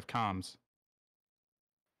to the right of comms.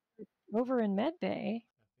 Over in medbay.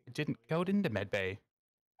 I didn't go into medbay.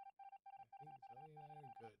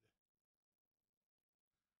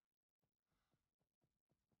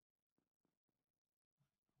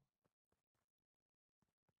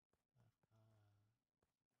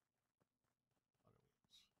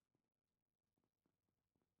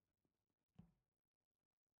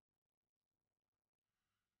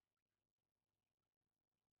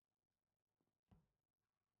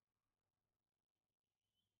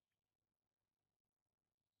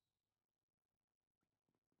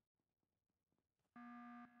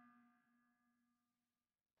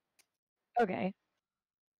 Okay.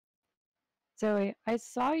 Zoe, I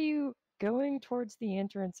saw you going towards the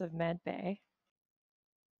entrance of medbay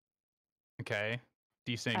Okay.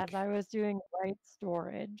 Desync. as I was doing right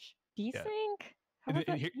storage. Desync? How is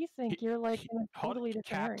that desync? You're like in a Hold totally different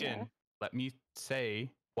Captain, area. let me say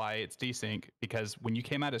why it's desync, because when you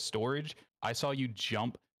came out of storage, I saw you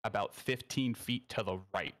jump about 15 feet to the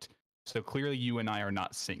right. So clearly you and I are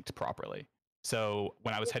not synced properly. So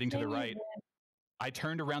when I was heading to the right, I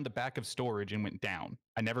turned around the back of storage and went down.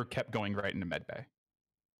 I never kept going right into medbay.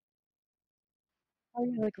 Are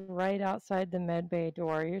you like right outside the medbay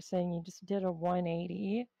door? You're saying you just did a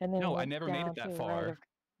 180 and then No, I went never made down it that to the far. right of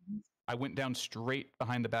I went down straight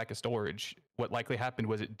behind the back of storage. What likely happened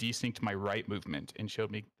was it desynced my right movement and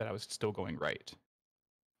showed me that I was still going right.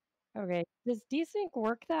 Okay. Does desync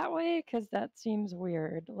work that way? Because that seems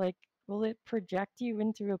weird. Like, will it project you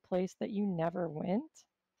into a place that you never went?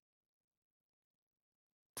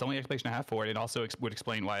 It's the only explanation I have for it. It also would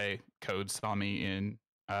explain why Code saw me in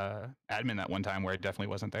admin that one time where I definitely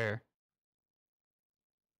wasn't there.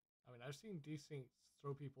 I mean, I've seen desync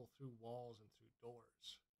throw people through walls and through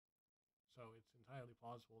doors. So it's entirely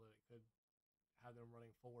plausible that it could have them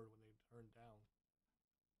running forward when they turn down.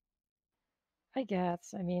 I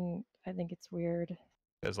guess. I mean, I think it's weird.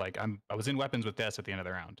 Because like I was in weapons with Des at the end of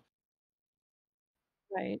the round.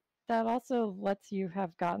 Right. That also lets you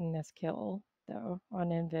have gotten this kill, though, on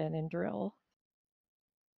Invin and Drill.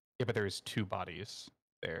 Yeah, but there's two bodies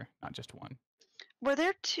there, not just one. Were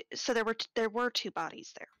there two? So there were two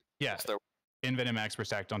bodies there. Yeah, Invin and Max were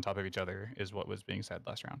stacked on top of each other, is what was being said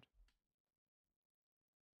last round.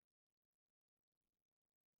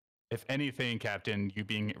 If anything, Captain, you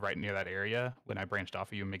being right near that area when I branched off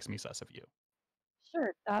of you makes me sus of you.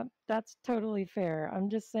 Sure, that's totally fair. I'm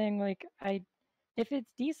just saying, like, if it's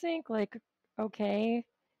desync, like, okay,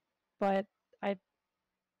 but I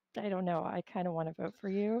don't know. I kind of want to vote for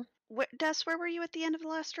you. Des, where were you at the end of the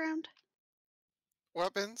last round?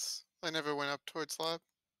 Weapons? I never went up towards lab.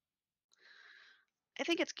 I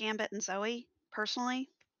think it's Gambit and Zoe, personally,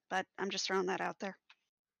 but I'm just throwing that out there.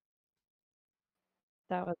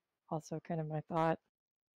 That was also kind of my thought.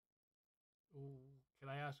 Ooh, can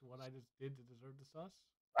I ask what I just did to deserve the sus?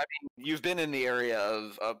 I mean, you've been in the area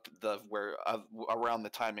of around the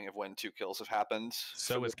timing of when 2 kills have happened.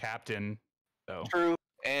 So was Captain, though. True,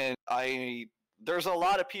 and there's a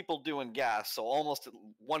lot of people doing gas, so almost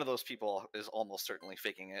one of those people is almost certainly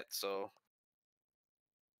faking it. So.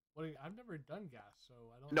 I've never done gas, so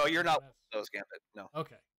I don't. No, you're not that's... those Gambit. No.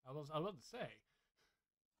 Okay, I was about to say.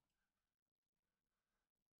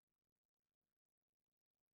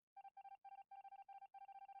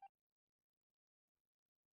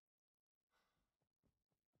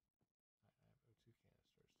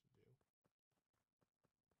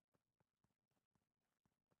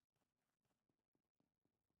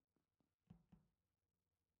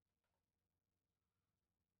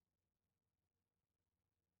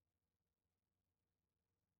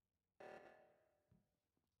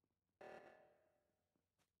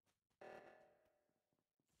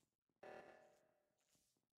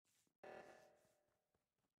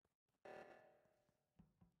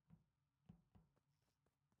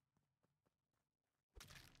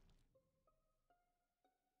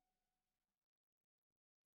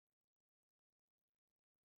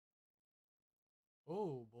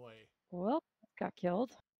 Oh boy. Well, got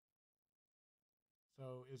killed.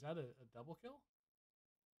 So is that a double kill?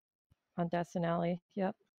 On Desinelli,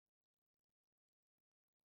 yep.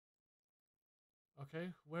 Okay,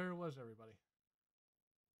 where was everybody?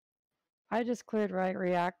 I just cleared right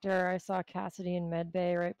reactor. I saw Cassidy in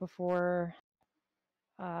medbay right before.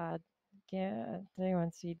 Did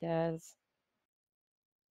anyone see Dez?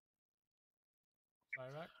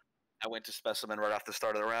 Cyrac? I went to Specimen right off the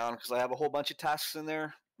start of the round because I have a whole bunch of tasks in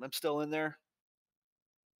there. I'm still in there.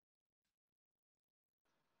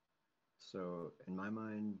 So in my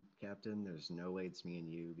mind, Captain, there's no way it's me and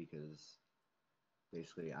you because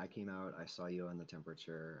basically I came out, I saw you on the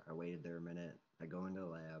temperature, I waited there a minute, I go into the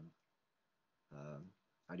lab,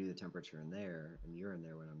 I do the temperature in there, and you're in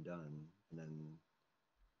there when I'm done, and then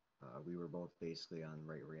we were both basically on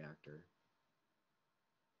right reactor.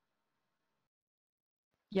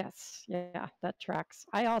 Yes, yeah, that tracks.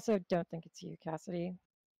 I also don't think it's you, Cassidy.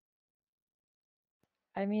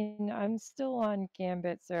 I mean, I'm still on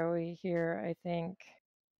Gambit Zoe here, I think.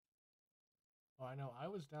 Oh, I know. I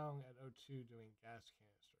was down at O2 doing gas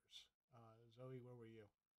canisters. Zoe, where were you?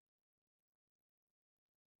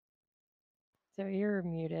 So you're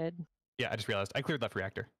muted. Yeah, I just realized I cleared left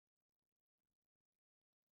reactor.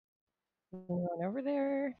 Anyone over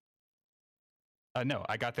there? No,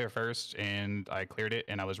 I got there first and I cleared it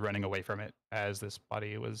and I was running away from it as this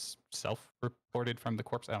body was self-reported from the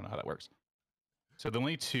corpse. I don't know how that works. So the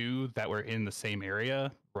only 2 that were in the same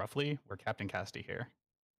area, roughly, were Captain Cassidy here.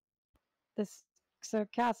 So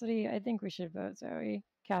Cassidy, I think we should vote Zoe.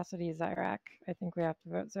 Cassidy, Zyrak. I think we have to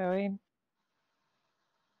vote Zoe.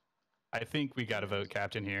 I think we got to vote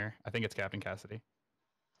Captain here. I think it's Captain Cassidy.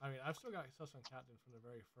 I mean, I've still got sus on Captain from the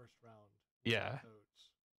very first round. Yeah.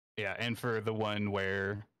 Yeah, and for the one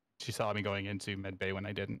where she saw me going into medbay when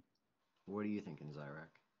I didn't. What are you thinking, Zyrak?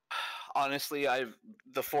 Honestly,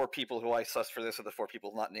 the 4 people who I sussed for this are the 4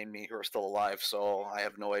 people not named me who are still alive, so I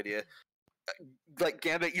have no idea. Like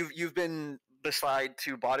Gambit, you've been beside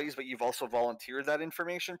 2 bodies, but you've also volunteered that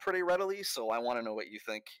information pretty readily, so I want to know what you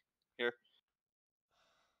think here.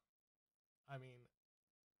 I mean,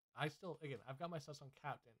 I've got my sus on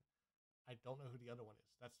Captain. I don't know who the other one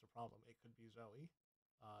is. That's the problem. It could be Zoe.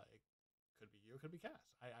 It could be you. It could be Cass.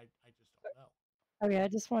 I just don't know. Okay, I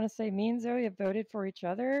just want to say me and Zoe have voted for each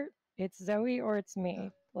other. It's Zoe or it's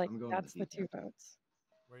me. Like, that's the 2 votes.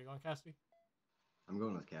 Where are you going, Cassidy? I'm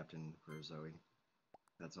going with Captain for Zoe.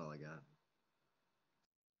 That's all I got.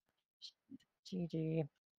 GG.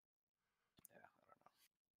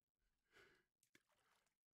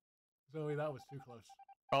 Zoe, that was too close.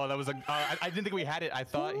 Oh, that was I didn't think we had it. I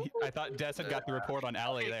thought Des had got the report on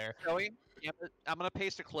Alley there. Zoe, I'm gonna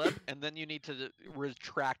paste a clip, and then you need to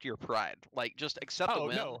retract your pride. Like, just accept the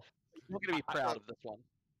win. No. You're gonna be proud of this one.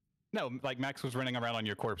 No, like Max was running around on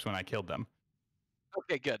your corpse when I killed them.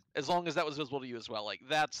 Okay, good. As long as that was visible to you as well. Like,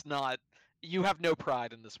 that's not. You have no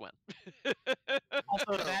pride in this win.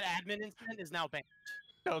 Also, that admin incident is now banned.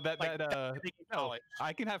 No, no,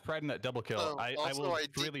 I can have pride in that double kill. I will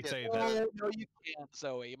really say that. No, you can't,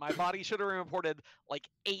 Zoe. My body should have been reported like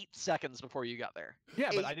 8 seconds before you got there.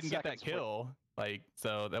 Yeah, but I didn't get that kill. Like,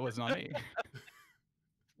 so that wasn't on me.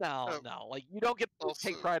 No, like you don't get to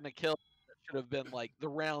take pride in a kill. That should have been like the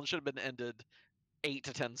round should have been ended 8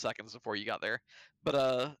 to 10 seconds before you got there.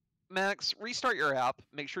 But Max, restart your app.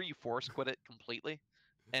 Make sure you force quit it completely,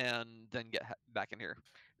 and then get back in here.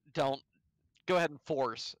 Don't go ahead and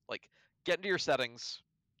get into your settings.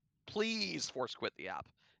 Please force quit the app.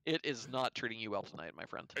 It is not treating you well tonight, my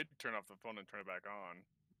friend. I'd turn off the phone and turn it back on.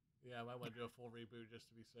 Yeah, I might want to do a full reboot just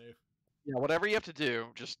to be safe. Yeah, whatever you have to do,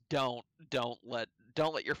 just don't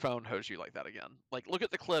let your phone hose you like that again. Like, look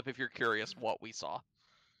at the clip if you're curious what we saw.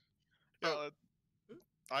 I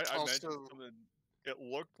Also- mentioned something. It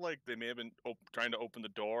looked like they may have been trying to open the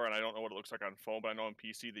door, and I don't know what it looks like on phone, but I know on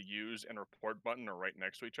PC the use and report button are right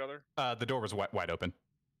next to each other. The door was wide open.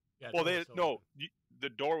 Yeah, Well, door they was still no, open. the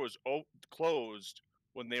door was closed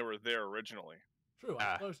when they were there originally. True,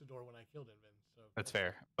 I closed the door when I killed Invin. So That's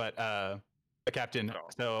fair. But Captain, No.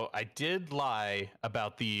 so I did lie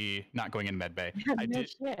about the not going in medbay. I No did.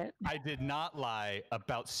 shit. I did not lie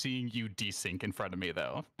about seeing you desync in front of me,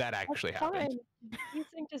 though. That actually That's happened. fine.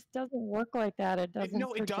 Desync just doesn't work like that. It doesn't.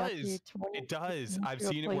 No, it project you does. 20 It does. into I've a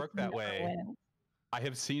seen it place work you that never way. went. I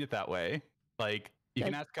have seen it that way. Like, you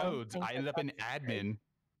can I ask don't codes. think I ended that up in admin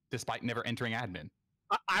despite never entering admin.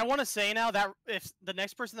 I want to say now that if the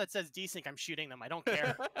next person that says desync, I'm shooting them. I don't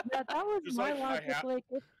care. Yeah, that was Just my like, I logic. ha- Like,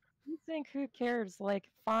 if you think who cares? Like,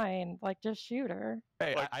 fine. Like, just shoot her.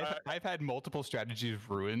 Hey, Like, I've had multiple strategies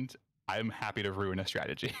ruined. I'm happy to ruin a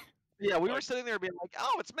strategy. Yeah, we were Like- sitting there being like,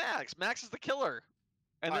 "Oh, it's Max. Max is the killer."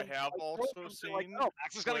 And I then have like, also Zoe comes in, like, seen "Oh,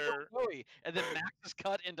 Max is gonna where- kill Zoe," and then Max is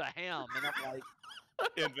cut into ham, and I'm like,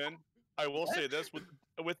 And then I will say this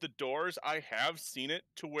with the doors, I have seen it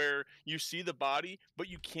to where you see the body, but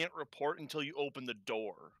you can't report until you open the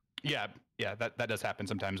door. Yeah, that does happen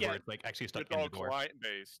sometimes Yeah, where it's like actually stuck It's in all the door. client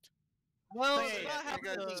based. "Well, Hey, it's not you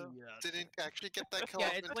happening guys to me yet." didn't actually get that kill Yeah,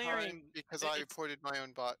 off it's in time layering- because it- I it's- reported my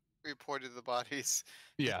own reported the bodies.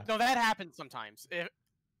 Yeah. No, that happens sometimes.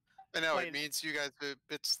 I know Wait. it means you guys are a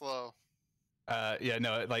bit slow. Yeah,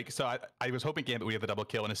 no, like, so I was hoping Gambit would get the double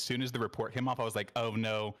kill, and as soon as the report came off, I was like, oh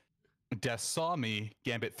no, Jess saw me,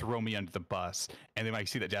 Gambit throw me under the bus, and then I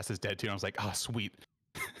see that Jess is dead too, and I was like, oh sweet,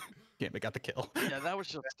 Gambit got the kill. Yeah, that was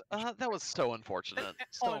just that was so unfortunate.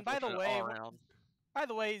 So and by the unfortunate way, all around. By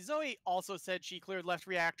the way, Zoe also said she cleared left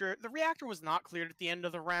reactor. The reactor was not cleared at the end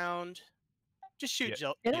of the round. Just shoot Yeah.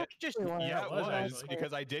 Zoe. It Yeah, just actually was. Yeah, it it was was actually.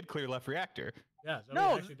 because I did clear left reactor. Yeah, Zoe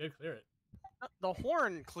No, actually did clear it. the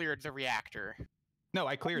horn cleared the reactor. No,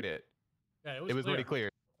 I cleared it. Yeah, It was already clear.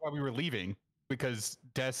 While we were leaving, because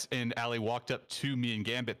Des and Allie walked up to me and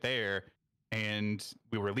Gambit there, and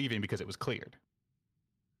we were leaving because it was cleared.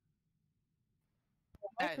 From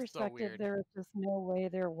my That is so perspective, weird. there was just no way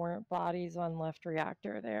there weren't bodies on left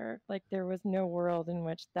reactor there. Like, there was no world in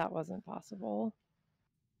which that wasn't possible.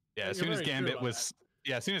 Yeah, Yeah, as you're soon as very true Gambit about was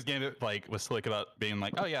yeah, as soon as Gambit like was slick about being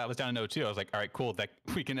like, oh yeah, I was down in O2, I was like, all right, cool, that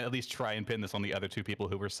we can at least try and pin this on the other two people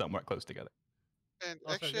who were somewhat close together. And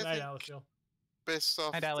Also, actually, good I night, think Alice. based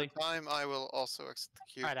off Night, the Allie. time, I will also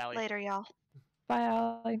execute. All right, Allie. Later, y'all. Bye,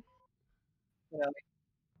 Allie.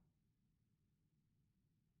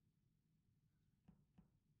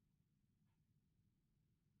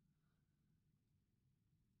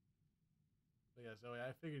 But yeah, Zoe,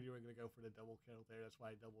 I figured you were gonna go for the double kill there. That's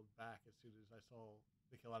why I doubled back as soon as I saw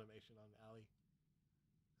the kill animation on Allie.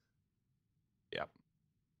 Yep.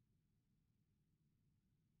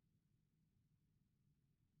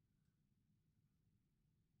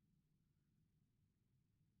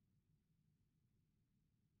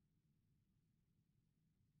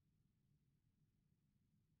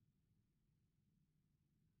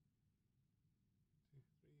 Two,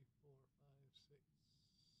 three, four, five, six,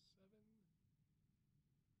 seven.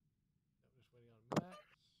 Yeah, we're just waiting on Max.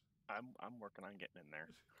 I'm working on getting in there.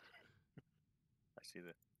 I see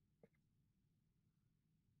the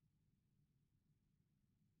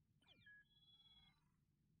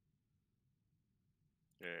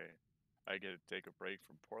Yeah, I get to take a break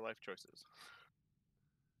from poor life choices.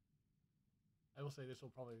 I will say this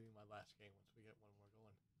will probably be my last game once we get one more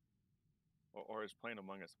going. Or is playing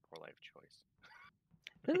Among Us a poor life choice?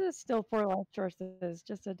 This is still 4 life choices,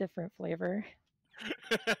 just a different flavor.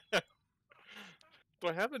 So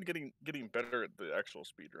I have been getting better at the actual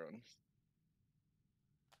speedrun.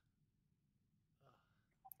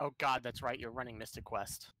 Oh God, that's right. You're running Mystic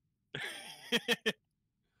Quest.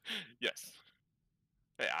 Yes.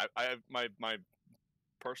 Hey, I have my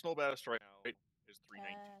personal best right now is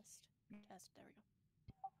 319. Test. There we go.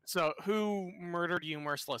 So, who murdered you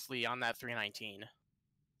mercilessly on that 319?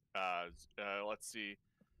 Let's see.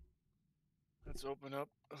 Let's open up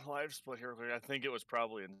a live split here. I think it was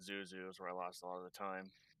probably in Zuzu is where I lost a lot of the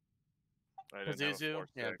time. I didn't have a Zuzu? 4-6.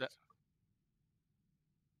 Yeah,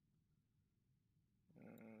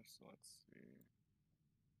 So let's see.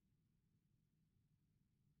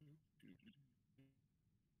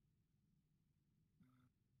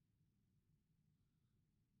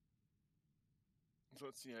 So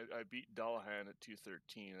let's see. I beat Dullahan at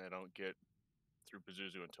 213. I don't get through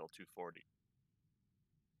Pazuzu until 240.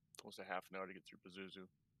 Almost a half an hour to get through Pazuzu.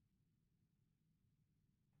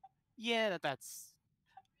 Yeah, that's.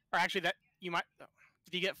 Or actually, that you might. Did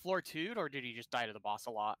he get floor 2'd or did he just die to the boss a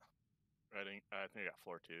lot? I think I got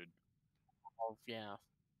floor 2'd. Oh yeah.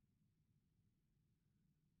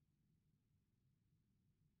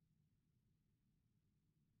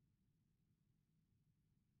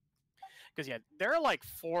 Because yeah, there are like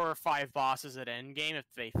 4 or 5 bosses at endgame if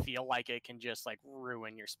they feel like it can just like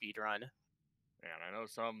ruin your speed run. And I know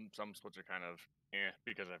some splits are kind of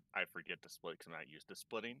because I forget to split because I'm not used to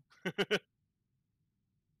splitting.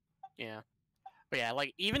 Yeah, but yeah,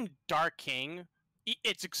 like even Dark King,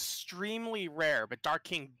 it's extremely rare, but Dark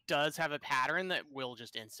King does have a pattern that will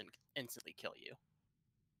just instantly kill you.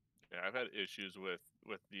 Yeah, I've had issues with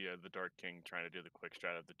the Dark King trying to do the quick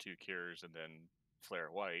strat of the 2 cures and then flare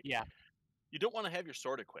white. Yeah. You don't want to have your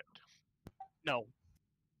sword equipped. No.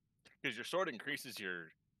 Because your sword increases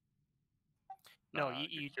your. No,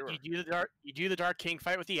 you do the Dark King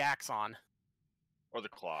fight with the axe on. Or the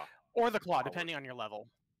claw. Or the claw, depending on your level.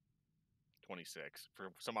 26.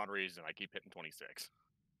 For some odd reason, I keep hitting 26.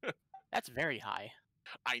 That's very high.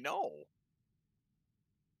 I know.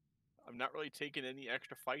 I'm not really taking any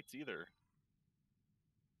extra fights either.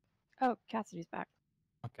 Oh, Cassidy's back.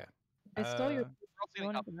 Okay. I stole your.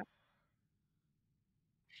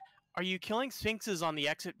 Are you killing Sphinxes on the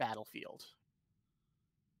exit battlefield?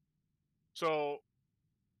 So,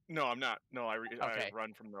 no, I'm not. No, I Okay.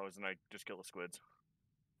 run from those and I just kill the squids.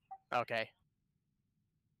 Okay.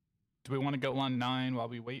 Do we want to go on 9 while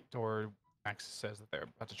we wait, or Max says that they're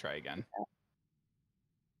about to try again?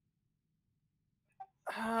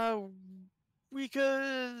 We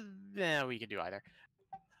could. Yeah, we could do either.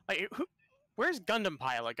 Like, where's Gundam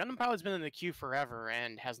Pilot? Gundam Pilot's been in the queue forever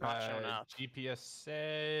and has not shown up. GPS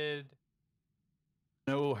said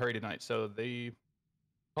no hurry tonight, so they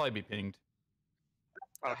probably be pinged.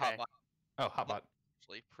 Okay. Oh, Hotbot.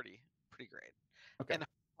 Actually, pretty great. Okay. And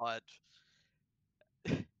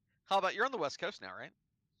how about you're on the West Coast now, right?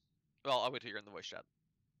 Well, I'll wait till you're in the voice chat.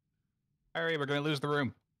 Hurry, we're gonna lose the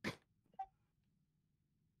room.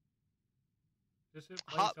 Just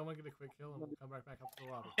let someone get a quick kill and we'll come right back up to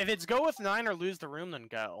the lobby. If it's go with 9 or lose the room, then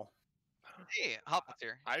go. Hey, Hotbot's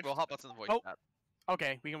here. Well, Hotbot's in the voice chat.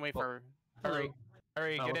 Okay, we can wait for. Hurry,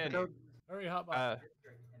 hurry, get in. Hurry, Hotbot.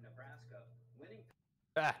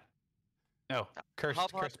 No, cursed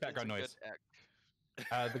Hotbot background is a noise. good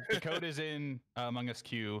act. The code is in Among Us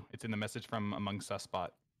queue. It's in the message from Among Us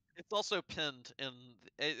bot. It's also pinned in.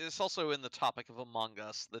 It's also in the topic of Among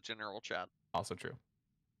Us, the general chat. Also true.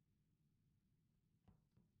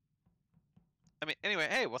 I mean, anyway,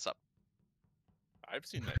 hey, what's up? I've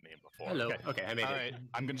seen that name before. Hello. Okay, I made All it. right,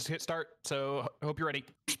 I'm gonna just hit start. So hope you're ready.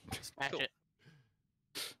 Smash it.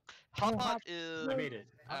 Hotbot is. I made it.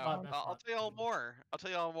 I'll tell you all more. I'll tell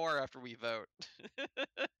you all more after we vote.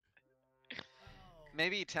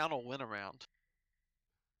 Maybe Town will win a round.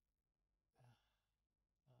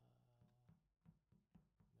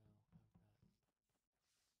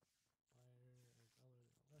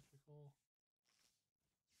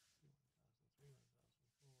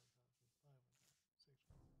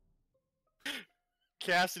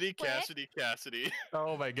 Cassidy.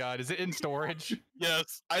 Oh my God, is it in storage?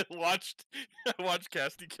 Yes, I watched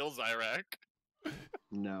Cassidy kill Zyrak.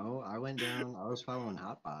 No, I went down. I was following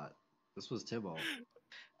Hotbot. This was Tibble.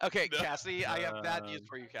 Okay, Cassidy, I have bad news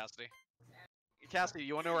for you, Cassidy. Cassidy,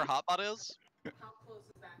 you want to know where Hotbot is?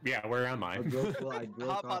 Yeah, where am I?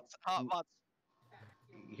 Hotbot's.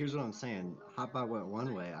 Here's what I'm saying. Hotbot went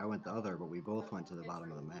one way, I went the other, but we both went to the bottom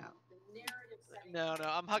of the map. No,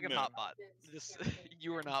 I'm hugging Hotbot.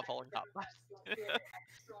 You were not following Hotbot.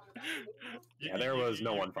 Yeah, there was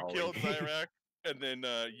no one You following. killed Zyrak, and then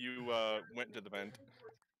you went into the vent.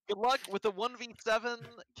 Good luck with the 1v7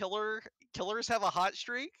 killer. Killers have a hot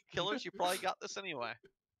streak. Killers, you probably got this anyway.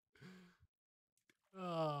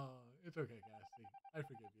 Oh, it's okay, Cassidy. I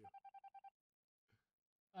forgive you.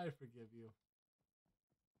 I forgive you.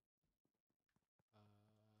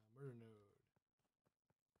 Murder node.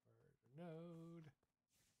 Murder node.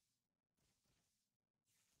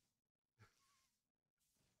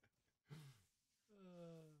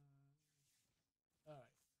 All right.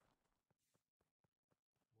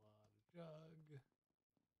 Water jug.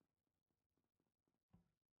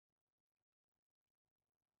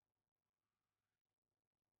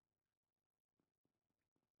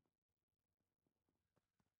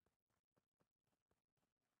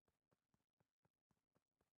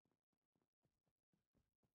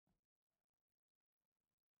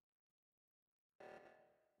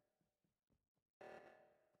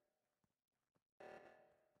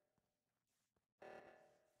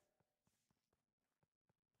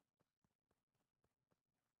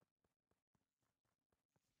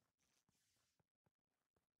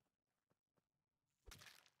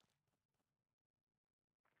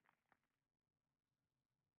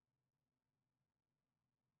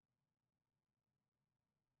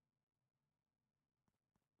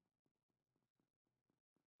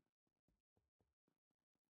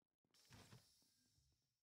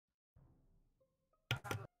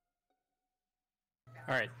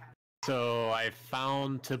 All right. So I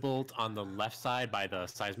found Tybalt on the left side by the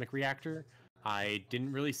seismic reactor. I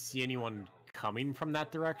didn't really see anyone coming from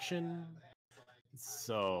that direction.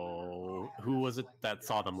 So who was it that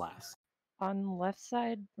saw them last? On left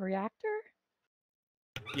side reactor?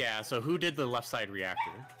 Yeah, so who did the left side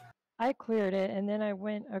reactor? I cleared it, and then I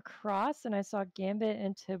went across, and I saw Gambit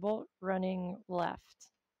and Tybalt running left.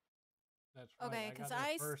 That's right. Okay, I 'cause got there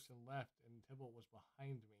I s- first and left, and Tybalt was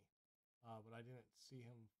behind me, but I didn't see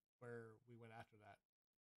him where we went after that.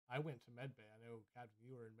 I went to Medbay. I know, Captain,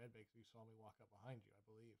 you were in Medbay because you saw me walk up behind you, I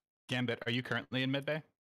believe. Gambit, are you currently in Medbay?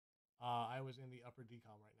 I was in the upper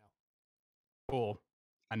decom right now. Cool.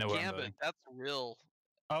 I know where I'm Gambit, voting. that's real.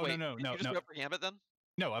 Oh, Wait, no, did you just vote for Gambit then?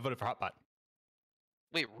 No, I voted for Hotbot.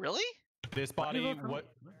 Wait, really? This Why'd you body, vote for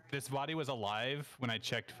what? This body was alive when I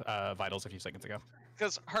checked vitals a few seconds ago.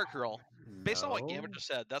 Because Heart Girl, based on what No. Gambit just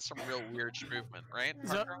said, that's some real weird movement, right?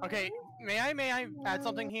 So, Heart Girl? okay, may I add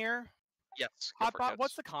something here? Yes. go for it, Hotbot, Coates.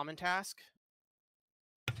 what's the common task?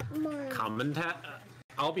 Common task?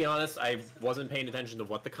 I'll be honest, I wasn't paying attention to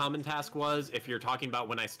what the common task was. If you're talking about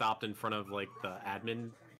when I stopped in front of like the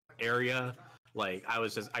admin area, like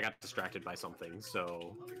I got distracted by something,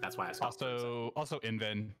 so that's why I stopped. Also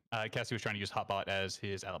Inven, Cassie was trying to use Hotbot as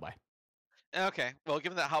his alibi. Okay, well,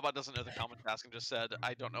 given that Hotbot doesn't know the common task and just said,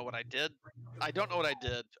 I don't know what I did, I don't know what I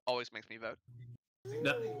did, always makes me vote.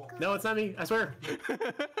 No, it's not me. I swear.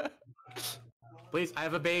 Please, I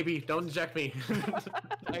have a baby. Don't inject me.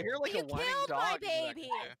 I hear like You a whining killed my dog. next baby. to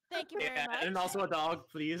you. Thank you very Yeah, much. and also a dog,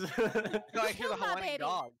 please. No, I hear the killed my whining baby.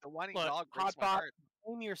 dog. The whining Look, dog breaks my Hotbot, heart.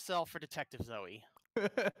 blame yourself for Detective Zoe.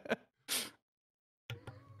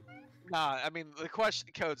 Nah, I mean the question,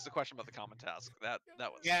 Codes, the question about the common task. That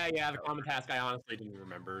was. Yeah, the common task I honestly didn't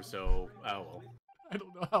remember, so oh well. I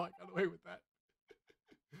don't know how I got away with that.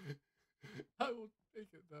 I will take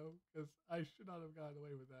it though, because I should not have gotten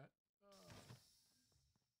away with that.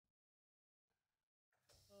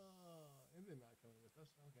 And they're not coming with us.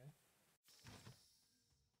 Okay. I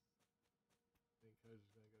think Coach is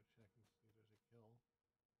gonna go check and see if there's a kill.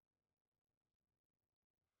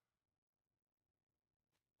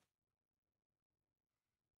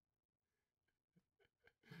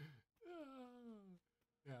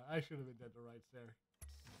 Yeah, I should have been dead to rights there.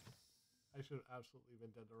 I should have absolutely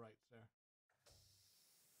been dead to rights there.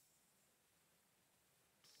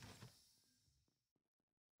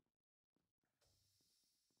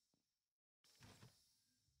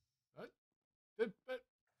 What?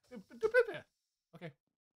 Okay.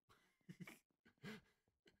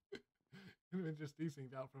 It just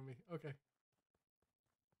desynced out from me. Okay.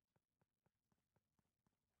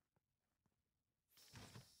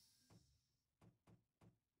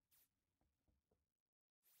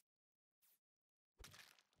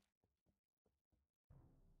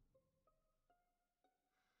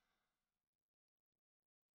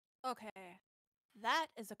 Okay, that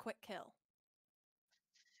is a quick kill.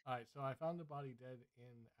 Alright, so I found the body dead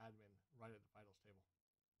in admin, right at the vitals table.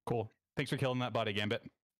 Cool. Thanks for killing that body, Gambit.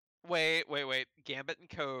 Wait. Gambit and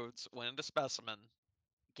Codes went into Specimen.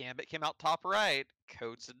 Gambit came out top right.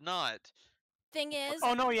 Codes did not. Thing is,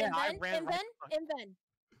 Oh, no, yeah, I Inven, ran right Inven.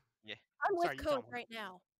 Yeah. I'm with Sorry, you tell Codes me. right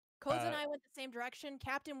now. Codes and Uh, I went the same direction.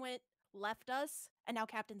 Captain went left us, and now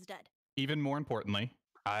Captain's dead. Even more importantly,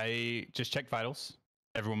 I just checked vitals.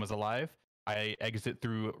 Everyone was alive. I exit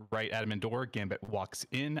through right admin door. Gambit walks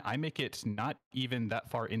in. I make it not even that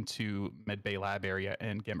far into Medbay lab area,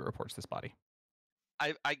 and Gambit reports this body.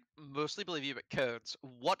 I mostly believe you, but Codes,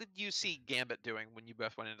 what did you see Gambit doing when you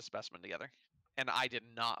both went into Specimen together? And I did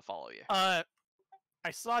not follow you. I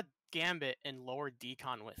saw Gambit in lower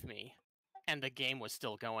decon with me, and the game was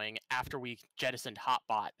still going after we jettisoned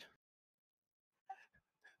Hotbot.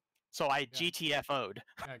 So I GTFO'd.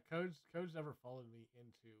 Yeah, Codes never followed me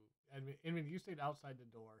into. I mean, you stayed outside the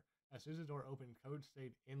door. As soon as the door opened, Codes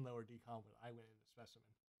stayed in lower decom when I went into Specimen.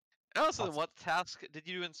 Oh, so then what task did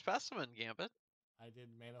you do in Specimen, Gambit? I did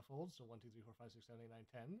manifolds, so 1, 2, 3, 4, 5, 6, 7, 8, 9,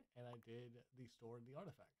 10, and I did the stored the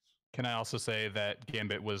artifacts. Can I also say that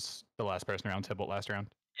Gambit was the last person around Tybalt last round?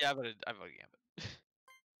 Yeah, I voted Gambit.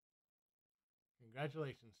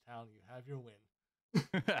 Congratulations, Town, you have your win.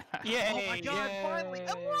 Yay! Oh my god, finally!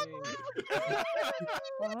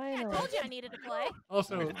 I told you I needed to play.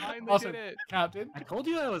 Also, did it. Captain. I told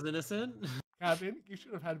you I was innocent. Captain, you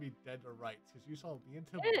should have had me dead to rights because you saw me and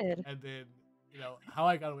did. Tybalt, and then how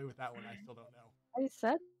I got away with that one, I still don't know. I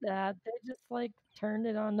said that. They just like turned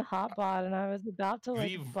it on the hotbot, and I was about to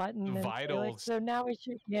like The button and say, like, vitals- so now we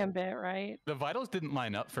shoot Gambit, right? The vitals didn't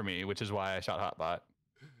line up for me, which is why I shot Hotbot.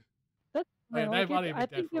 That's Man, fine, that like, body had I been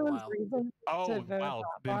dead think for there a was while. reason Oh, to vote wow.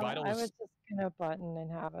 Then Hotbot. I vitals. was just in a button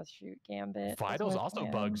and have us shoot Gambit. was Vitals my also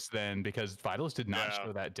plan. bugs then because Vitals did not Yeah.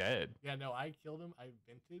 show that dead. Yeah, no, I killed him. I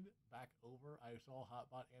vented back over. I saw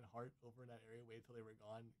Hotbot and Heart over in that area, waited till they were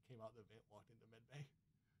gone, came out the vent, walked into medbay.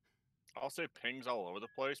 I'll say pings all over the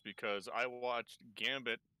place because I watched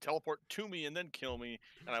Gambit teleport to me and then kill me,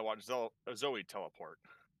 and I watched Zoe teleport.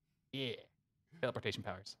 Yeah. Teleportation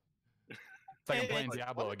powers. It's like I'm playing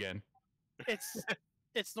Diablo again.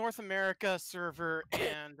 It's North America server,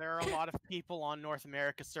 and there are a lot of people on North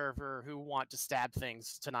America server who want to stab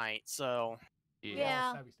things tonight. So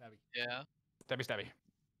Yeah. Stabby, stabby. Yeah. Stabby, stabby.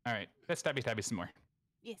 All right, let's stabby, stabby some more.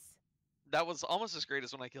 Yes. That was almost as great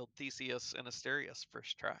as when I killed Theseus and Asterius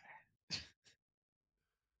first try.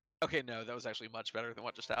 Okay, no, that was actually much better than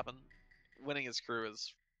what just happened. Winning his crew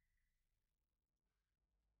is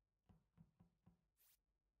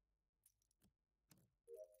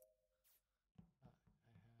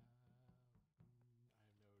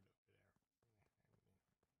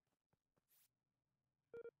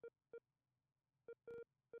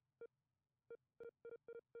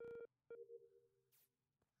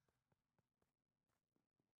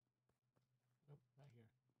Nope, not here.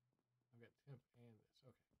 I've got temp and this.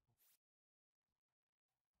 Okay.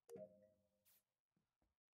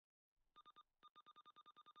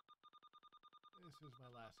 This is my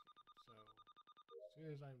last game, so as soon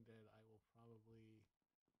as I'm dead, I will probably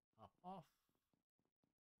hop off.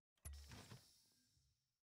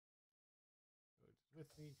 Codes is with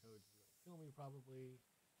me. Codes is going to kill me probably.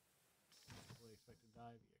 Fully expect to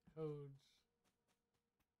die via codes.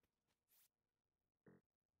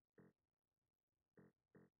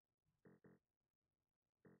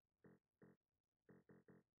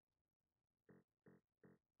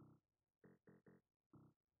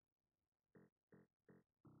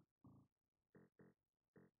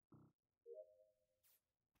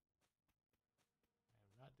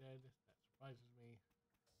 I am not dead. That surprises me.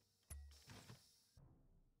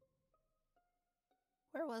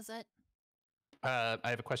 Where was it? I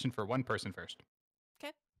have a question for one person first.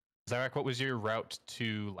 'Kay. Zarek, what was your route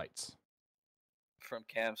to lights? From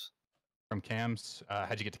cams. From cams?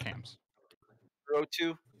 How'd you get to cams? Row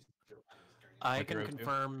 2. I Went can through, too?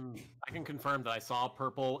 confirm. I can confirm that I saw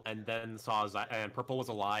purple and then saw and purple was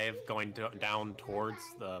alive going down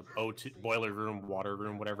towards the O2 boiler room, water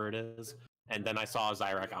room, whatever it is, and then I saw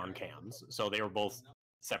Zyrek on cams. So they were both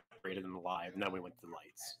separated and alive. And then we went to the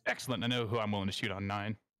lights. Excellent. I know who I'm willing to shoot on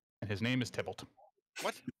 9, and his name is Tybalt.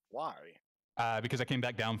 What? Why? Because I came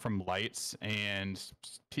back down from lights and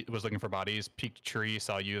was looking for bodies. Peaked tree,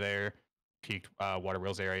 saw you there. Peaked water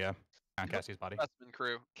wheels area, found Cassie's body. Specimen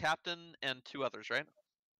crew, captain and 2 others, right?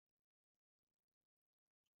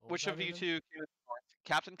 What was Which that of you again? 2 came in from north?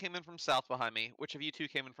 Captain came in from south behind me. Which of you 2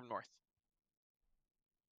 came in from north?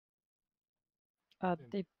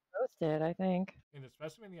 They both did, I think. In the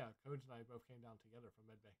specimen, yeah, Codes and I both came down together from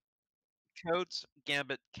medbay. Codes,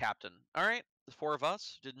 Gambit, Captain. All right, the 4 of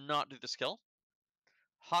us did not do this kill.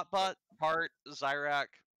 Hotbot, Hart, Zyrak,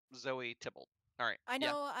 Zoe, Tybalt. All right. I yeah.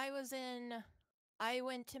 know I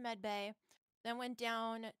went to medbay, then went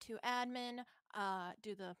down to admin,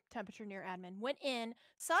 do the temperature near admin. Went in,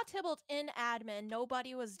 saw Tybalt in admin.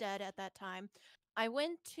 Nobody was dead at that time. I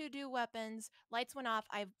went to do weapons. Lights went off.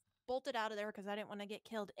 I bolted out of there because I didn't want to get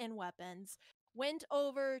killed in weapons. Went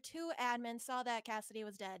over to admin, saw that Cassidy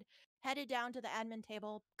was dead. Headed down to the admin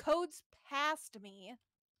table. Codes passed me.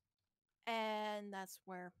 And that's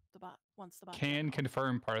where the bot, once the bot. Can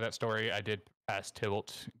confirm part of that story. I did pass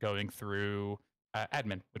Tybalt going through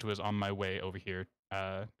admin, which was on my way over here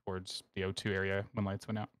towards the O2 area when lights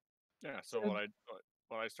went out. Yeah. So when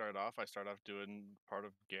I started off doing part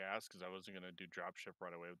of gas because I wasn't gonna do dropship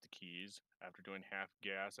right away with the keys. After doing half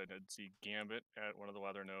gas, I did see Gambit at one of the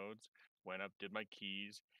weather nodes. Went up, did my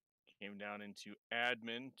keys. Came down into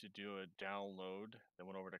admin to do a download, then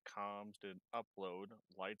went over to comms, did an upload.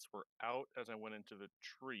 Lights were out as I went into the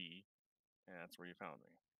tree, and that's where you found me.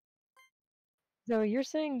 So you're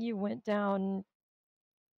saying you went down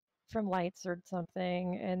from lights or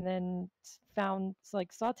something, and then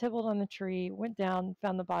saw Tybalt on the tree, went down,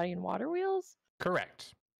 found the body in water wheels?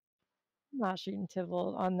 Correct. I'm not shooting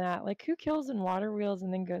Tybalt on that. Like, who kills in water wheels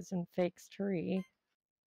and then goes and fakes tree?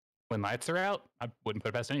 When lights are out, I wouldn't put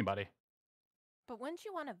it past anybody. But wouldn't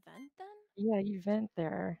you want to vent then? Yeah, you vent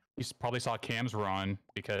there. You probably saw cams were on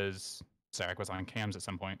because Zarek was on cams at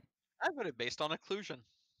some point. I voted based on occlusion.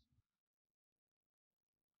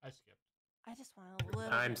 I skipped. I just want a little.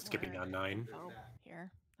 I'm bit skipping more on 9. info here.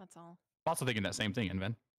 That's all. I'm also thinking that same thing,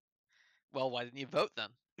 Inven, Well, why didn't you vote then?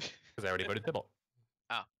 because I already voted Tybalt.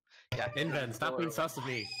 Oh, yeah. Inven, stop being sus of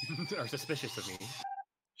me or suspicious of me.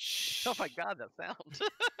 Oh my god, that sound.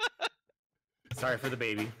 Sorry for the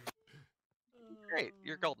baby. Great,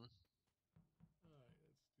 you're golden.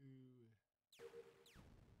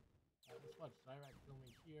 Alright, let's watch Zyrak filming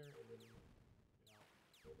here and then get out.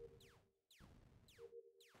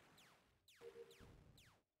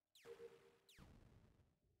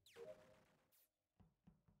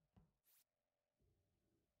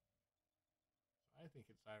 I think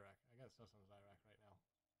it's Zyrak. I got sus on Zyrak right now.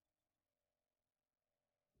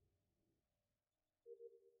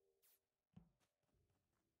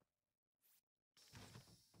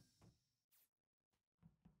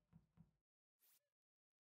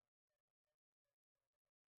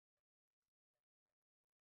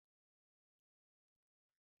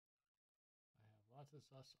 I have lots of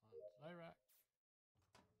sus on Zyrak.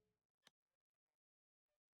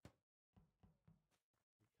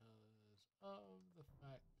 Because of the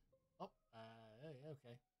fact. Oh, hey,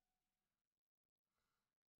 okay.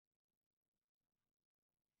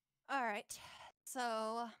 All right.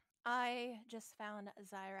 So I just found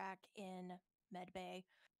Zyrak in Medbay.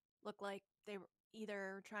 Looked like they were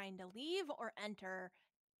either trying to leave or enter.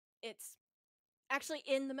 It's actually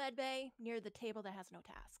in the Medbay near the table that has no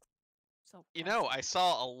tasks. So You know, I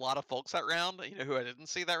saw a lot of folks that round. You know who I didn't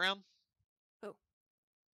see that round? Who?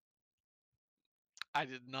 I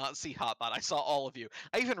did not see Hotbot. I saw all of you.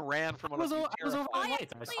 I even ran from one of you. I was over terrified. at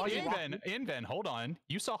Lights. I saw you. Inven, hold on.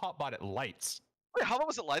 You saw Hotbot at Lights. Wait, Hotbot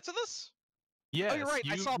was at Lights with us? Yes. Oh, you're right.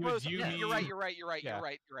 I saw both. You, Yeah, me, you're right. yeah. You're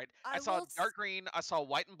right. I I saw will dark green. I saw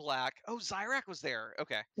white and black. Oh, Zyrak was there.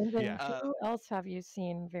 Okay. And then who else have you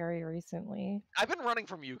seen very recently? I've been running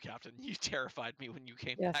from you, Captain. You terrified me when you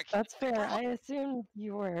came Yes, back. that's fair. I assumed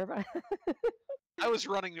you were. But I was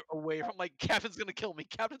running away from like, Captain's gonna kill me.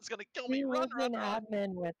 Captain's gonna kill me. he Run, was run, in run.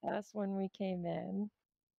 admin with us when we came in.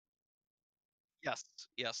 Yes,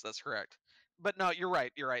 that's correct. But no, you're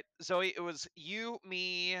right. You're right. Zoe, it was you,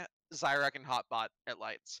 me, Zyrak, and Hotbot at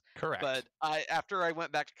Lights. Correct. But after I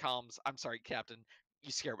went back to comms, I'm sorry, Captain.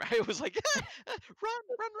 You scared me. I was like,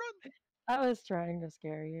 run. I was trying to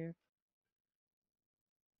scare you.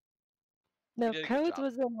 No, did a good Codes job.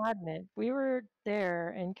 was in admin. We were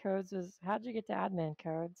there, and Codes was. How'd you get to admin,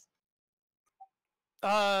 Codes?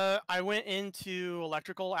 I went into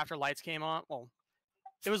electrical after lights came on. Well,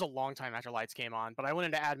 it was a long time after lights came on, but I went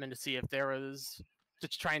into admin to see if there was to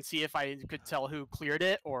try and see if I could tell who cleared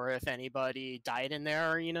it or if anybody died in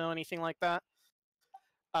there, or, anything like that.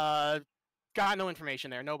 Got no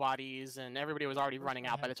information there, no bodies, and everybody was already running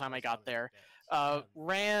out by the time I got there.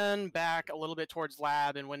 Ran back a little bit towards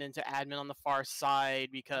lab and went into admin on the far side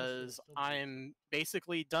because I'm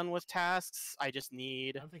basically done with tasks. I just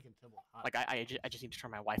need, I'm thinking Tibble. I just need to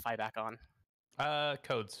turn my Wi-Fi back on.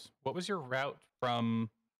 Codes. What was your route from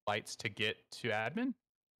Lights to get to admin?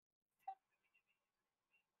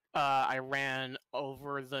 I ran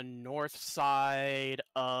over the north side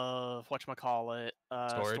of whatchamacallit,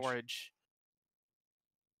 storage.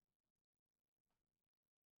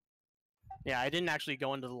 Yeah, I didn't actually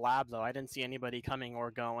go into the lab though. I didn't see anybody coming or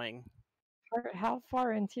going. How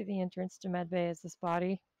far into the entrance to Medbay is this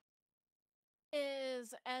body?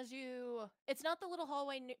 Is it's not the little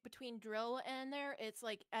hallway between drill and there. It's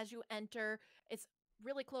like as you enter, it's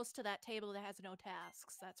really close to that table that has no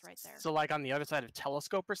tasks. That's right there. So like on the other side of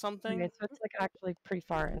telescope or something? Okay, so it's like actually pretty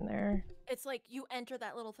far in there. It's like you enter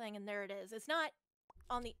that little thing and there it is. It's not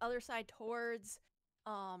on the other side towards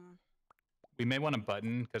We may want a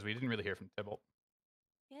button because we didn't really hear from Tybalt.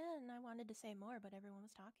 Yeah, and I wanted to say more, but everyone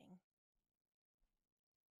was talking.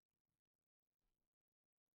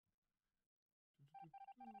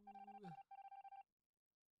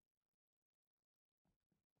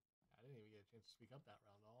 I didn't even get a chance to speak up that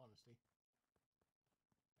round, in all honesty.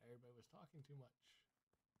 Everybody was talking too much.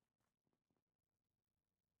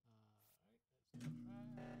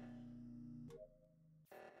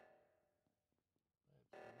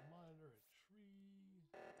 Let's monitor a tree.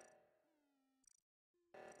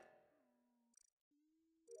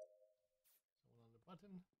 Someone on the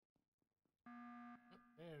button. Oh,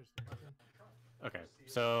 there's the button. Okay,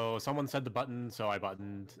 so someone said the button, so I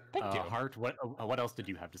buttoned. Thank you. Heart, what else did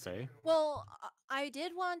you have to say? Well, I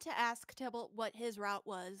did want to ask Tybalt what his route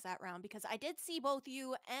was that round because I did see both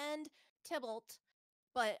you and Tybalt,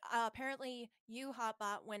 but apparently you,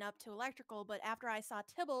 Hotbot, went up to electrical, but after I saw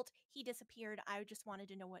Tybalt, he disappeared. I just wanted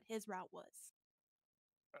to know what his route was.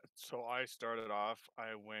 So I started off,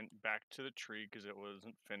 I went back to the tree because it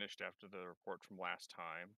wasn't finished after the report from last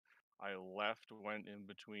time. I left, went in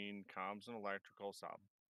between comms and electrical, saw a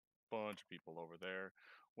bunch of people over there.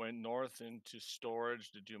 Went north into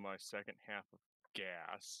storage to do my second half of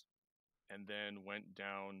gas, and then went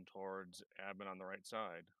down towards admin on the right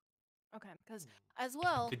side. Okay, because as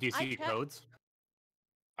well, Did you see I checked, Codes?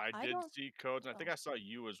 I I did don't- see codes, and I think oh. I saw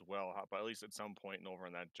you as well, but at least at some point and over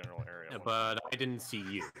in that general area. Yeah, but I didn't see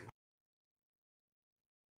you.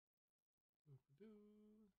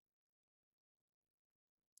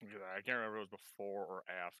 Yeah, I can't remember if it was before or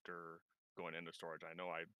after going into storage. I know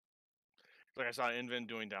I saw Invin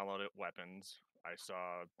doing downloaded weapons. I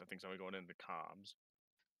saw I think somebody going into comms.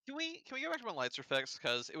 Can we go back to when lights were fixed?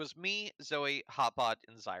 Because it was me, Zoe, Hotbot,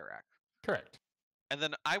 and Zyrak. Correct. And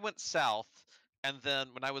then I went south, and then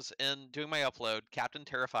when I was in doing my upload, Captain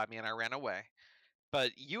terrified me and I ran away.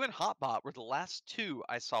 But you and Hotbot were the last two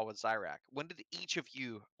I saw with Zyrak. When did each of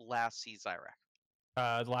you last see Zyrak?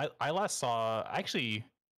 I last saw actually.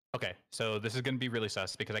 Okay, so this is going to be really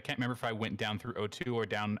sus because I can't remember if I went down through O2 or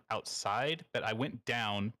down outside, but I went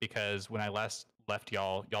down because when I last left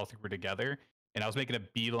y'all three were together, and I was making a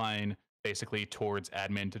beeline basically towards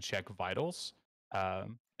admin to check vitals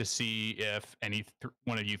to see if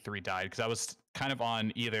one of you three died, because I was kind of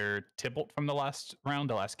on either Tybalt from the last round,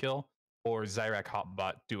 the last kill, or Zyrak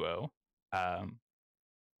Hotbot duo,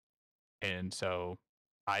 and so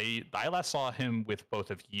I last saw him with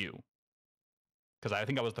both of you. Because I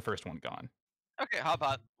think I was the first one gone. Okay,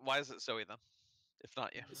 Hotbot, why is it Zoe then? If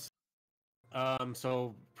not you.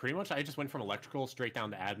 So pretty much I just went from electrical straight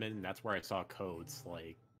down to admin, and that's where I saw codes.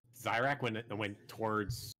 Like Zyrak went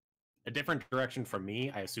towards a different direction from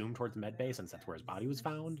me, I assume towards the med bay, since that's where his body was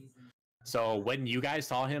found. So when you guys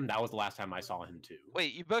saw him, that was the last time I saw him too.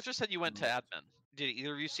 Wait, you both just said you went to admin. Did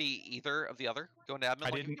either of you see either of the other go into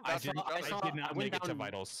admin? I did not make it to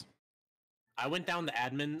vitals. I went down the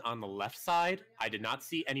admin on the left side. I did not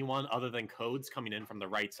see anyone other than Codes coming in from the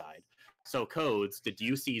right side. So Codes, did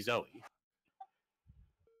you see Zoe?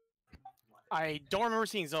 I don't remember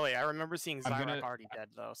seeing Zoe. I remember seeing Zyrak already dead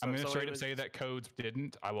though. So I'm going to Zoe straight up was- say that Codes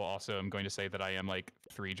didn't. I will also am going to say that I am like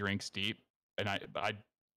 3 drinks deep, and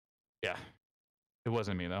yeah, it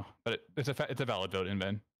wasn't me though. But it's a valid vote,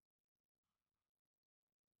 Inven.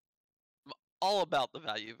 All about the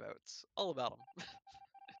value votes. All about them.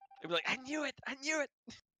 They'd be like, I knew it! I knew it!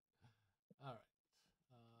 All right.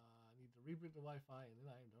 I need to reboot the Wi-Fi, and then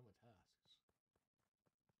I am done with tasks.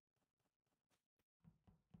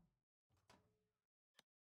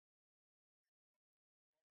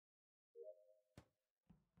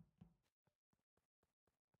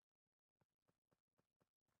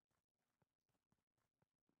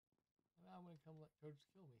 Now I'm going to come let Coach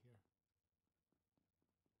kill me here.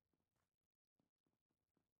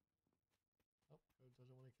 Oh, Coach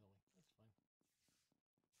doesn't want to kill me. That's fine.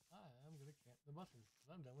 I'm going to camp the button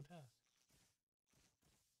because I'm done with tasks.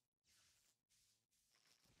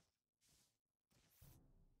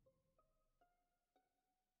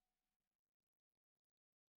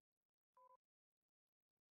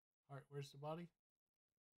 All right, where's the body?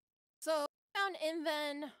 So found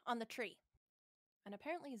Inven on the tree, and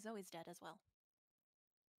apparently Zoe's dead as well.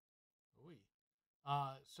 Ooh.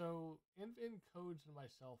 So Inven, Codes, and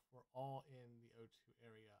myself were all in the O2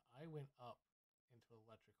 area. I went up into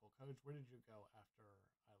electrical. Codes, where did you go after I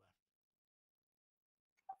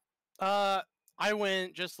left? I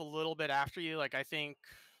went just a little bit after you. Like I think,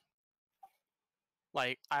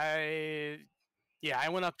 I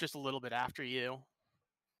went up just a little bit after you.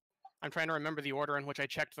 I'm trying to remember the order in which I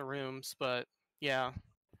checked the rooms, but yeah,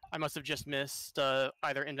 I must have just missed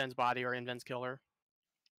either Inven's body or Inven's killer.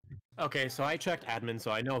 Okay, so I checked admin, so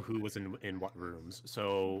I know who was in what rooms.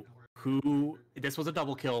 So this was a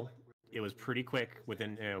double kill. It was pretty quick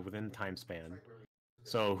within time span.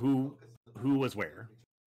 So who was where?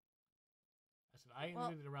 I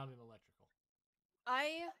ended it around in electrical.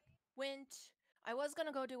 I was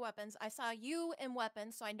gonna go do weapons. I saw you in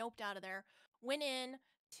weapons, so I noped out of there. Went in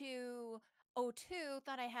to O2,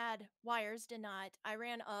 thought I had wires, did not. I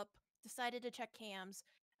ran up, decided to check cams.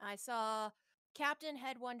 I saw Captain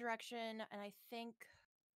head one direction, and I think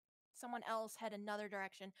someone else had another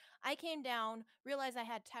direction. I came down, realized I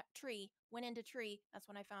had tree, went into tree. That's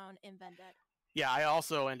when I found Inven dead. Yeah, I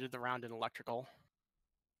also ended the round in electrical.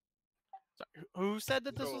 Sorry, who said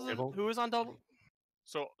that this was who was on double?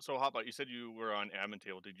 So Hotbot, you said you were on admin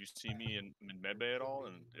table. Did you see me in medbay at all?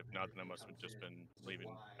 And if not, then I must have just been leaving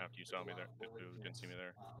after you saw me there. If you didn't see me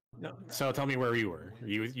there. No. So tell me where you were.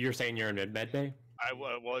 You're saying you're in med bay? I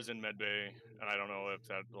was in medbay, and I don't know if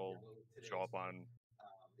that will show up on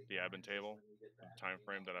the admin table, the time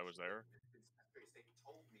frame that I was there.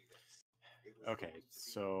 Okay,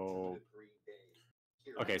 so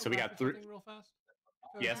we got 3. Real fast.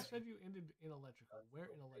 Yes. You said you ended in electrical. Where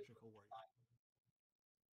in electrical were you?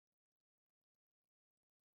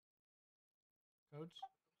 Codes?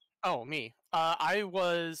 Oh, me. I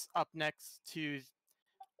was up next to,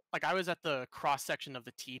 I was at the cross section of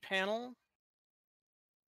the T panel.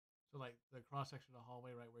 So like the cross section of the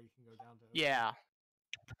hallway, right where you can go down to. Yeah.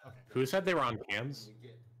 Okay. Who said they were on cams?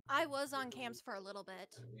 I was on cams for a little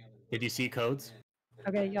bit. Did you see codes?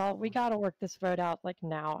 Okay, y'all, we gotta work this vote out like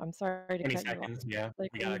now. I'm sorry to 20 cut you off. seconds, yeah.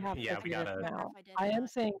 Like We gotta, have yeah, to we do this gotta. now. If I did I am not.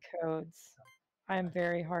 saying codes. I am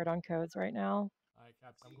very hard on codes right now. All right,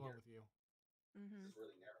 Captain, I'm going with you. Mm-hmm.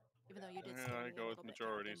 Even though you did Yeah, scare I me a go with little bit,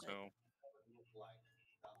 majority, Captain, so.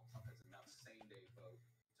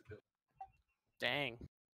 Dang.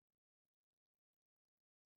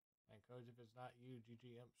 And codes, if it's not you,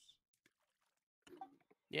 GG Imps.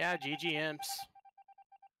 Yeah, GG Imps.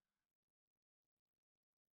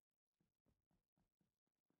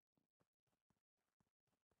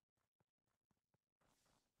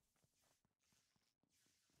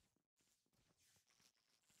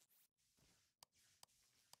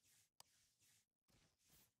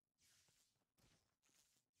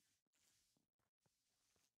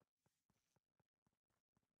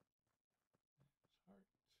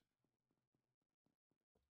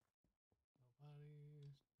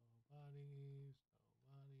 Heart.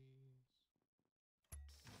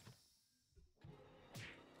 Nobody's.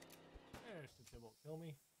 There's the Tybalt. Kill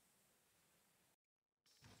me.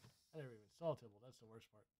 I never even saw Tybalt. That's the worst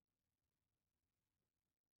part.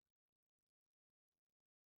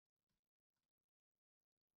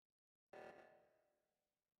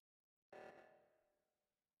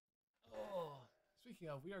 Oh, speaking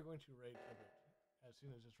of, we are going to raid Tybalt as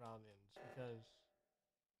soon as this round ends because.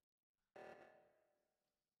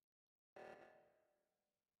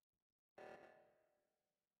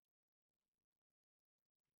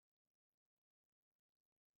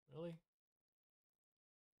 Really?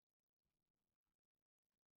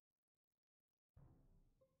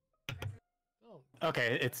 Oh.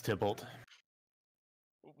 Okay, it's Tybalt.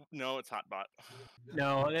 No, it's Hotbot.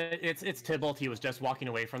 No, it's Tybalt. He was just walking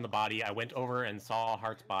away from the body. I went over and saw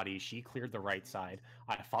Hart's body. She cleared the right side.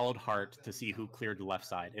 I followed Hart to see who cleared the left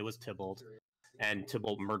side. It was Tybalt, and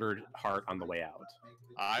Tybalt murdered Hart on the way out.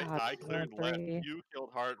 I cleared left. You killed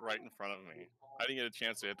Hart right in front of me. I didn't get a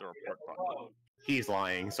chance to hit the report button. He's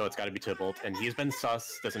lying, so it's got to be Tybalt, and he's been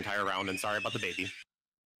sus this entire round. And sorry about the baby.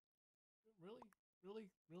 Really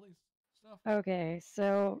stuff. Okay,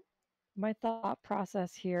 so my thought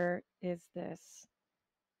process here is this.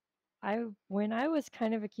 When I was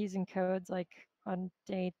kind of accusing codes like on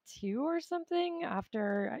day 2 or something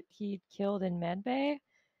after he killed in Medbay,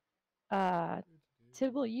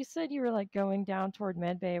 Tybalt, you said you were like going down toward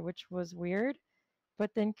Medbay, which was weird, but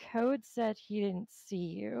then Code said he didn't see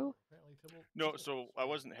you. No, so I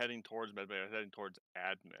wasn't heading towards Medbay. I was heading towards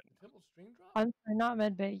admin. I'm sorry, not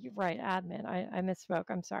Medbay. You're right, admin. I misspoke.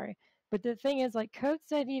 I'm sorry. But the thing is, like, Code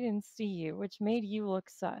said he didn't see you, which made you look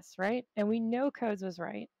sus, right? And we know Codes was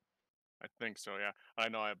right. I think so, yeah. I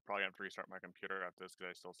know I probably have to restart my computer after this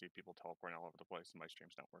because I still see people teleporting all over the place and my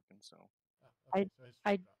stream's not working, so.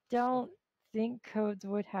 I don't think Codes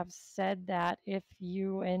would have said that if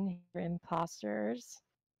you and him were imposters.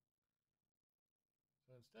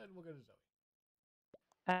 So instead, we'll go to Zoe.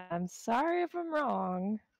 I'm sorry if I'm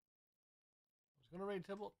wrong. I was going to raid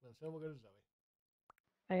Tybalt, but instead we'll go to Zoe.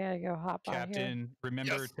 I gotta go hop on here. Captain,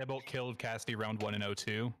 remember Tybalt killed Cassidy round 1 in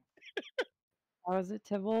 02? How was it,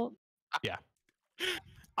 Tybalt? Yeah.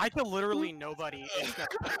 I killed literally nobody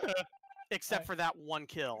except for that one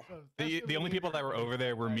kill. The only people that were over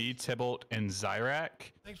there were me, Tybalt, and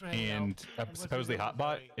Zyrak, and supposedly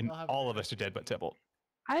Hotbot, and all of us are dead but Tybalt.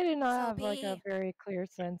 I did not have like a very clear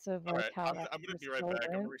sense of like Alright, how I'm that gonna was be right back. I'm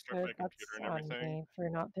gonna going, restart so my that's computer and on everything. me for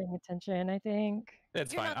not paying attention, I think.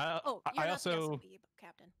 That's fine. You're I not also. the SB,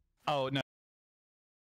 Captain. Oh no.